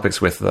discussing topics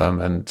with them,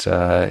 and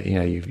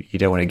you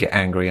don't want to get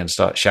angry and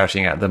start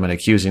shouting at them and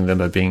accusing them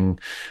of being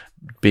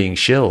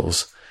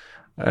shills.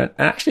 I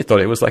actually thought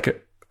it was like a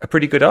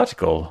pretty good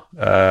article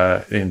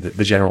in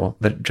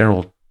the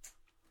general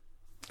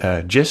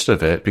gist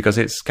of it, because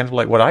it's kind of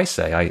like what I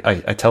say.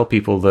 I tell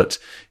people that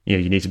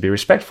you need to be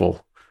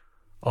respectful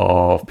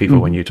of people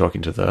when you're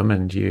talking to them,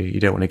 and you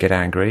don't want to get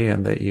angry,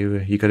 and that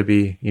you got to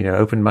be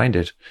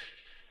open-minded.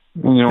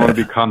 And you don't want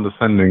to be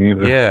condescending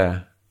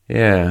either.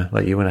 Yeah,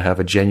 like you want to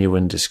have a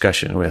genuine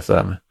discussion with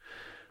them.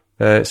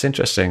 It's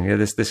interesting.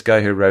 This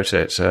guy who wrote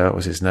it, what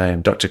was his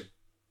name?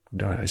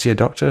 Is he a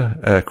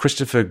doctor?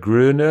 Christopher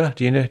Gruner.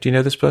 Do you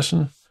know this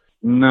person?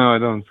 No, I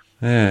don't.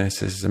 Yeah,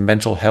 he's a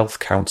mental health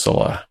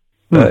counselor.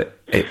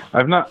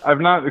 I've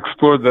not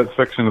explored that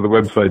section of the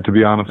website, to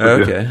be honest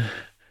with you. Okay.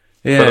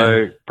 Yeah. But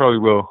I probably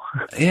will.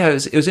 Yeah,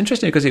 it was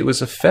interesting because it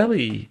was a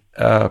fairly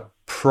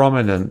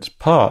prominent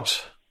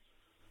part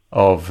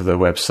of the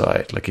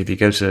website. Like if you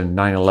go to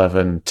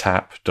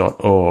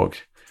 911tap.org,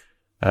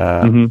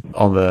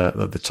 on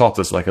the top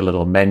there's like a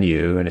little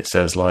menu, and it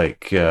says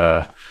like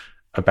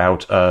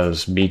about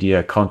us,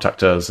 media,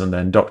 contact us, and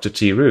then Dr.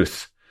 T.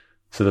 Ruth.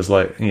 So there's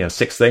like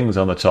 6 things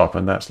on the top,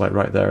 and that's like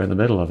right there in the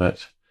middle of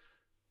it.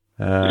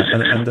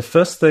 And the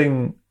first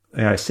thing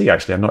I see,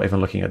 actually, I'm not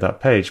even looking at that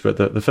page, but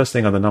the first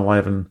thing on the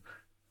 9/11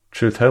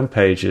 Truth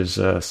homepage is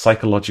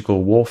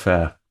psychological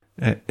warfare.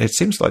 It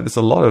seems like there's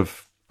a lot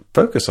of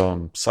focus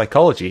on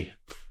psychology.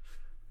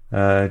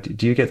 Do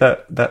you get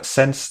that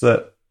sense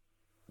that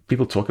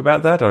people talk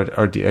about that,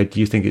 or do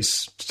you think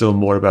it's still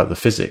more about the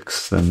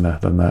physics than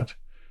that?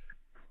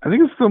 I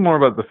think it's still more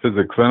about the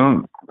physics. I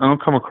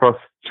don't come across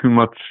too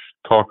much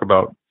talk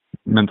about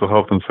mental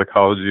health and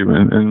psychology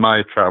in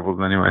my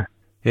travels, anyway.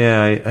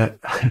 Yeah,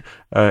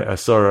 I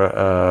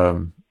saw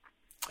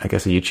I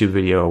guess a YouTube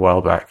video a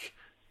while back,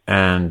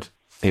 and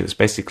it was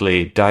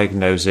basically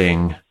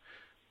diagnosing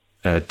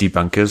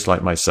debunkers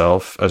like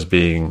myself as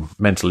being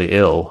mentally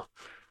ill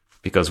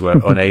because we're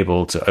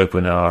unable to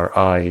open our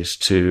eyes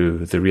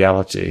to the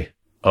reality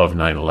of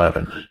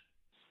 9/11.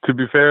 To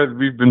be fair,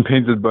 we've been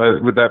painted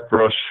with that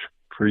brush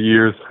for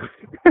years.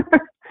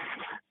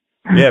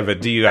 Yeah,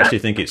 but do you actually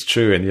think it's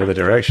true in the other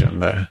direction,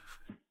 though?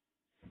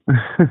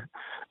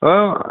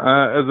 Well,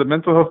 as a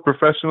mental health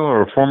professional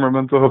or a former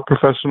mental health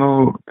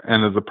professional,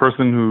 and as a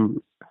person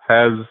who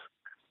has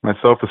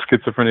myself a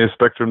schizophrenia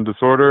spectrum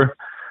disorder,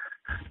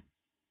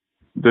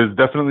 there's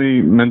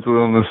definitely mental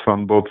illness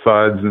on both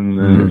sides,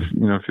 and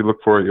if you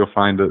look for it, you'll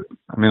find it.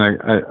 I mean,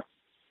 I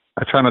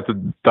try not to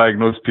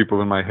diagnose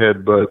people in my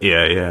head, but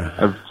yeah,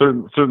 I've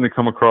certainly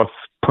come across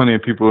plenty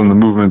of people in the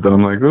movement that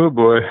I'm like, oh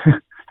boy.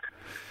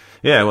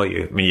 Yeah, well,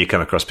 you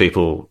come across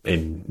people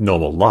in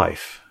normal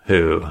life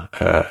who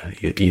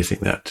you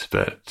think that,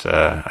 but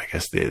I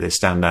guess they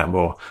stand out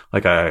more.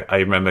 Like I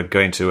remember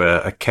going to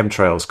a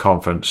chemtrails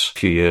conference a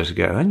few years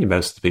ago, and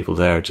most of the people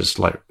there are just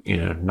like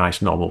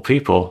nice normal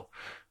people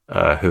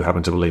who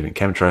happen to believe in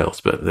chemtrails,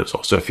 but there was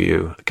also a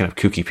few kind of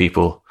kooky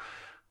people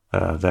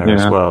there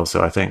as well.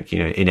 So I think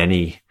in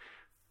any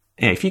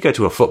if you go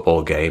to a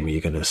football game,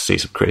 you're going to see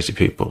some crazy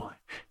people.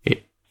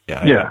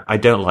 I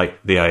don't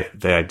like the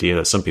idea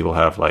that some people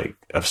have, like,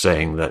 of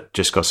saying that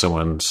just because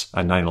someone's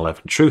a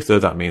 9/11 truther,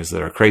 that means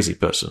they're a crazy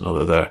person or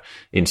that they're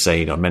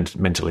insane or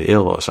mentally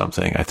ill or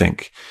something. I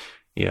think,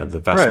 the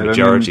vast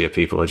majority of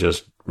people are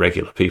just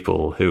regular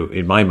people who,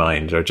 in my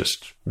mind, are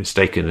just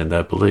mistaken in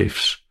their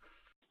beliefs.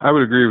 I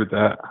would agree with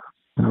that.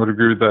 I would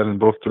agree with that in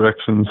both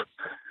directions.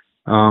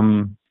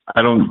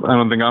 I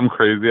don't think I'm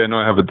crazy. I know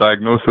I have a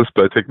diagnosis,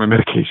 but I take my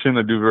medication.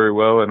 I do very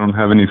well. I don't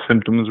have any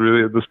symptoms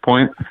really at this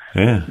point.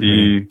 Yeah,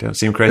 you don't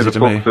seem crazy to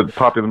me. The folks at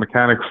Popular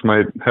Mechanics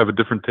might have a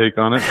different take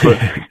on it. But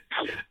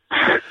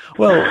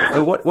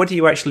well, what do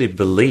you actually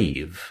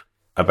believe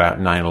about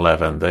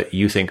 9/11 that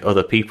you think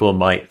other people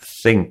might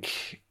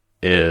think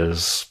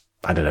is,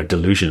 I don't know,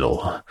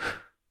 delusional?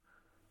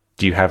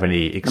 Do you have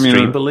any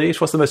extreme beliefs?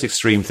 What's the most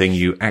extreme thing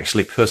you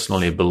actually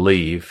personally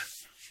believe,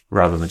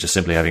 rather than just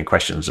simply having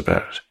questions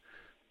about it?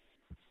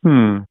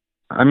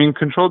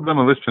 Controlled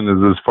demolition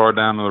is as far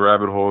down the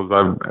rabbit hole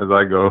as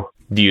I go.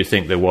 Do you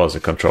think there was a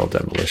controlled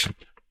demolition?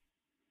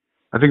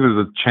 I think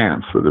there's a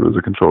chance that there was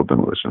a controlled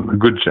demolition, a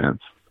good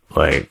chance.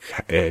 Like,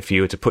 if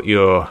you were to put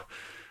your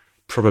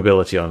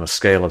probability on a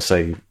scale of,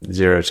 say,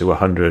 0 to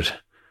 100,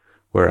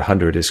 where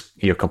 100 is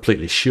you're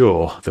completely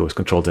sure there was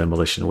controlled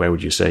demolition, where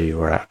would you say you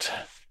were at?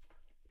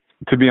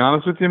 To be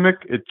honest with you,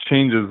 Mick, it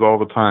changes all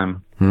the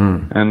time.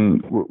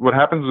 And what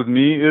happens with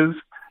me is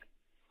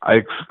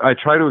I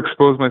try to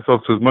expose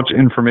myself to as much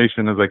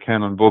information as I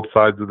can on both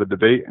sides of the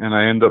debate, and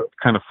I end up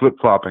kind of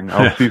flip-flopping.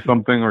 I'll see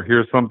something or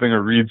hear something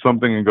or read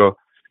something and go,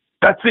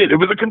 that's it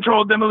was a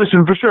controlled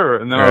demolition for sure.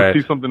 And then I'll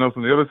see something else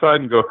on the other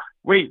side and go,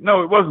 wait,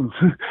 no, it wasn't.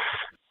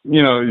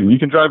 You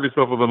can drive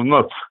yourself a little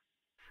nuts.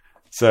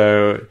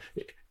 So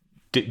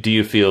do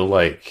you feel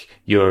like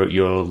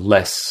you're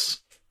less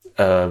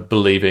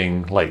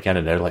believing, like, I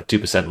don't know, like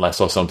 2% less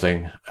or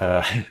something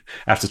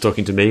after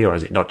talking to me, or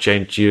has it not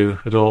changed you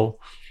at all?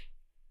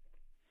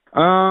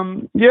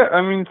 Yeah,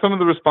 I mean, some of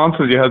the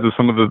responses you had to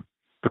some of the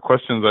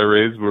questions I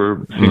raised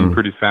seemed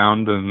pretty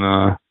sound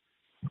and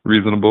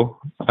reasonable.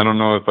 I don't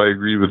know if I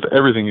agree with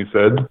everything you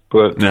said,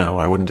 but no,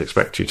 I wouldn't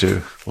expect you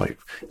to. Like,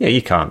 yeah,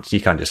 you can't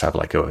just have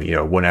like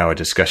a 1 hour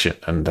discussion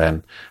and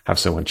then have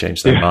someone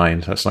change their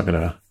mind. That's not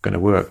gonna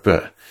work.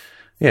 But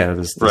yeah,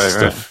 there's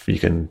stuff you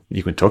can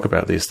talk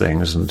about these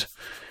things, and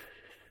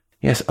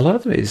yes, a lot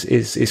of it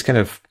is kind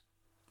of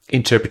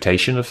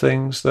interpretation of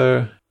things,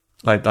 though.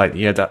 Like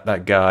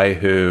that guy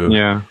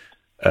who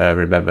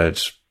remembered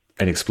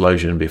an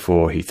explosion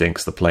before he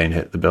thinks the plane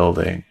hit the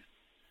building.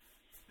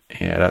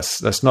 Yeah,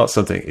 that's not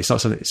something. It's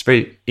not something. It's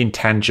very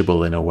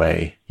intangible in a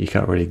way. You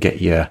can't really get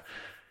your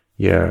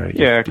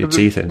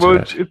teeth into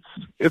it.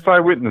 It's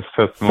eyewitness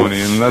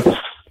testimony, and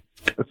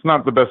it's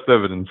not the best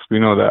evidence. We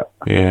know that.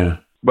 Yeah.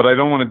 But I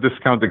don't want to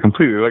discount it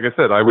completely. Like I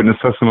said, eyewitness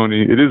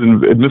testimony, it is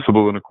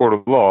admissible in a court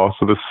of law,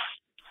 so there's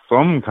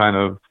some kind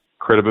of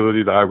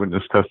credibility to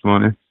eyewitness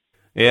testimony.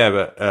 Yeah,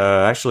 but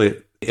actually,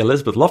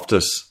 Elizabeth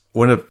Loftus,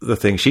 one of the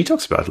things she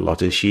talks about a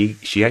lot is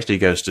she actually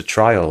goes to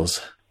trials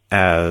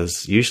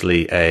as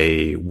usually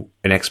an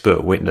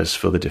expert witness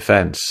for the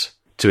defense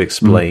to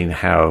explain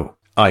how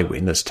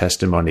eyewitness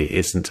testimony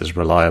isn't as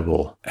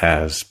reliable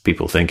as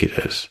people think it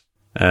is.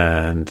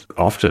 And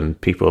often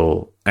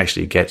people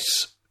actually get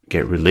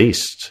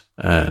released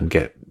and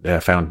get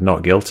found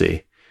not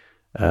guilty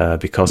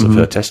because of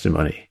her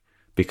testimony,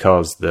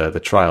 because the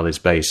trial is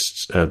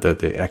based,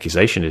 the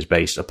accusation is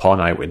based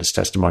upon eyewitness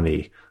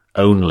testimony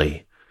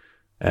only.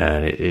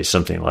 And it is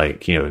something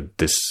like,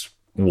 this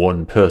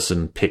one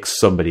person picks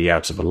somebody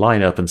out of a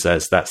lineup and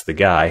says, that's the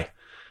guy.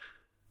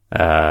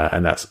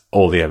 And that's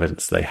all the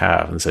evidence they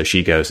have. And so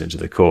she goes into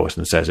the court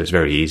and says it's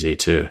very easy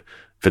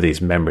for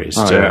these memories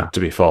to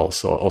be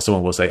false. Or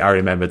someone will say, I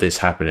remember this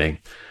happening.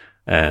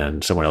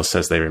 And someone else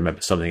says they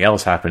remember something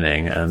else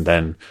happening. And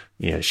then,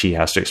 she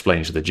has to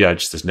explain to the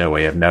judge, there's no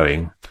way of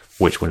knowing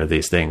which one of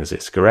these things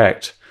is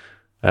correct.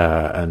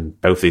 And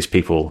both these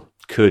people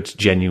could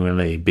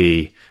genuinely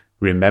be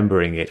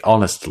remembering it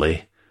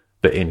honestly,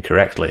 but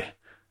incorrectly,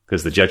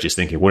 because the judge is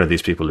thinking one of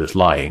these people is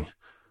lying,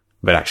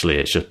 but actually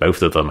it's just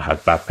both of them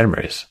had bad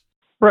memories.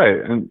 Right.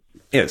 And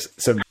yes,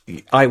 so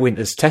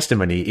eyewitness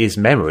testimony is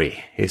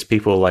memory. It's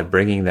people like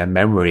bringing their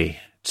memory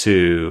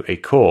to a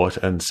court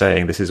and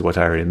saying, this is what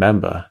I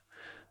remember.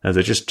 And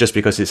so just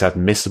because it's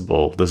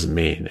admissible doesn't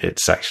mean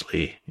it's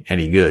actually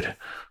any good.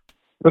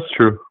 That's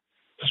true.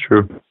 It's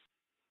true.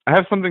 I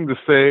have something to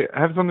say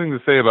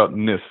about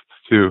NIST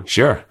too.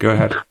 Sure, go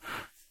ahead.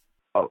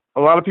 A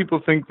lot of people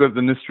think that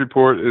the NIST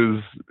report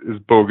is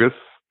bogus.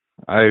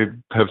 I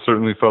have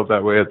certainly felt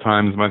that way at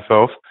times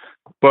myself,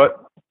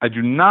 but I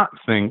do not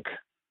think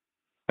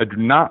that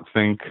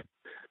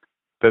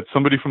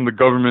somebody from the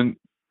government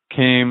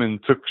came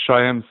and took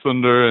Shyam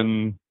Sundar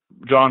and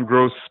John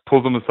Gross,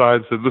 pulled them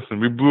aside, said,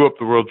 listen, we blew up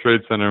the World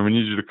Trade Center and we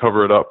need you to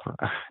cover it up.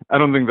 I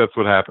don't think that's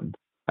what happened.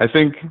 I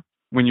think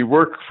when you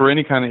work for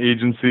any kind of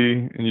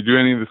agency and you do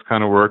any of this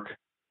kind of work,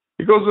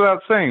 it goes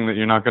without saying that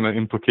you're not going to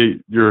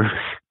implicate your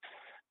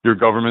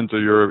government or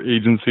your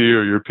agency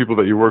or your people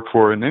that you work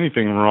for in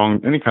anything wrong,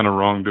 any kind of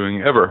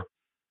wrongdoing ever.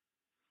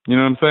 You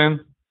know what I'm saying?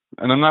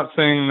 And I'm not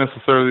saying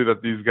necessarily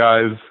that these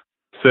guys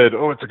said,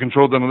 oh, it's a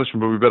controlled demolition,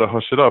 but we better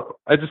hush it up.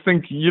 I just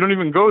think you don't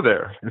even go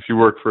there if you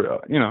work for,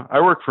 I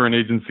work for an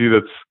agency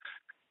that's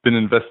been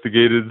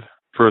investigated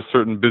for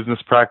certain business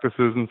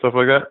practices and stuff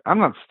like that. I'm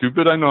not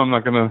stupid. I know I'm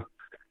not going to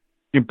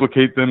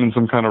implicate them in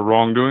some kind of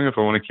wrongdoing if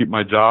I want to keep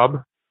my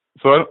job.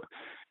 So,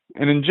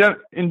 in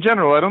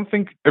general, I don't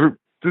think there's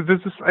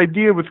this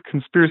idea with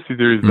conspiracy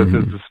theories that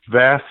there's this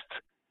vast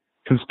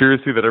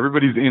conspiracy that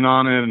everybody's in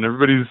on it and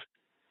everybody's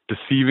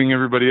deceiving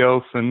everybody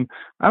else. And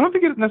I don't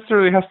think it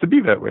necessarily has to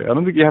be that way. I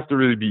don't think you have to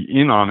really be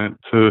in on it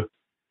to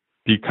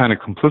be kind of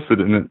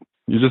complicit in it.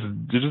 You're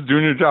just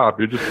doing your job.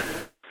 You're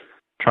just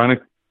trying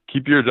to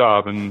keep your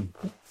job and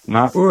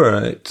not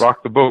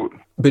rock the boat.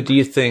 But do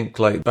you think,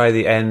 like, by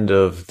the end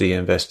of the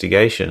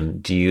investigation,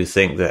 do you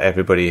think that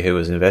everybody who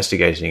was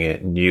investigating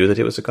it knew that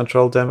it was a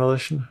controlled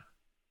demolition?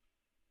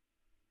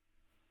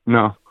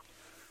 No.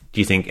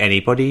 Do you think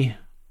anybody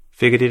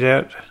figured it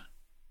out?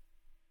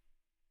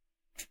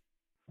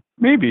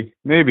 Maybe.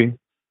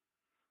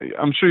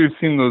 I'm sure you've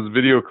seen those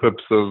video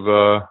clips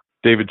of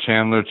David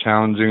Chandler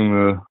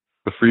challenging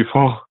the free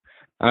fall.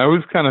 And I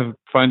always kind of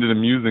find it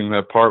amusing,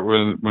 that part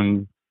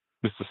when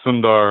Mr.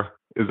 Sundar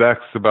is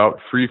asked about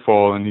free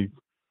fall and he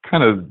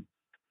kind of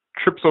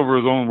trips over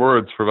his own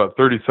words for about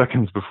 30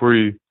 seconds before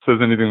he says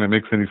anything that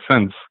makes any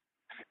sense.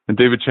 And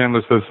David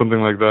Chandler says something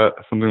like,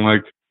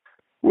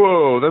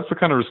 whoa, that's the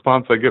kind of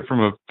response I get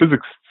from a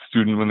physics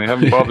student when they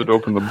haven't bothered to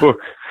open the book.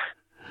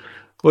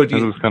 Well, it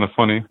was kind of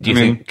funny. Do you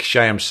think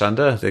Shyam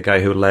Sundar, the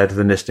guy who led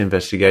the NIST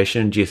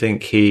investigation, do you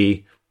think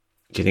he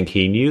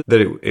knew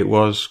that it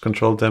was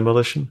controlled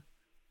demolition?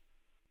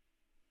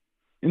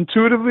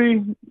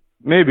 Intuitively,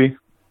 maybe.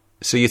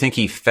 So you think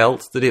he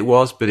felt that it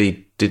was, but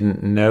he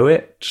didn't know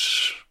it?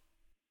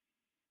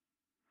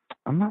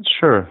 I'm not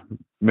sure,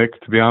 Mick,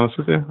 to be honest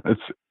with you.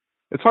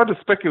 It's hard to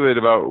speculate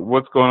about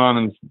what's going on.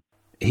 And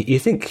you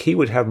think he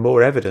would have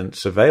more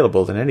evidence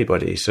available than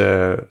anybody.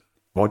 So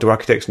what do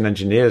architects and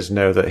engineers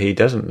know that he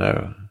doesn't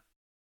know?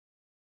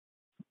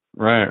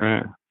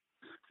 Right.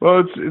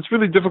 Well, it's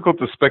really difficult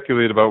to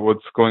speculate about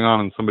what's going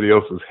on in somebody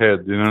else's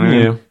head. You know what I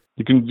mean? Yeah.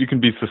 You can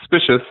be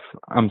suspicious.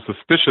 I'm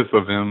suspicious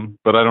of him,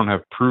 but I don't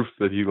have proof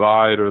that he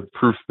lied or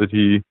proof that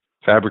he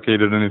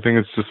fabricated anything.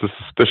 It's just a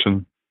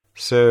suspicion.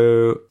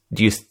 So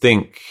do you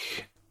think,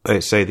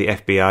 let's say, the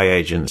FBI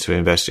agents who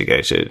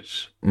investigated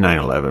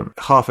 9/11,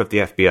 half of the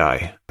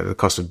FBI, at the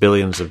cost of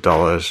billions of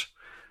dollars,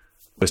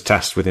 was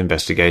tasked with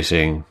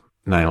investigating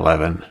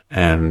 9/11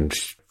 and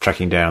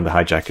tracking down the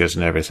hijackers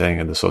and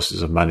everything and the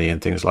sources of money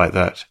and things like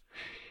that.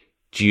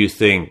 Do you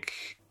think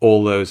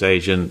all those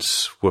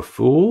agents were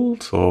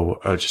fooled, or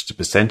just a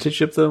percentage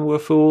of them were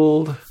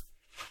fooled?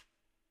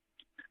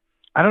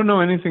 I don't know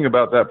anything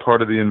about that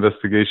part of the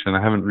investigation.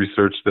 I haven't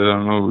researched it. I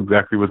don't know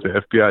exactly what the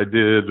FBI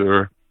did,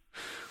 or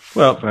I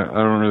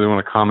don't really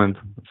want to comment,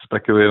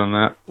 speculate on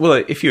that. Well,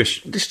 if you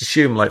just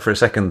assume, like, for a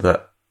second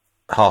that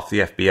half the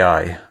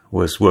FBI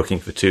was working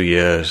for 2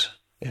 years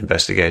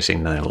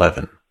investigating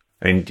 9/11,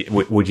 I mean,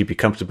 would you be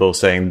comfortable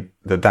saying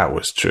that that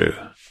was true?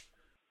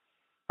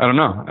 I don't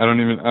know.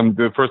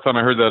 The first time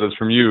I heard that is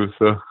from you,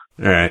 so. All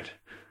right.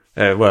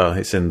 Well,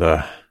 it's in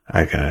the,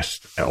 I guess,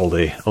 all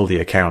the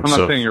accounts. I'm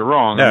not saying you're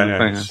wrong.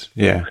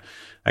 Yeah.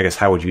 I guess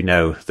how would you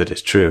know that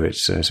it's true?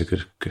 It's a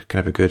good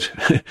kind of a good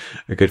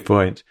a good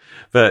point.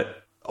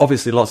 But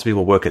obviously, lots of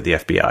people work at the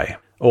FBI.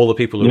 All the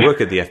people who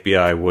work at the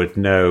FBI would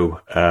know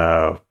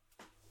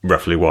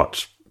roughly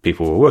what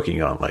people were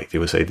working on. Like, they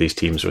would say these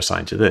teams were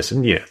assigned to this,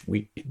 and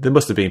there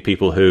must have been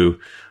people who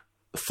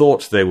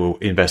thought they were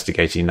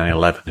investigating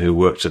 9/11 who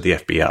worked at the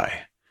FBI.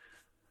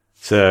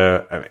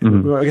 So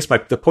I guess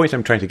the point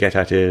I'm trying to get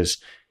at is,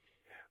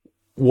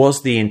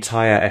 was the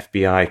entire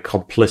FBI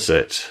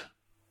complicit,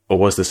 or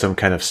was there some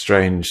kind of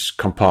strange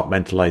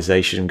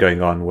compartmentalization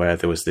going on where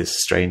there was this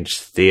strange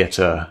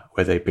theater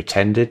where they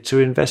pretended to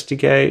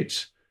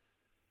investigate?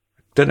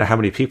 I don't know how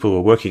many people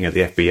were working at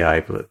the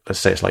FBI, but let's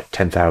say it's like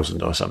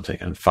 10,000 or something,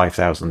 and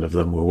 5,000 of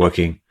them were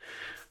working.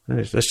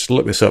 Let's just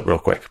look this up real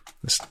quick.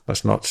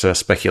 Let's not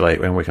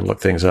speculate when we can look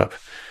things up.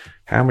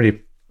 How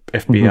many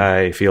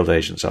FBI field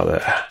agents are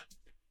there?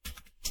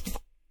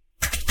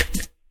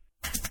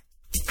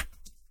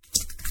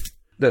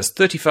 There's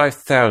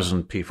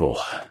 35,000 people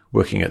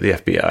working at the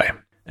FBI.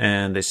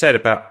 And they said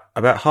about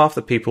half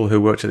the people who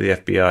worked at the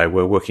FBI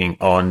were working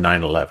on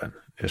 9/11.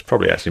 It's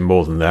probably actually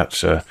more than that,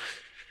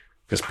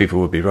 because people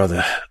would be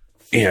rather,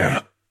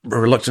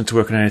 reluctant to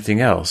work on anything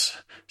else.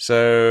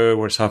 So,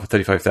 what's half of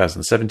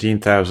 35,000?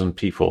 17,000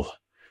 people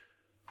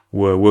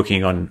were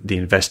working on the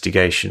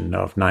investigation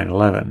of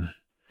 9/11.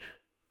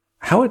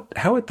 How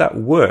would that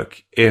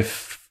work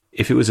if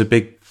it was a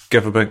big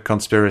government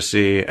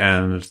conspiracy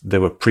and there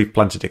were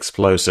pre-planted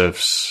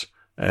explosives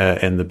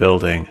in the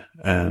building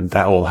and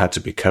that all had to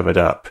be covered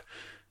up?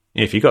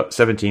 If you got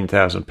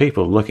 17,000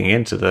 people looking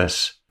into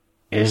this,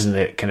 isn't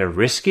it kind of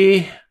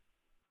risky?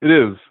 It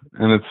is,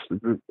 and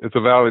it's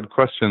a valid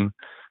question.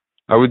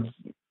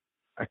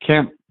 I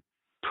can't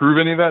prove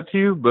any of that to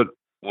you, but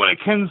what I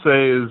can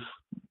say is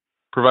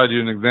provide you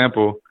an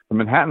example. The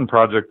Manhattan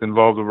Project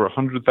involved over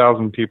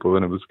 100,000 people,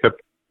 and it was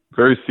kept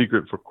very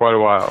secret for quite a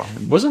while.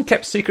 It wasn't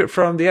kept secret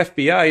from the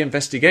FBI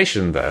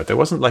investigation, though. There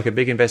wasn't like a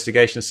big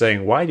investigation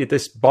saying, why did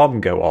this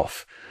bomb go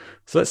off?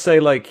 So let's say,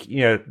 like,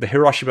 the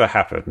Hiroshima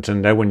happened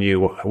and no one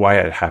knew why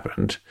it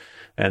happened.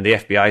 And the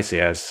FBI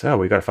says,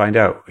 we've got to find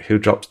out who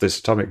dropped this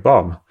atomic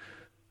bomb.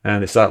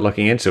 And they start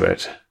looking into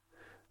it.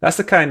 That's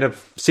the kind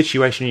of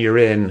situation you're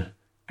in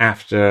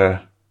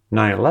after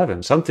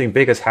 9/11. Something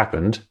big has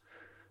happened.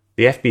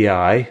 The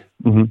FBI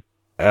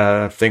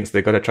thinks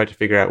they've got to try to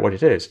figure out what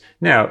it is.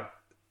 Now,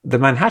 the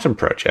Manhattan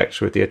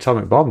Project with the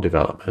atomic bomb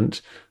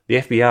development, the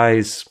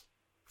FBI's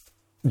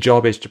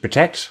job is to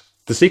protect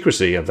the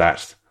secrecy of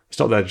that. It's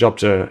not their job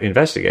to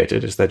investigate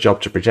it. It's their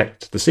job to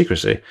protect the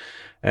secrecy.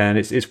 And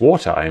it's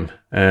wartime.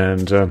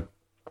 And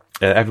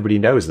everybody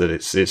knows that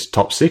it's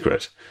top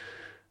secret.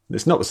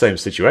 It's not the same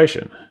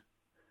situation.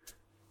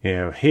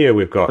 Here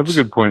we've got... That's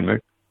a good point,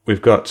 Nick.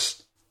 We've got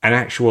an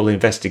actual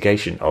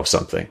investigation of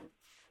something.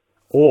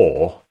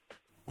 Or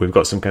we've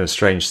got some kind of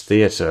strange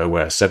theater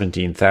where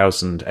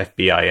 17,000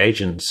 FBI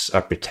agents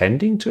are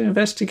pretending to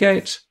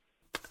investigate.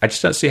 I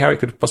just don't see how it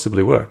could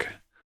possibly work.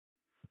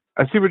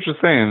 I see what you're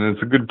saying.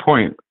 It's a good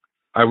point.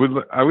 I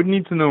would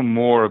need to know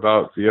more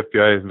about the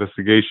FBI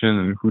investigation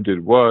and who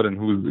did what and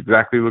who was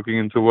exactly looking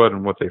into what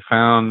and what they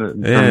found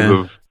in terms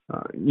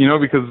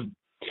of, because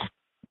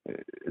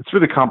it's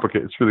really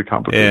complicated.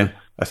 Yeah,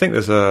 I think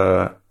there's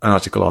an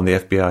article on the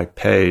FBI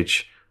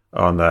page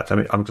on that. I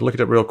mean, I'm going to look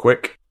it up real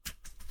quick.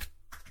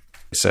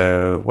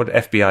 So what did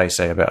FBI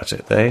say about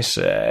it? They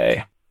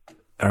say,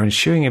 our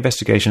ensuing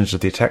investigations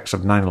of the attacks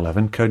of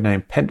 9/11,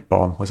 codenamed Pent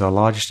Bomb, was our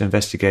largest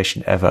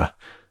investigation ever.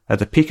 At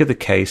the peak of the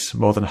case,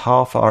 more than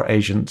half our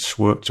agents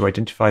worked to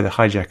identify the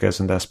hijackers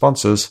and their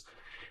sponsors,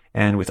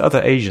 and with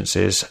other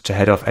agencies to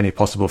head off any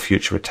possible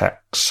future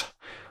attacks.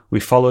 We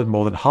followed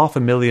more than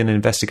 500,000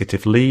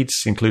 investigative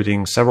leads,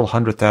 including several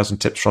 100,000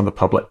 tips from the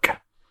public.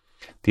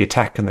 The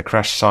attack and the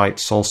crash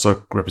sites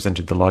also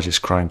represented the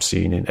largest crime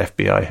scene in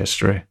FBI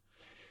history.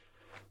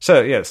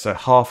 So, so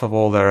half of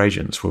all their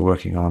agents were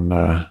working on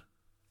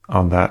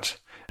that.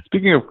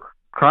 Speaking of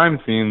crime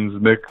scenes,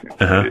 Nick,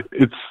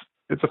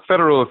 it's a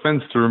federal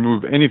offense to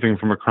remove anything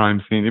from a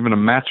crime scene, even a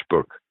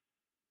matchbook.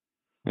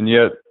 And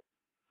yet,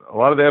 a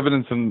lot of the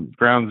evidence in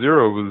Ground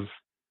Zero was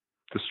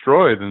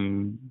destroyed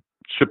and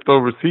shipped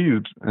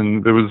overseas,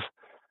 and there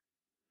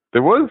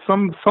was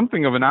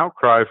something of an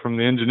outcry from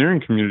the engineering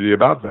community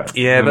about that.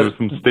 Yeah, and but there were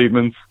some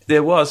statements.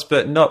 There was,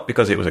 but not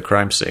because it was a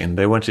crime scene.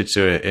 They wanted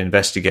to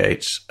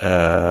investigate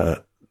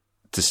to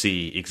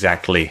see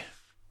exactly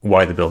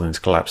why the buildings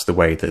collapsed the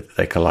way that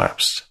they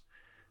collapsed.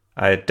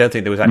 I don't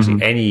think there was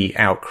actually any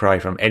outcry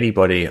from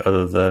anybody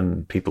other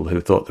than people who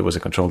thought there was a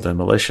controlled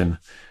demolition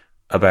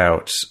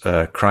about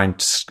crime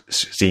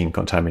scene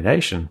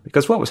contamination.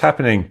 Because what was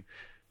happening,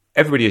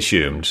 everybody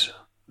assumed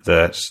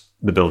that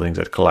the buildings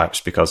had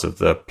collapsed because of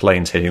the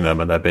planes hitting them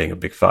and there being a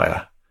big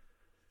fire.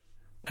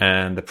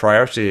 And the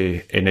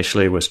priority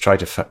initially was try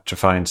to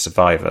find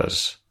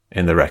survivors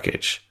in the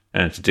wreckage.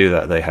 And to do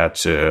that, they had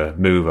to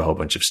move a whole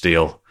bunch of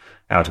steel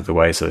out of the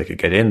way so they could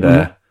get in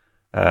there.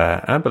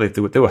 I believe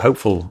they were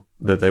hopeful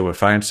that they would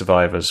find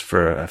survivors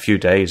for a few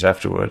days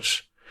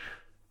afterwards.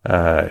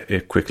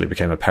 It quickly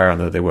became apparent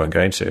that they weren't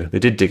going to. They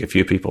did dig a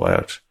few people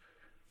out,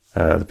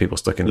 the people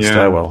stuck in the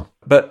stairwell.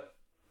 But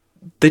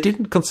they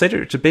didn't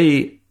consider it to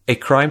be a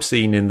crime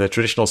scene in the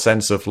traditional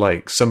sense of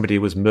like somebody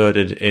was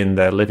murdered in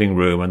their living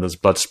room and there's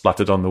blood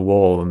splattered on the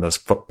wall and there's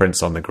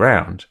footprints on the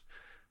ground.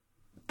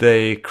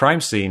 The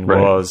crime scene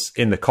was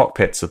in the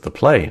cockpits of the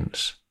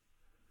planes.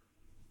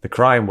 The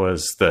crime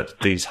was that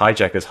these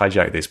hijackers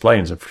hijacked these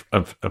planes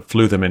and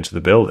flew them into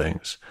the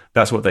buildings.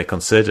 That's what they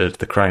considered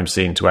the crime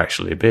scene to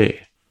actually be.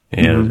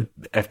 You know,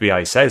 the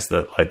FBI says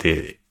that like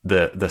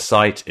the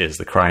site is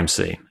the crime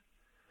scene,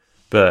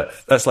 but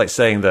that's like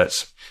saying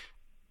that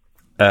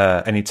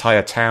an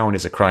entire town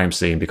is a crime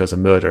scene because a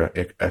murder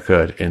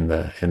occurred in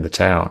the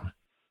town.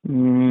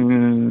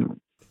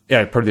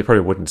 Yeah, they probably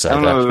wouldn't say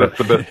that.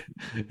 But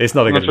it's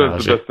not a good analogy.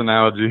 It's the best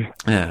analogy.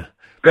 Yeah,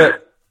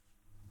 but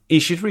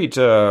you should read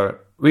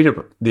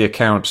the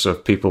accounts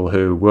of people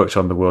who worked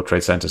on the World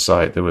Trade Center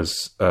site.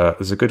 There's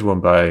a good one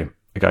by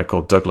a guy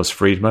called Douglas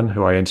Friedman,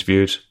 who I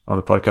interviewed on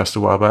the podcast a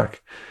while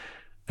back,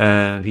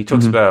 and he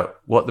talks about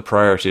what the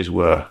priorities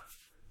were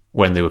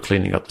when they were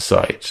cleaning up the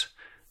site.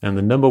 And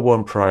the number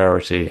one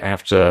priority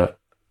after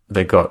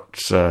they got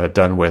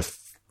done with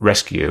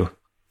rescue,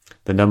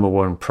 the number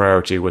one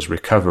priority was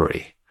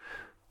recovery,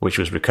 which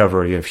was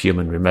recovery of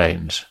human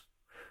remains.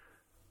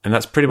 And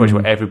that's pretty much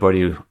what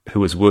everybody who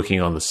was working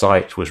on the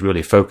site was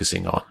really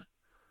focusing on,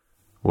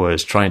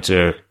 was trying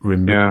to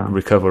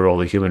recover all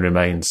the human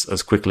remains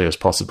as quickly as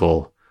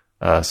possible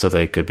so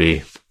they could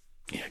be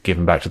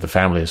given back to the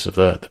families of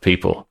the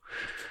people.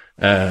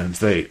 And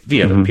the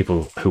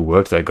people who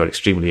worked there got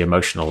extremely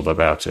emotional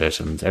about it.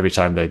 And every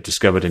time they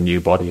discovered a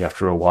new body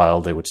after a while,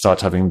 they would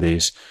start having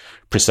these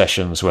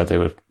processions where they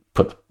would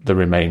put the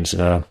remains in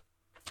a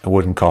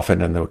wooden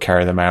coffin and they would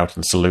carry them out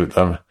and salute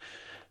them.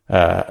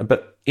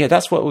 But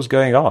that's what was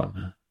going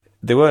on.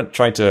 They weren't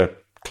trying to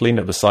clean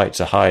up the site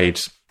to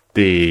hide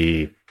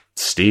the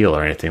steel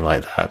or anything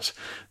like that.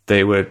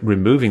 They were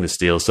removing the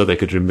steel so they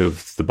could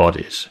remove the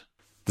bodies.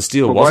 The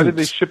steel wasn't. Why did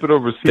they ship it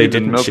overseas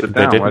and melt it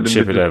down? They didn't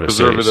ship it overseas.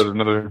 Preserve it at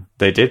another...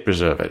 They did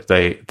preserve it.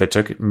 They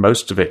took it.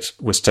 Most of it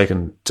was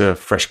taken to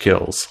Fresh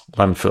Kills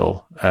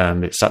landfill,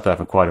 and it sat there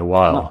for quite a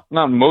while.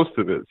 Not most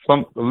of it.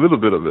 A little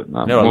bit of it.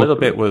 A little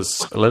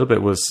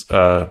bit was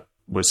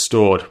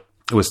stored.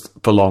 It was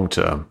for long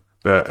term.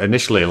 But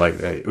initially,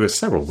 it was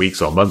several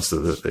weeks or months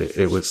that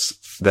it was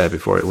there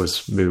before it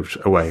was moved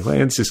away. Well,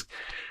 it's just,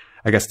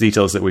 I guess,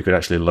 details that we could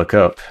actually look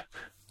up.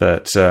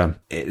 But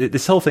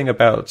this whole thing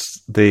about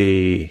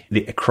the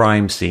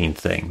crime scene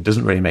thing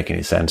doesn't really make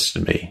any sense to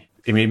me.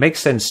 I mean, it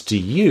makes sense to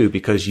you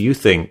because you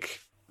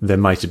think there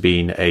might have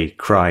been a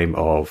crime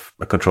of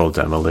a controlled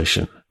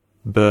demolition.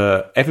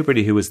 But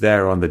everybody who was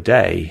there on the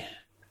day,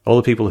 all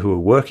the people who were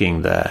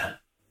working there,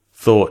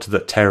 thought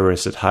that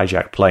terrorists had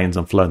hijacked planes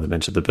and flown them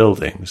into the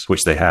buildings,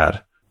 which they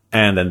had.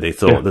 And then they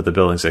thought that the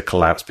buildings had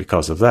collapsed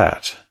because of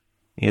that.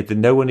 Yet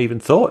no one even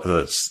thought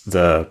that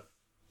the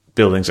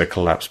buildings had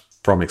collapsed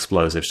from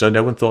explosives. So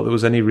no one thought there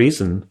was any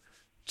reason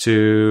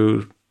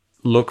to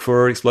look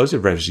for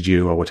explosive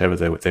residue or whatever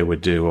they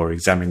would do, or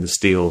examine the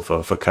steel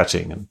for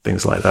cutting and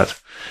things like that.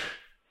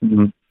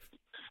 Mm-hmm.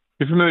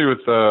 You're familiar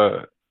with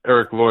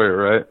Eric Lawyer,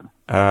 right?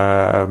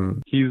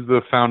 He's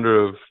the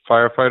founder of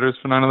Firefighters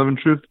for 9/11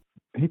 Truth.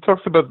 He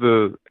talks about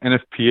the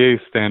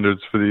NFPA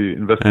standards for the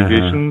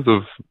investigations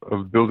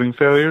of building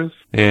failures.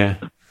 Yeah.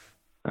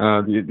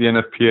 The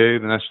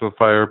NFPA, the National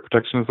Fire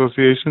Protection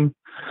Association.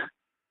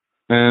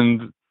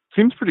 And it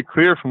seems pretty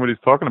clear from what he's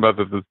talking about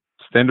that the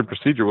standard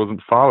procedure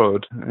wasn't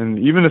followed. And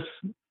even if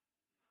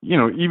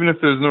even if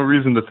there's no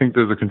reason to think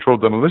there's a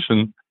controlled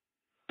demolition,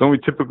 don't we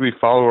typically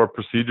follow our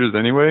procedures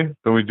anyway?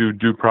 Don't we do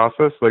due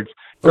process? Like,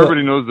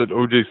 everybody knows that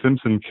O.J.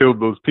 Simpson killed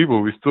those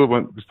people. We still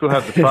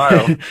had the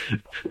trial.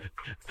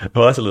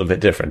 Well, that's a little bit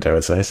different, I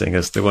would say, seeing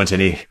as there weren't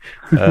any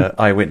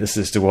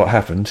eyewitnesses to what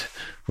happened,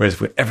 whereas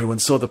everyone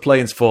saw the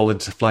planes fly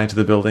into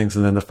the buildings,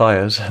 and then the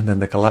fires, and then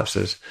the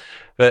collapses.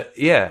 But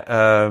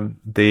yeah,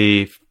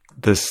 the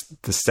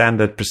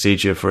standard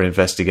procedure for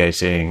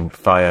investigating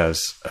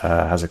fires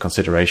has a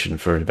consideration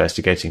for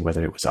investigating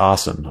whether it was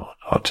arson or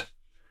not.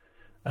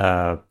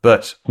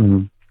 But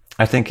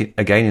I think,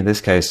 again, in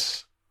this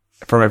case,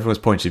 from everyone's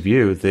point of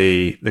view,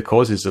 the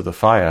causes of the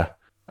fire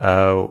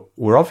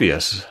were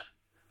obvious.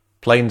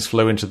 Planes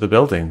flew into the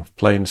building,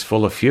 planes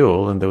full of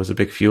fuel, and there was a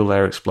big fuel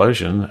air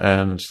explosion,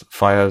 and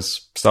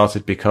fires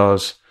started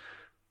because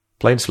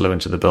planes flew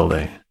into the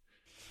building.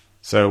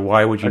 So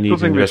why would you need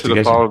an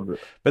investigation?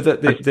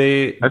 But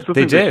they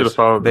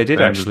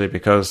did actually,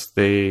 because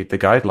the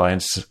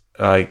guidelines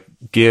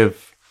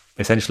give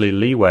essentially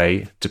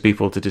leeway to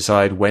people to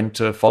decide when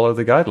to follow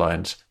the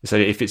guidelines. So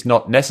if it's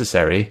not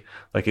necessary,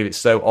 like if it's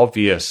so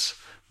obvious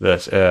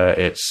that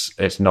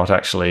it's not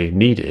actually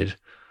needed,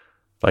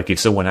 like if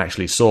someone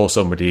actually saw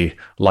somebody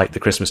light the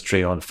Christmas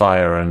tree on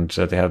fire and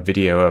they have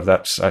video of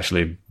that's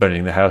actually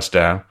burning the house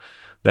down,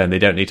 then they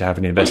don't need to have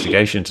an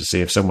investigation to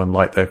see if someone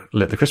lit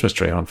the Christmas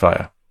tree on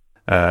fire.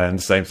 And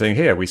the same thing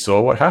here. We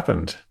saw what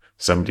happened.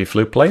 Somebody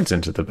flew planes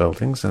into the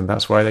buildings, and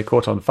that's why they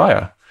caught on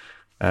fire.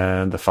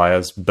 And the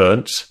fires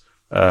burnt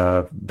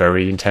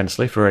very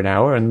intensely for an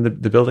hour, and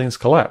the buildings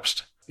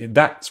collapsed.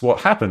 That's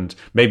what happened.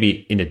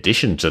 Maybe in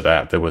addition to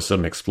that, there were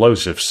some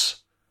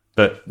explosives,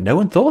 but no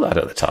one thought that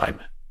at the time.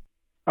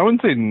 I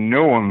wouldn't say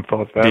no one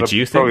thought that. Did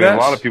you think Probably that? A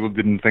lot of people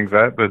didn't think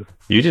that, but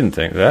you didn't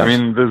think that. I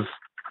mean,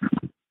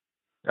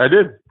 I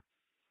did.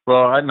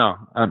 Well,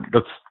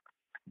 that's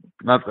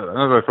not that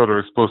I thought it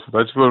was explosive.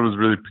 I just thought it was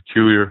really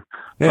peculiar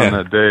on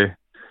that day,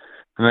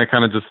 and I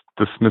kind of just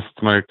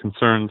dismissed my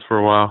concerns for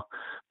a while.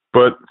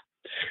 But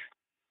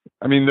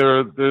I mean,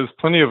 there's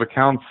plenty of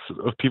accounts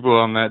of people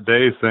on that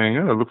day saying,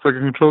 "Oh, it looks like a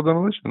controlled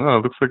demolition. Oh,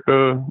 it looks like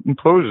a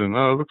implosion.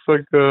 Oh, it looks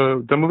like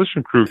a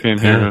demolition crew came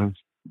here." And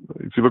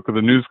if you look at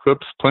the news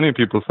clips, plenty of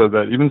people said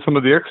that. Even some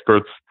of the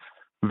experts.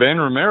 Van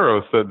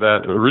Romero said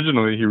that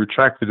originally. He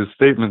retracted his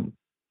statement,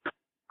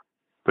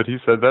 but he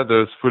said that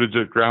there's footage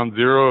at Ground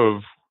Zero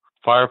of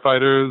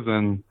firefighters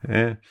and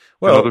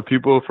other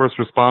people, first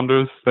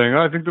responders, saying,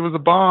 "Oh, I think there was a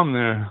bomb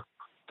there."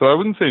 So I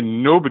wouldn't say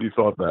nobody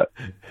thought that.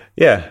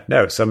 Yeah,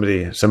 no,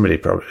 somebody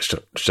probably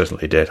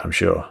certainly did, I'm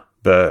sure.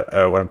 But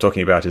what I'm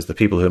talking about is the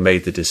people who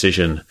made the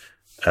decision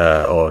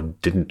or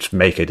didn't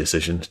make a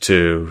decision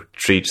to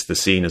treat the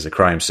scene as a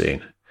crime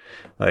scene.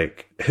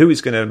 Like, who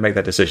is going to make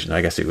that decision?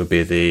 I guess it would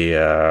be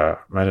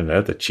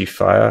the chief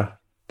fire,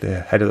 the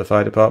head of the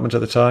fire department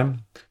at the time,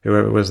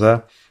 whoever was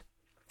there.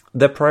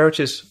 Their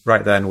priorities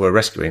right then were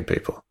rescuing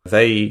people.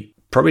 They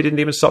probably didn't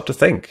even stop to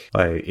think,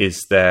 like,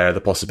 is there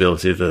the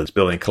possibility that this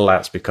building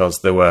collapsed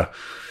because there were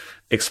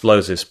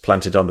explosives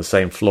planted on the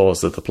same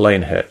floors that the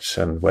plane hit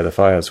and where the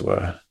fires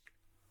were?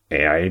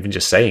 Yeah, even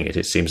just saying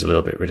it seems a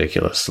little bit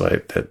ridiculous.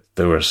 Like that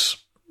there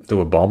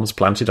were bombs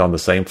planted on the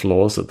same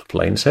floors that the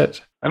planes hit.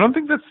 I don't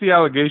think that's the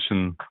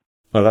allegation.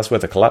 Well, that's where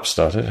the collapse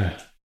started.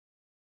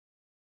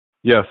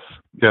 Yes.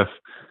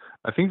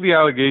 I think the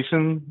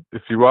allegation,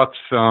 if you watch,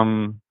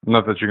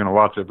 not that you're going to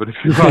watch it, but if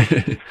you watch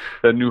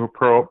that new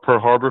Pearl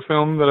Harbor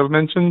film that I've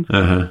mentioned,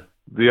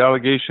 the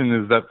allegation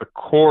is that the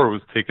core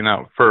was taken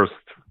out first,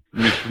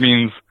 which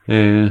means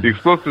the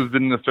explosives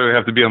didn't necessarily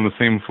have to be on the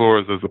same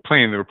floors as the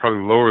plane. They were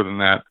probably lower than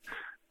that.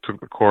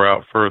 Took the core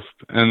out first.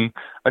 And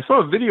I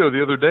saw a video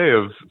the other day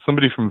of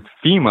somebody from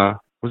FEMA.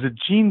 Was it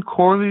Gene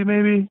Corley,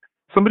 maybe?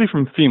 Somebody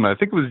from FEMA. I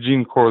think it was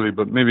Gene Corley,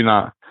 but maybe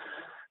not.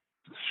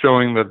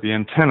 Showing that the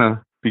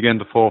antenna began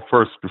to fall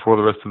first before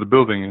the rest of the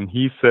building. And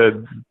he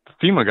said, the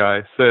FEMA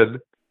guy said,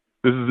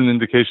 this is an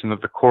indication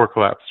that the core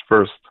collapsed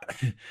first.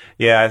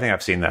 Yeah, I think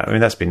I've seen that. I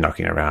mean, that's been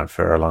knocking around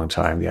for a long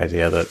time, the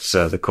idea that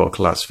the core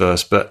collapsed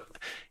first. But,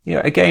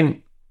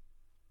 again,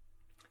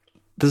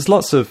 there's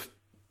lots of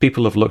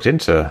people have looked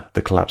into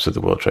the collapse of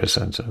the World Trade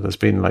Center. There's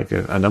been like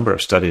a number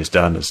of studies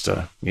done as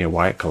to,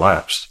 why it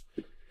collapsed.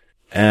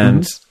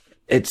 And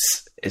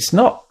it's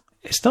not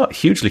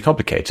hugely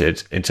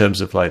complicated in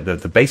terms of like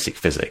the basic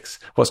physics.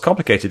 What's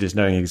complicated is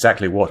knowing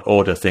exactly what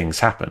order things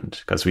happened,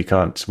 because we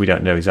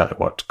don't know exactly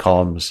what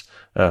columns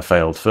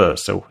failed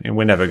first. So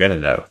we're never going to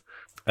know.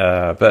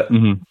 But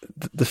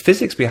the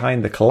physics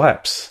behind the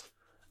collapse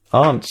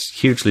aren't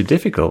hugely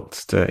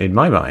difficult in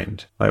my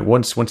mind. Like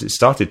once it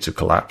started to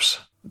collapse,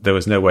 there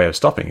was no way of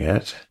stopping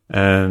it.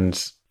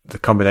 And the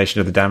combination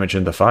of the damage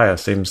and the fire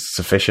seems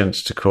sufficient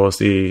to cause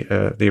the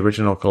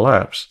original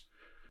collapse.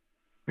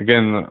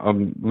 Again,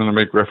 I'm going to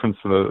make reference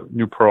to the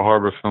new Pearl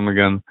Harbor film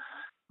again.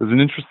 There's an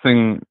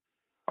interesting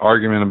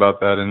argument about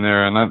that in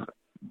there, and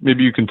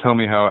maybe you can tell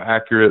me how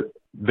accurate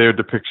their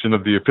depiction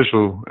of the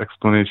official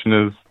explanation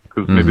is,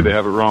 because maybe they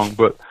have it wrong.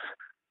 But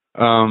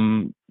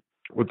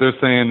what they're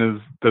saying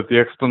is that the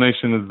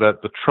explanation is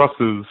that the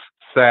trusses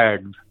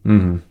sagged,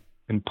 and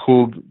and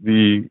pulled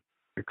the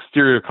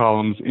exterior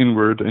columns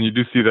inward, and you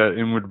do see that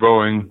inward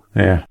bowing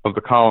of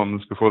the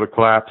columns before the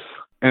collapse.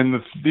 And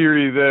the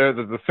theory there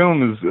that the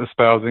film is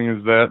espousing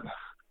is that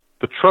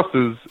the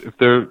trusses, if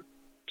they're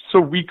so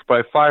weak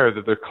by fire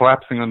that they're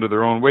collapsing under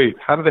their own weight,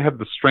 how do they have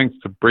the strength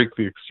to break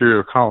the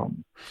exterior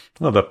column?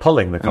 Well, they're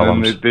pulling the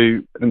columns.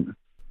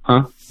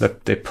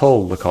 They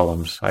pull the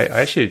columns. I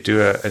actually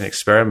do an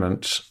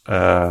experiment.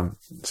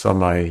 It's on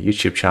my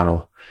YouTube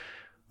channel,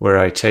 where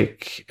I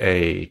take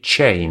a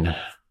chain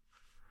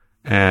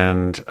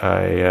and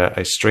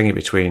I string it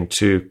between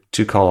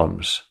two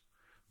columns,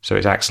 so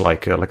it acts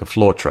like a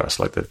floor truss.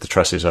 Like the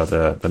trusses are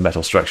the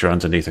metal structure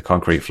underneath the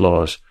concrete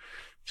floors.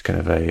 It's kind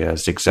of a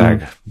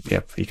zigzag.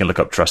 Yeah, you can look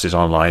up trusses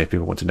online if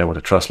people want to know what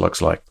a truss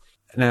looks like.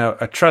 Now,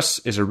 a truss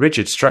is a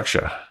rigid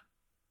structure.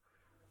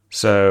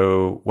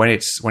 So when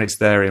it's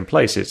there in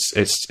place,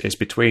 it's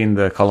between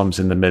the columns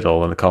in the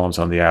middle and the columns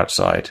on the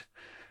outside.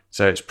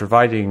 So it's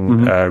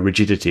providing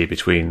rigidity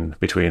between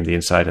the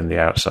inside and the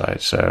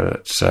outside.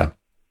 So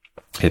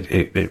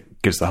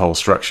it gives the whole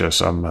structure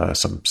some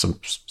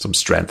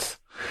strength.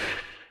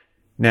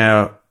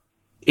 Now,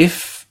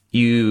 if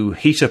you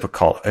heat up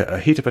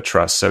a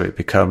truss so it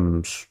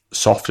becomes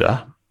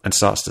softer and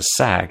starts to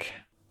sag,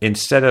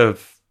 instead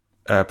of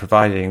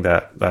providing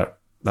that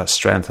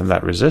strength and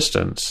that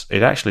resistance,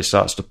 it actually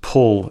starts to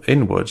pull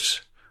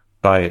inwards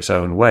by its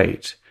own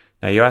weight.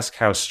 Now, you ask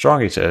how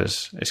strong it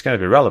is. It's going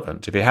to be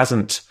relevant. If it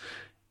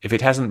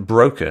hasn't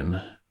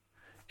broken,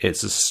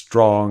 it's as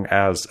strong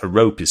as a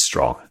rope is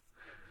strong.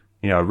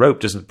 A rope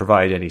doesn't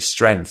provide any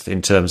strength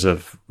in terms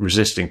of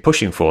resisting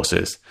pushing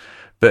forces.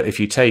 But if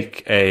you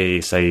take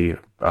say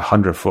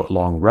 100-foot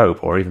long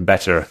rope, or even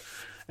better,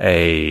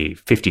 a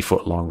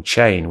 50-foot long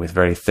chain with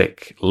very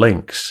thick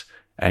links,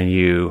 and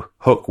you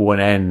hook one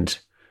end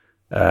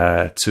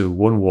to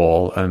one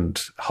wall and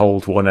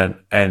hold one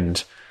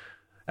end,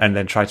 and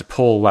then try to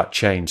pull that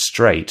chain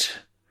straight,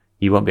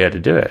 you won't be able to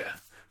do it,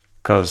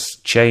 because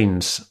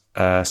chains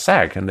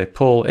sag and they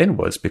pull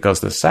inwards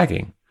because they're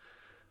sagging.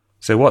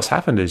 So what's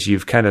happened is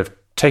you've kind of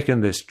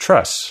taken this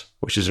truss,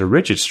 which is a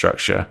rigid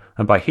structure,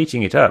 and by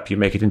heating it up, you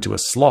make it into a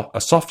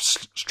soft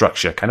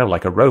structure, kind of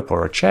like a rope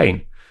or a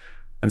chain.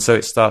 And so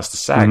it starts to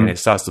sag and it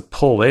starts to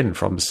pull in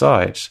from the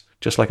sides,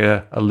 just like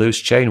a loose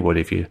chain would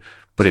if you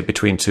put it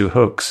between two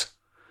hooks.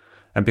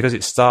 And because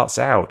it starts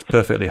out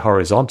perfectly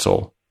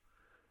horizontal,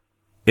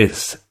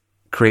 it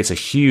creates a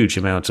huge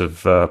amount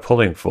of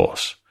pulling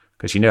force,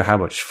 because you know how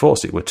much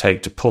force it would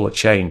take to pull a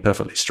chain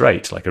perfectly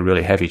straight, like a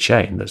really heavy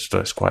chain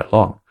that's quite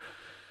long.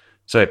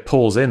 So it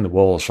pulls in the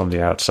walls from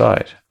the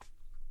outside.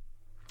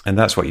 And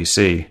that's what you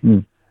see.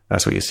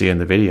 That's what you see in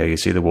the video. You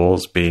see the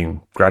walls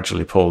being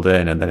gradually pulled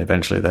in, and then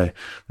eventually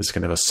there's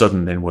kind of a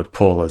sudden inward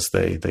pull as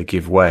they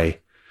give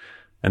way.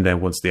 And then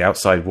once the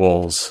outside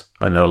walls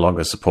are no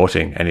longer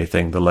supporting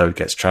anything, the load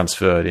gets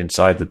transferred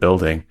inside the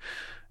building,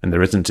 and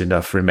there isn't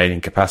enough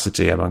remaining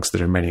capacity amongst the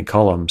remaining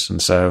columns.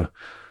 And so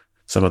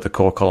some of the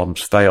core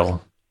columns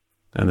fail,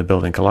 and the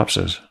building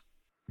collapses.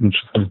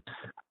 Interesting.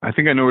 I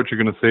think I know what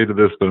you're going to say to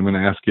this, but I'm going to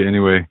ask you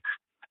anyway.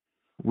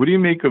 What do you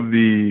make of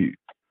the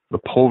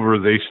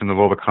pulverization of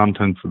all the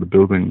contents of the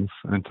buildings?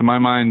 And to my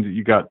mind,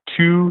 you got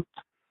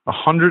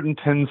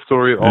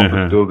 110-story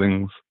office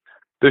buildings.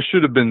 There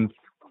should have been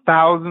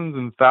thousands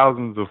and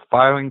thousands of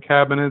filing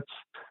cabinets,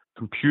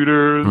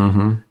 computers,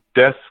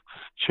 desks,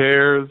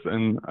 chairs,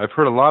 and I've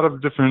heard a lot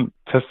of different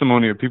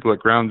testimony of people at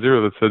Ground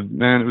Zero that said,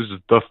 man, it was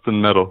just dust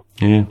and metal.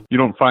 Yeah. You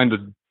don't find a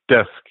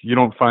desk, you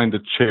don't find a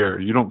chair,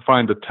 you don't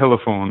find a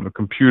telephone, a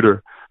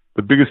computer.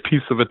 The biggest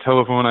piece of a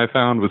telephone I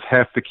found was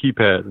half the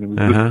keypad, and it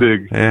was this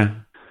big. Yeah.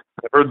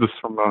 I've heard this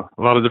from a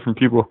lot of different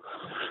people.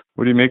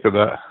 What do you make of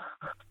that?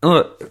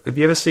 Oh, have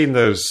you ever seen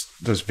those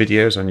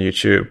videos on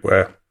YouTube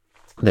where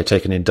they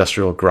take an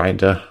industrial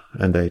grinder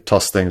and they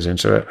toss things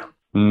into it?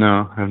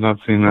 No, I've not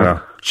seen that.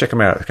 Well, check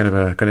them out.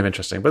 They're kind of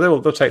interesting. But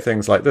they'll take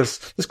things like there's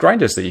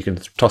grinders that you can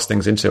toss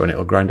things into and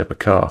it'll grind up a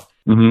car.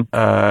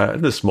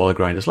 There's smaller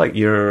grinders, like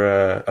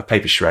you're a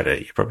paper shredder.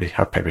 You probably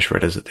have paper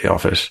shredders at the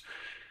office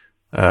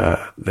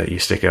that you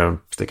stick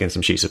in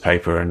some sheets of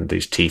paper, and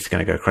these teeth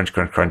kind of go crunch,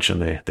 crunch, crunch,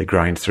 and they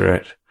grind through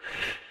it.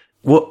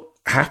 What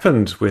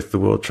happened with the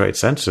World Trade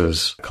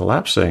Centers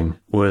collapsing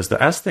was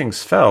that as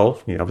things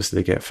fell, obviously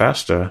they get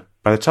faster.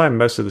 By the time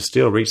most of the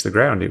steel reached the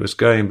ground, it was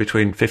going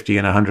between 50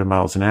 and 100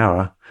 miles an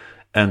hour.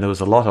 And there was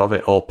a lot of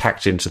it all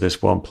packed into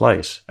this one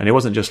place. And it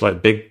wasn't just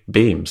like big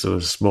beams. There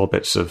was small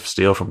bits of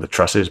steel from the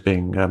trusses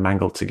being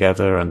mangled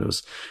together. And there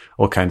was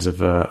all kinds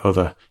of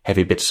other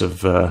heavy bits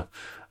of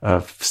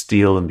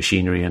steel and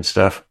machinery and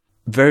stuff.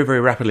 Very, very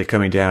rapidly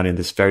coming down in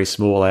this very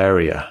small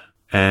area.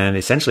 And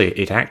essentially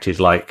it acted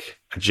like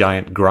a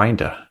giant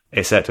grinder,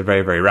 except a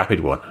very, very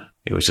rapid one.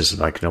 It was just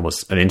like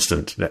almost an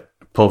instant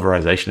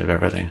pulverization of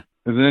everything.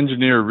 There's an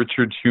engineer,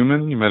 Richard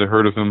Heumann. You might have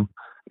heard of him.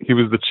 He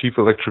was the chief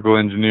electrical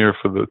engineer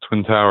for the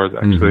Twin Towers,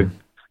 actually.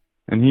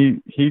 And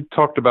he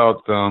talked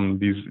about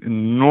these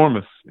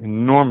enormous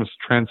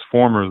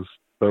transformers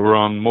that were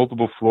on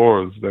multiple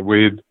floors that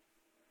weighed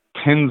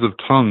tens of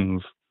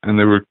tons, and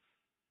they were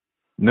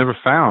never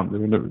found. They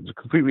were never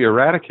completely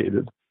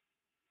eradicated. Do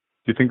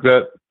you think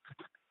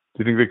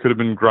they could have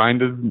been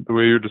grinded the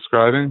way you're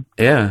describing?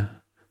 Yeah.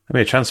 I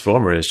mean, a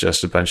transformer is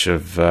just a bunch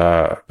of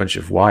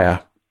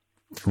wire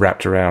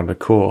wrapped around a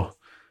core.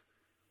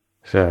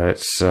 So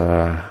it's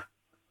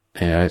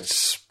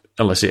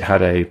unless it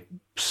had a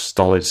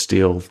solid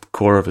steel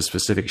core of a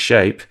specific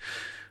shape,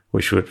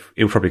 which it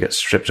would probably get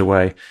stripped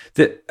away.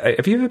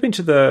 Have you ever been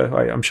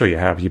to I'm sure you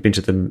have. You've been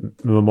to the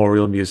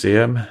Memorial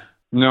Museum?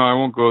 No, I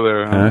won't go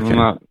there. Okay.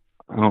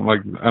 I don't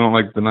like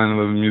the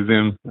 9/11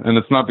 Museum, and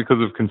it's not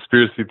because of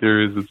conspiracy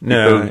theories. It's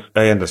because No,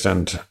 I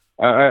understand.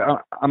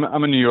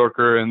 I'm a New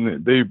Yorker,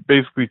 and they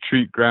basically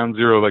treat Ground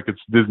Zero like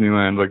it's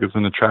Disneyland, like it's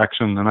an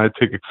attraction, and I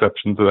take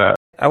exception to that.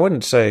 I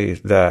wouldn't say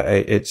that.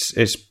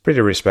 It's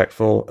pretty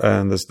respectful,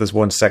 and there's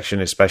one section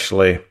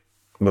especially.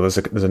 Well, there's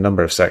a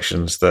number of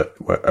sections that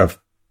were of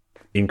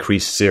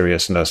increased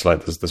seriousness.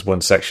 Like there's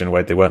one section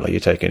where they won't let you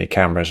take any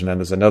cameras, and then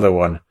there's another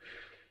one,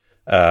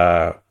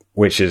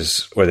 which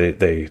is where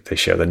they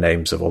show the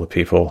names of all the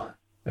people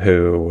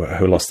who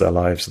lost their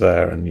lives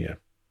there, and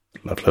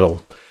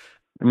little.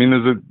 I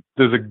mean,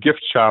 there's a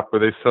gift shop where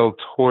they sell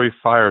toy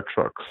fire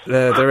trucks.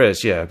 There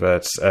is, yeah,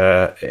 but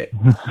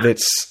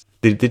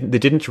they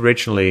didn't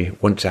originally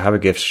want to have a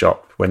gift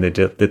shop when they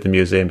did the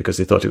museum because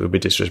they thought it would be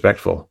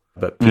disrespectful.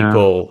 But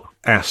people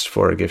asked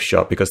for a gift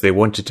shop because they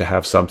wanted to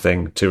have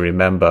something to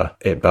remember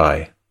it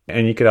by.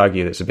 And you could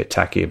argue that's a bit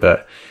tacky,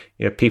 but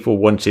people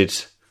wanted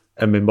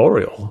a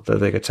memorial that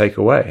they could take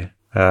away.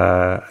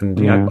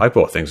 I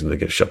bought things in the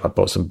gift shop. I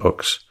bought some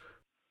books.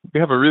 We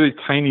have a really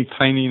tiny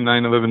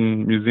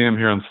 9/11 museum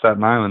here on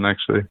Staten Island,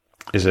 actually.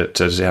 Does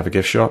it have a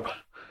gift shop?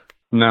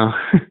 No.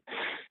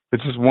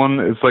 It's just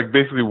it's like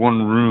basically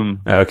one room.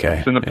 Okay.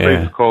 It's in a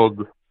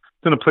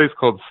place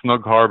called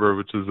Snug Harbor,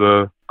 which is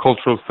a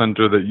cultural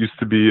center that used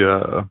to be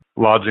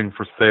lodging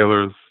for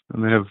sailors.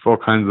 And they have all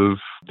kinds of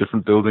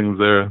different buildings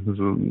there. There's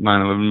a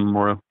 9/11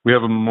 memorial. We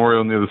have a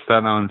memorial near the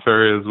Staten Island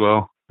Ferry as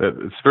well.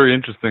 It's very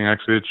interesting,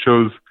 actually. It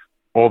shows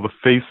all the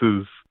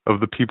faces of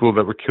the people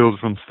that were killed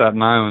from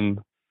Staten Island,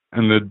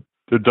 and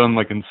they're done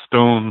like in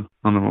stone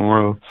on the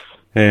memorial.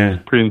 Yeah.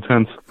 It's pretty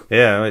intense.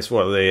 Yeah, it's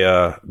what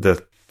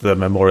the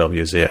Memorial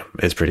Museum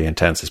is pretty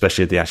intense,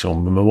 especially the actual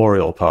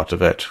memorial part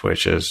of it,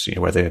 which is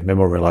where they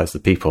memorialize the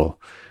people.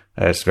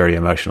 It's very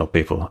emotional.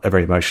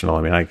 Very emotional.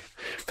 I mean,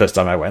 first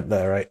time I went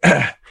there,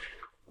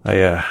 I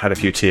had a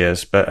few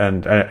tears,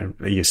 and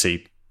you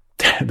see,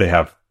 they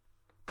have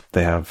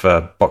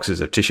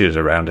boxes of tissues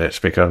around it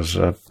because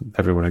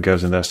everyone who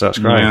goes in there starts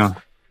crying. Yeah.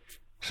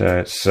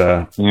 So it's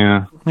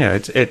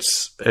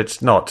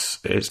it's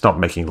not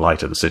making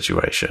light of the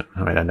situation.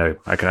 I mean,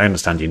 I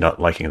understand you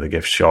not liking the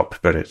gift shop,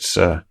 but it's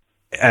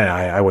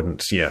I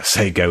wouldn't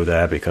say go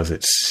there because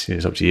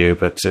it's up to you.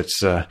 But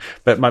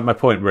but my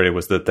point really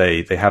was that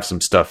they have some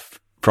stuff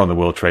from the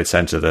World Trade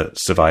Center that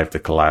survived the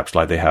collapse.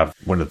 Like they have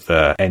one of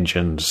the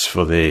engines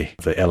for the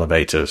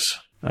elevators,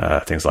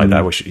 things like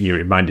that, which you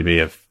reminded me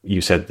of.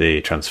 You said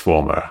the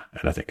transformer,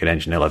 and I think an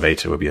engine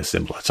elevator would be a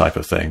similar type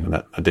of thing, and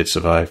that did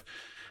survive.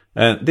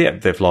 And they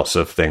have lots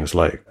of things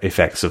like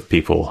effects of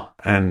people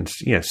and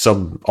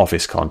some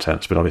office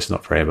contents, but obviously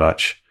not very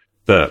much.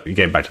 But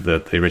getting back to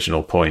the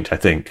original point, I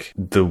think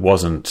there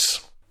wasn't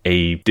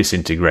a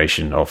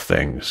disintegration of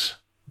things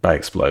by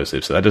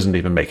explosives. So that doesn't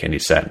even make any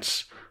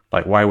sense.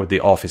 Like, why would the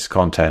office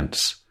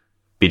contents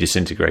be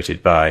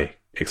disintegrated by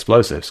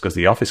explosives? Because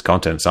the office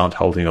contents aren't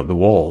holding up the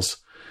walls.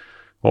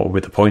 What would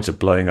be the point of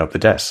blowing up the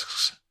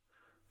desks?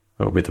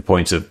 What would be the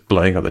point of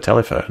blowing up the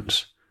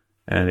telephones?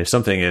 And if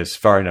something is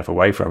far enough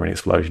away from an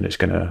explosion, it's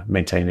going to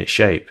maintain its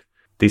shape.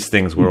 These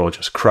things were all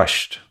just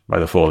crushed by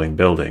the falling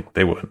building.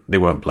 They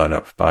weren't blown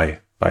up by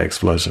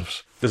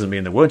explosives. Doesn't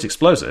mean there weren't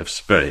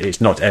explosives, but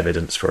it's not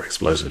evidence for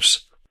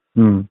explosives.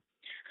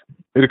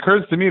 It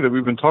occurs to me that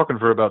we've been talking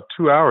for about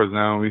 2 hours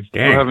now. We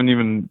still haven't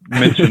even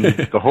mentioned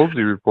the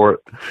Halsey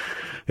report.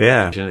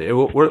 Yeah.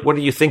 What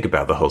do you think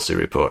about the Halsey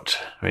report?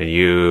 I mean,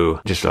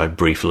 you just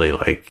briefly,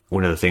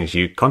 one of the things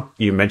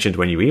you mentioned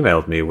when you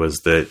emailed me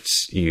was that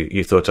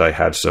you thought I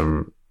had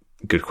some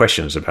good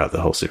questions about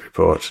the Halsey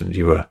report, and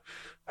you were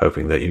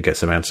hoping that you'd get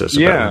some answers.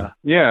 Yeah.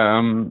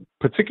 I'm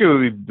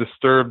particularly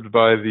disturbed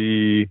by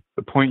the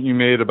point you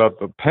made about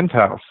the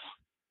penthouse.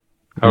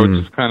 How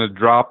it just kind of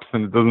drops,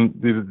 and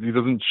it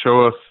doesn't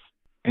show us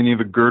any of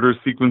the girder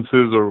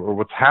sequences or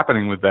what's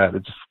happening with that.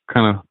 It just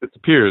kind of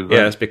disappears.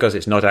 Yeah, it's because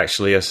it's not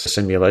actually a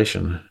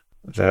simulation,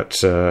 that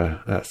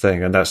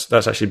thing. And that's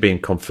actually being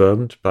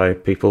confirmed by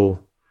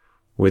people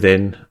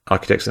within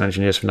Architects and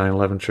Engineers for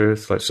 9/11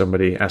 Truth. Like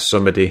somebody asked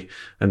somebody,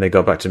 and they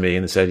got back to me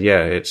and they said,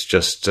 yeah, it's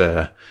just,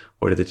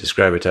 what did they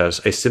describe it as?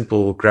 A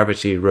simple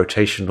gravity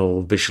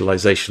rotational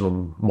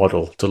visualizational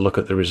model to look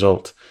at the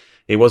result.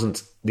 It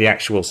wasn't the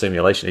actual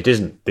simulation.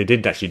 They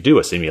didn't actually do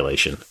a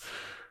simulation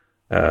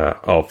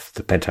of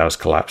the penthouse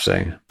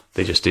collapsing.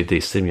 They just did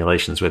these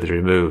simulations where they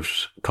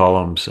removed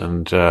columns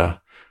and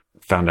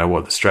found out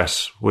what the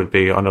stress would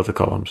be on other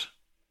columns.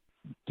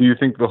 Do you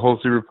think the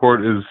Halsey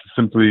report is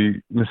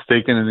simply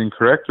mistaken and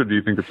incorrect, or do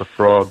you think it's a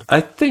fraud? I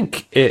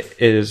think it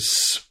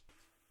is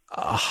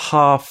a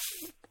half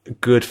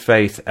good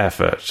faith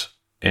effort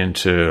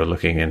into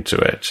looking into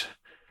it.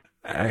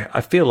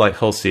 I feel like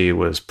Halsey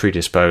was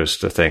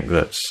predisposed to think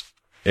that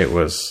it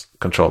was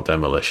controlled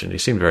demolition. He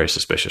seemed very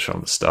suspicious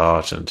from the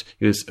start, and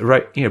he was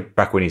right,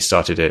 back when he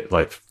started it,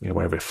 like,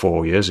 whatever,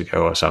 4 years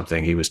ago or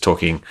something, he was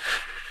talking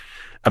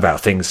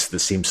about things that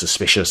seemed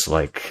suspicious,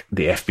 like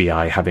the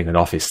FBI having an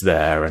office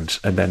there, and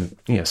then,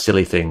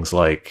 silly things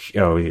like,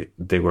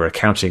 they were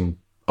accounting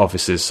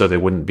offices so there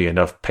wouldn't be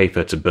enough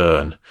paper to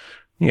burn.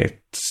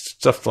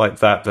 Stuff like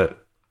that, that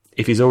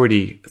if he's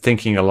already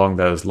thinking along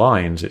those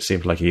lines, it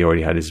seemed like he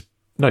already had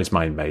not his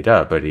mind made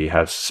up, but he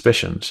had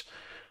suspicions.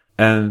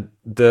 And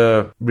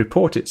the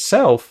report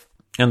itself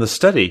and the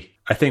study,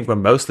 I think, were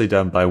mostly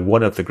done by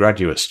one of the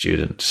graduate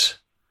students.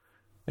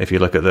 If you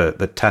look at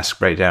the task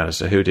breakdown as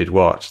to who did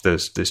what,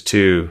 there's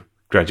two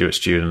graduate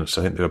students.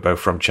 I think they were both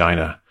from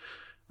China.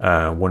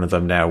 One of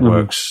them now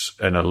works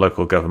in a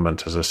local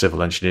government as a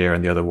civil engineer,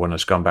 and the other one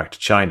has gone back to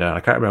China.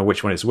 I can't remember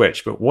which one is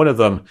which, but one of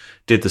them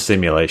did the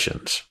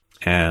simulations,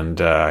 and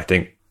I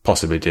think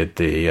possibly did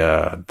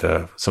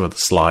the some of the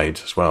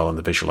slides as well, and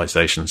the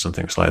visualizations and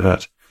things like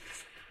that.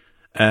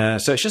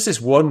 So it's just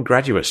this one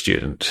graduate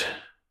student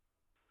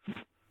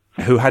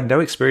who had no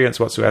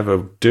experience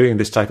whatsoever doing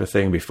this type of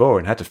thing before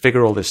and had to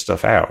figure all this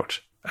stuff out,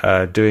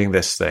 doing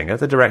this thing at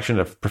the direction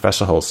of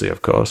Professor Halsey,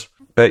 of course.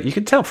 But you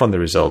can tell from the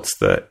results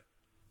that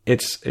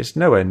it's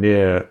nowhere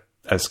near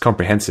as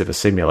comprehensive a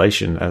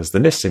simulation as the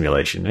NIST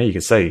simulation. You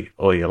can say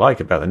all you like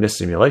about the NIST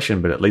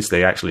simulation, but at least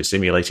they actually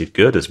simulated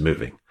girders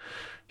moving.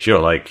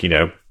 Sure,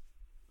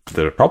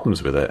 there are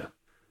problems with it,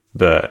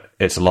 but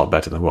it's a lot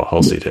better than what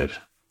Halsey did,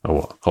 or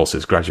what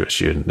Halsey's graduate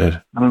student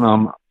did. I don't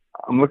know.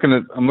 I'm looking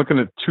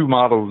at two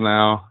models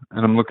now,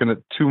 and I'm looking at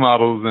two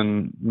models,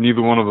 and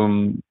neither one of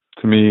them,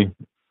 to me,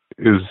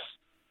 is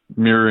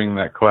mirroring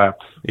that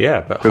collapse.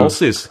 Yeah, but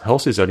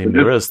Halsey's only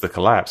mirrors the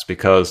collapse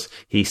because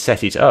he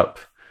set it up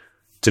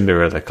to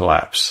mirror the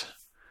collapse.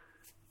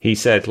 He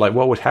said,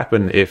 what would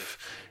happen if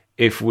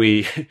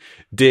we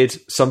did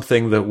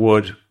something that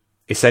would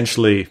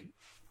essentially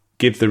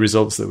give the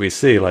results that we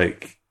see,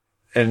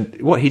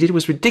 and what he did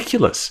was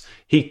ridiculous.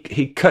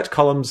 He cut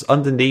columns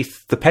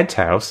underneath the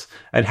penthouse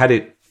and had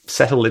it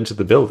settle into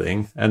the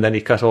building, and then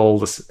he cut all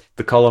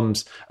the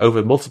columns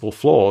over multiple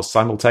floors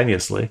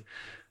simultaneously,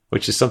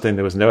 which is something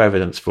there was no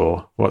evidence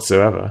for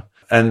whatsoever.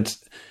 And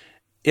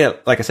yeah,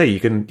 like I say, you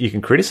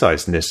can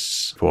criticize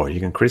NIST for it, you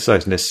can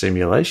criticize NIST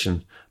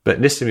simulation,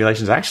 but NIST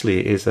simulations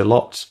actually is a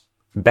lot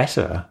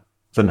better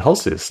than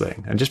Halsey's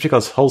thing. And just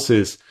because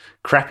Halsey's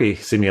crappy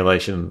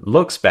simulation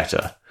looks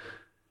better,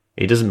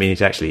 it doesn't mean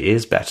it actually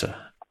is better.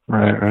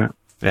 Right.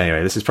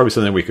 Anyway, this is probably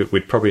something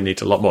we'd probably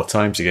need a lot more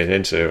time to get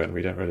into, and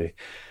we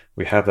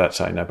have that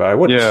time now. But I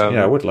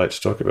would like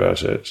to talk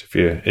about it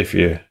if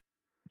you.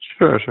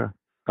 Sure.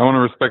 I want to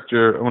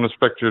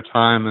respect your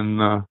time,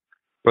 and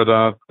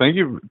but thank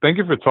you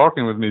for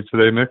talking with me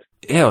today, Mick.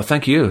 Yeah, well,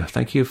 thank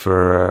you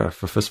for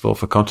first of all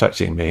for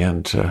contacting me,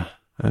 and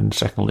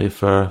secondly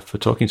for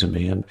talking to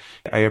me. And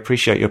I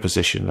appreciate your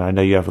position. I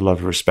know you have a lot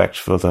of respect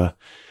for the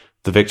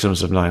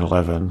victims of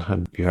 9/11,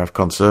 and you have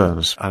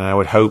concerns. And I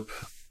would hope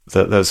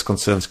that those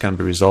concerns can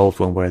be resolved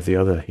one way or the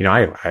other.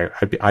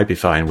 I'd be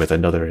fine with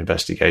another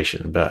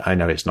investigation, but I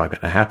know it's not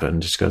going to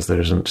happen just because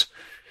there isn't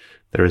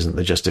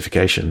the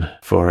justification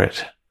for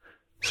it.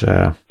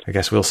 So I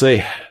guess we'll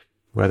see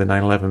where the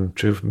 9/11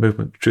 truth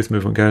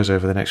movement goes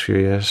over the next few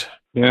years.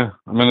 Yeah,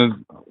 I'm going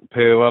to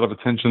pay a lot of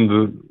attention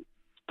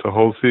to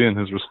Halsey and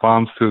his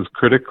response to his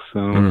critics,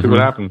 and we'll see what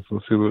happens.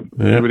 We'll see what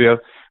he has.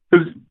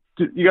 Because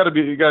you got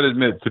to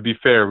admit, to be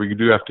fair, we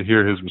do have to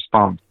hear his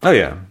response. Oh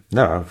yeah,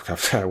 no,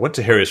 I want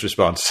to hear his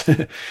response.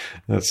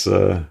 That's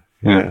I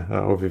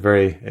will be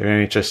very,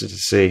 very interested to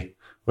see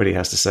what he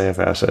has to say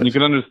about it. And you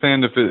can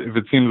understand if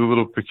it seems a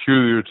little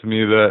peculiar to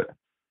me that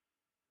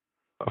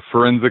a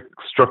forensic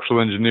structural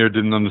engineer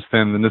didn't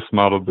understand the NIST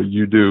model, but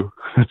you do.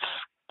 It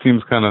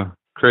seems kind of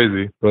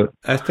crazy, but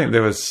I think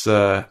there was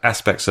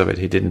aspects of it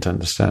he didn't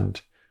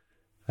understand.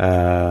 He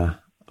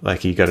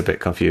got a bit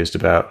confused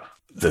about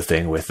the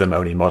thing with them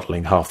only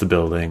modeling half the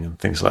building and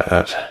things like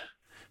that.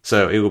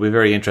 So it will be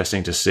very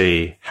interesting to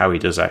see how he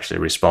does actually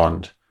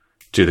respond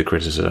to the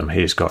criticism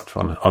he's got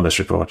on this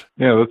report.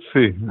 Yeah, let's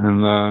see.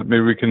 And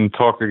maybe we can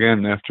talk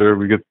again after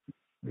we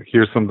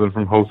hear something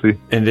from Halsey.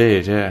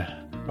 Indeed, yeah.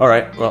 All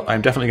right, well,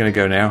 I'm definitely going to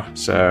go now.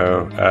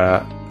 So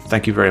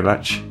thank you very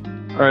much.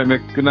 All right,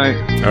 Mick, good night.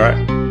 All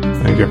right.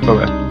 Thank you.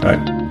 Bye-bye.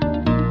 Bye.